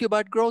going to ask you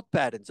about growth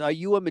patterns. Are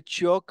you a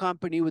mature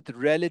company with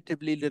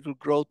relatively little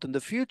growth in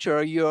the future?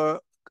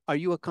 Are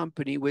you a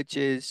company which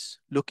is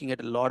looking at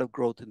a lot of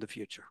growth in the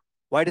future?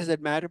 Why does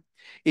that matter?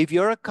 If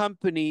you're a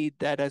company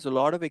that has a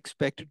lot of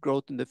expected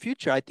growth in the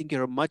future, I think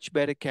you're a much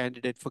better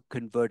candidate for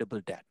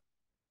convertible debt.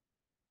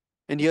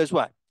 And here's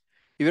why.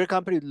 If you're a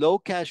company with low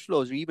cash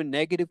flows or even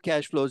negative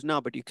cash flows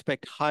now, but you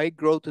expect high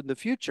growth in the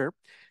future,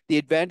 the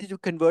advantage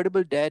of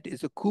convertible debt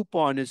is the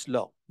coupon is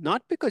low.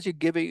 Not because you're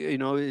giving,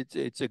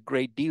 it's a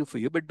great deal for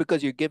you, but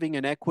because you're giving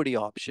an equity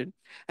option.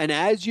 And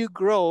as you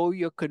grow,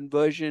 your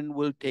conversion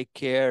will take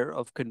care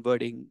of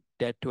converting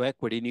debt to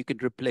equity, and you can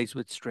replace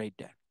with straight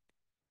debt.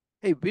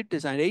 Hey, we've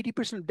designed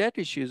 80% of debt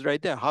issues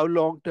right there. How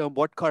long-term,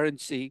 what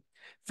currency,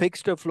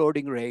 fixed or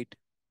floating rate,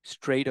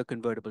 straight or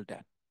convertible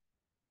debt.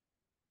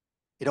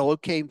 It all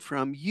came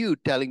from you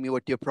telling me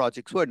what your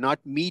projects were, not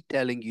me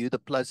telling you the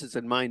pluses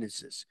and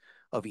minuses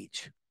of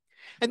each.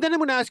 And then I'm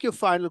going to ask you a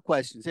final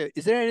question.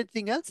 Is there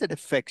anything else that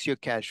affects your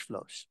cash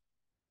flows?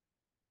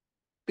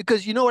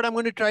 Because you know what I'm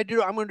going to try to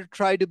do? I'm going to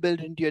try to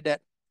build into your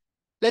debt.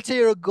 Let's say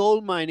you're a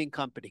gold mining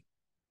company.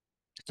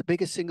 It's the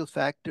biggest single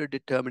factor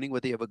determining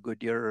whether you have a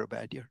good year or a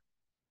bad year.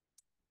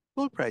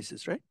 Gold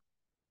prices, right?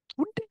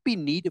 Wouldn't it be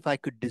neat if I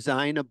could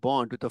design a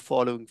bond with the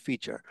following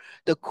feature?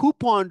 The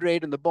coupon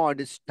rate on the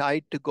bond is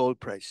tied to gold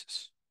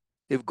prices.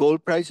 If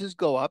gold prices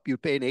go up, you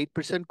pay an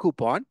 8%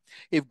 coupon.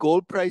 If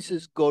gold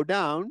prices go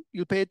down,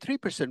 you pay a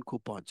 3%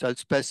 coupon. So I'll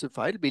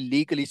specify, it'll be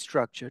legally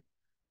structured.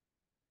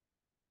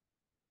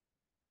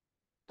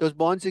 Those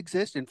bonds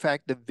exist. In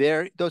fact,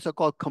 those are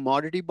called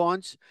commodity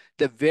bonds.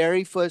 The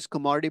very first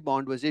commodity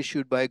bond was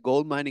issued by a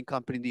gold mining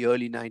company in the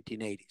early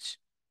 1980s,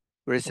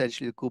 where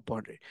essentially the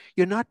coupon rate.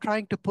 You're not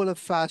trying to pull a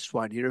fast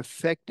one. You're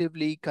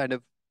effectively kind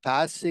of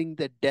passing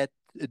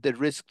the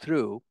risk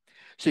through,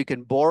 so you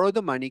can borrow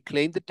the money,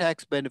 claim the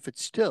tax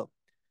benefits still.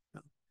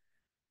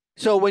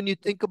 So when you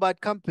think about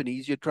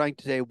companies, you're trying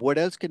to say, what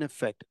else can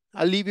affect?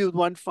 I'll leave you with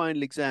one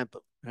final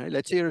example. Right?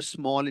 Let's say you're a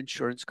small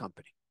insurance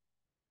company.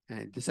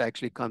 And this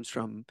actually comes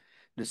from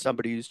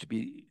somebody who used to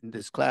be in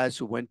this class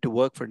who went to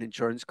work for an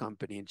insurance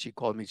company. And she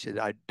called me, she said,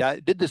 I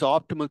did this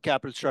optimal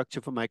capital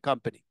structure for my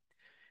company.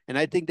 And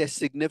I think they're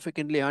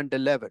significantly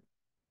under-levered.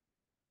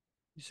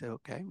 You say,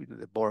 okay,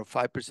 they borrow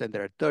 5%,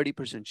 they're at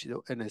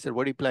 30%. And I said,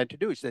 what do you plan to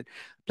do? She said,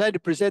 I plan to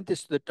present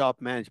this to the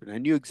top management. I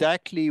knew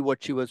exactly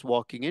what she was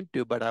walking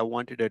into, but I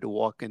wanted her to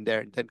walk in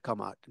there and then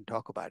come out and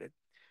talk about it.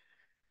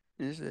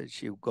 And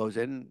she goes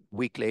in, a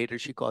week later,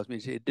 she calls me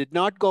and says, it did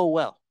not go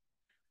well.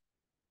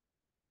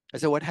 I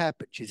said, what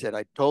happened? She said,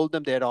 I told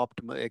them they had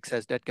optimal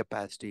excess debt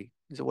capacity.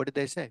 I said, what did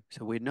they say? I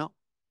said, we know,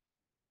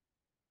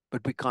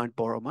 but we can't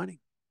borrow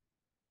money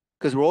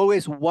because we're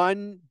always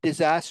one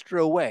disaster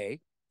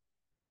away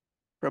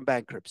from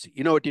bankruptcy.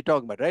 You know what you're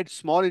talking about, right?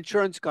 Small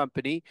insurance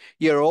company,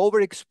 you're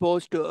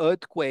overexposed to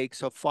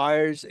earthquakes or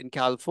fires in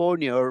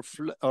California or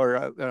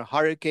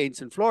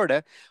hurricanes in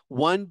Florida.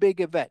 One big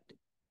event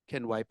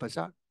can wipe us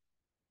out.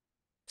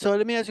 So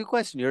let me ask you a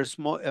question. You're a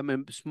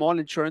small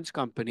insurance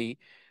company.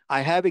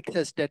 I have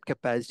excess debt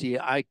capacity.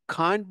 I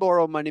can't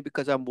borrow money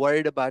because I'm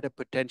worried about a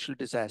potential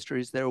disaster.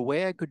 Is there a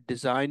way I could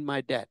design my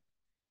debt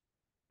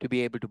to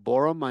be able to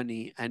borrow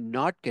money and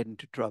not get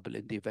into trouble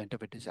in the event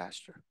of a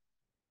disaster?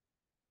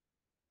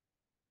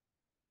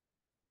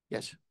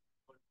 Yes.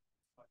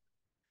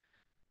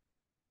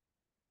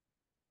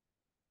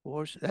 Of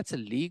course, that's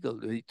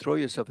illegal. You throw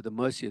yourself at the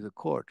mercy of the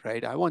court,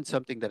 right? I want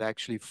something that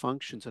actually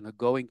functions on a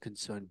going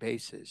concern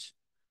basis.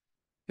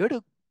 You heard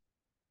of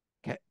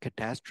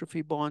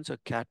catastrophe bonds or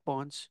cat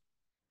bonds?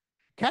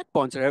 Cat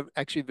bonds are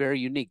actually very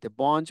unique. The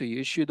bonds where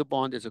you issue the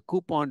bond, there's a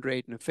coupon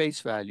rate and a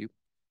face value,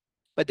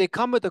 but they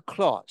come with a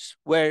clause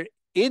where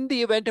in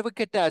the event of a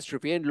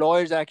catastrophe, and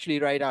lawyers actually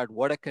write out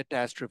what a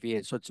catastrophe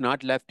is, so it's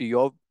not left to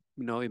your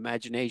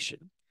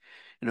imagination.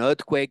 An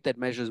earthquake that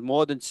measures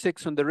more than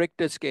 6 on the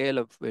Richter scale,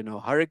 of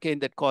hurricane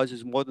that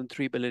causes more than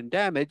 3 billion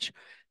damage,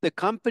 the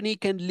company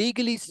can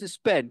legally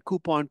suspend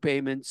coupon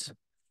payments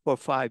for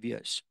 5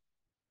 years.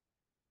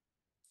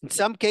 In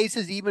some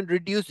cases, even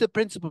reduce the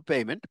principal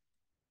payment.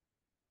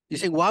 You're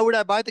saying, why would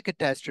I buy the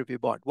catastrophe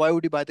bond? Why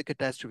would you buy the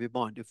catastrophe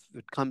bond if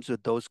it comes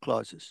with those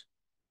clauses?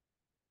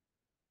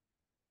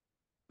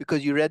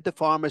 Because you read the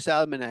Farmer's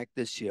Almanac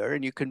this year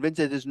and you're convinced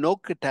that there's no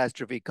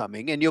catastrophe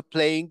coming and you're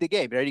playing the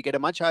game, right? You get a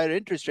much higher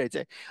interest rate.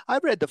 Say,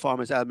 I've read the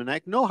Farmer's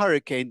Almanac, no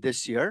hurricane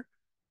this year.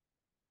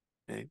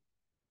 Okay.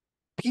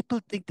 People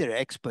think they're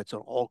experts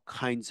on all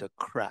kinds of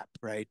crap,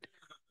 right?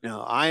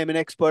 No, I am an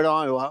expert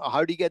on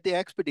how do you get the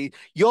expertise?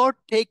 You're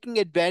taking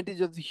advantage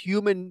of the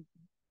human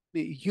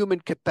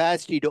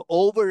capacity to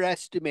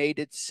overestimate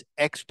its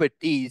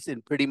expertise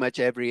in pretty much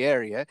every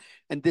area.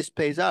 And this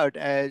plays out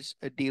as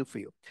a deal for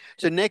you.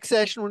 So next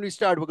session, when we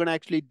start, we're going to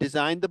actually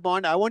design the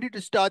bond. I want you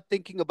to start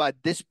thinking about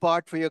this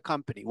part for your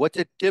company. What's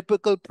a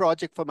typical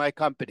project for my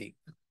company?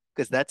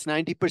 Because that's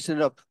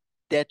 90% of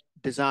debt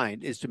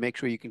design is to make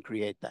sure you can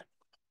create that.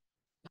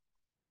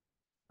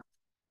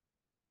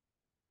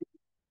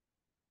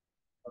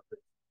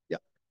 Yeah.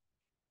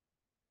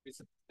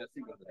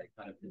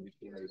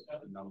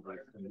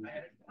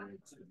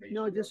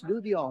 No, just do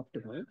the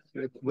optimal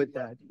with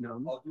that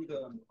number. I'll do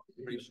the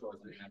ratio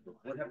as an example.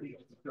 What happens?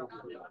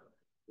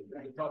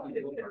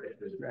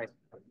 Right.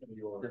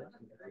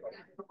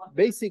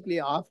 Basically,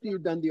 after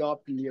you've done the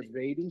optimal, you have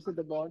ratings at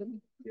the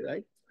bottom,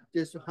 right?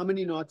 Just how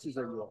many notches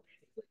are you off?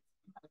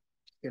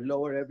 You can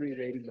lower every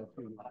rating by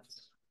 3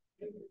 notches.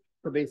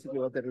 So basically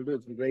what that will do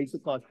is raise the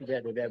cost of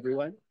debt at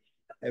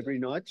every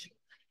notch,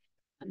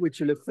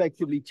 which will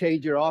effectively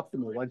change your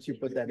optimal once you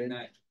put that in.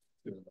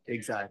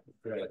 Exactly.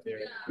 Right.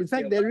 In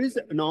fact, there is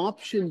an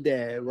option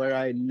there where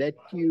I let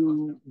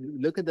you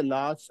look at the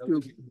last two.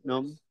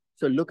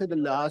 So look at the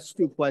last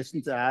two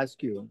questions I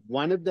ask you.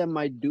 One of them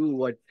might do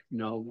what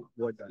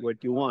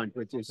what you want,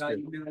 which is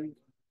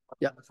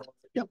yeah.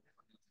 Yeah.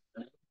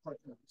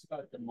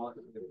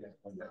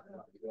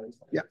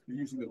 Yeah. You're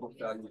using the book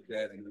value of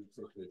debt and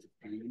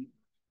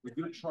with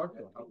your chart,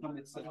 how come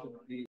it's such a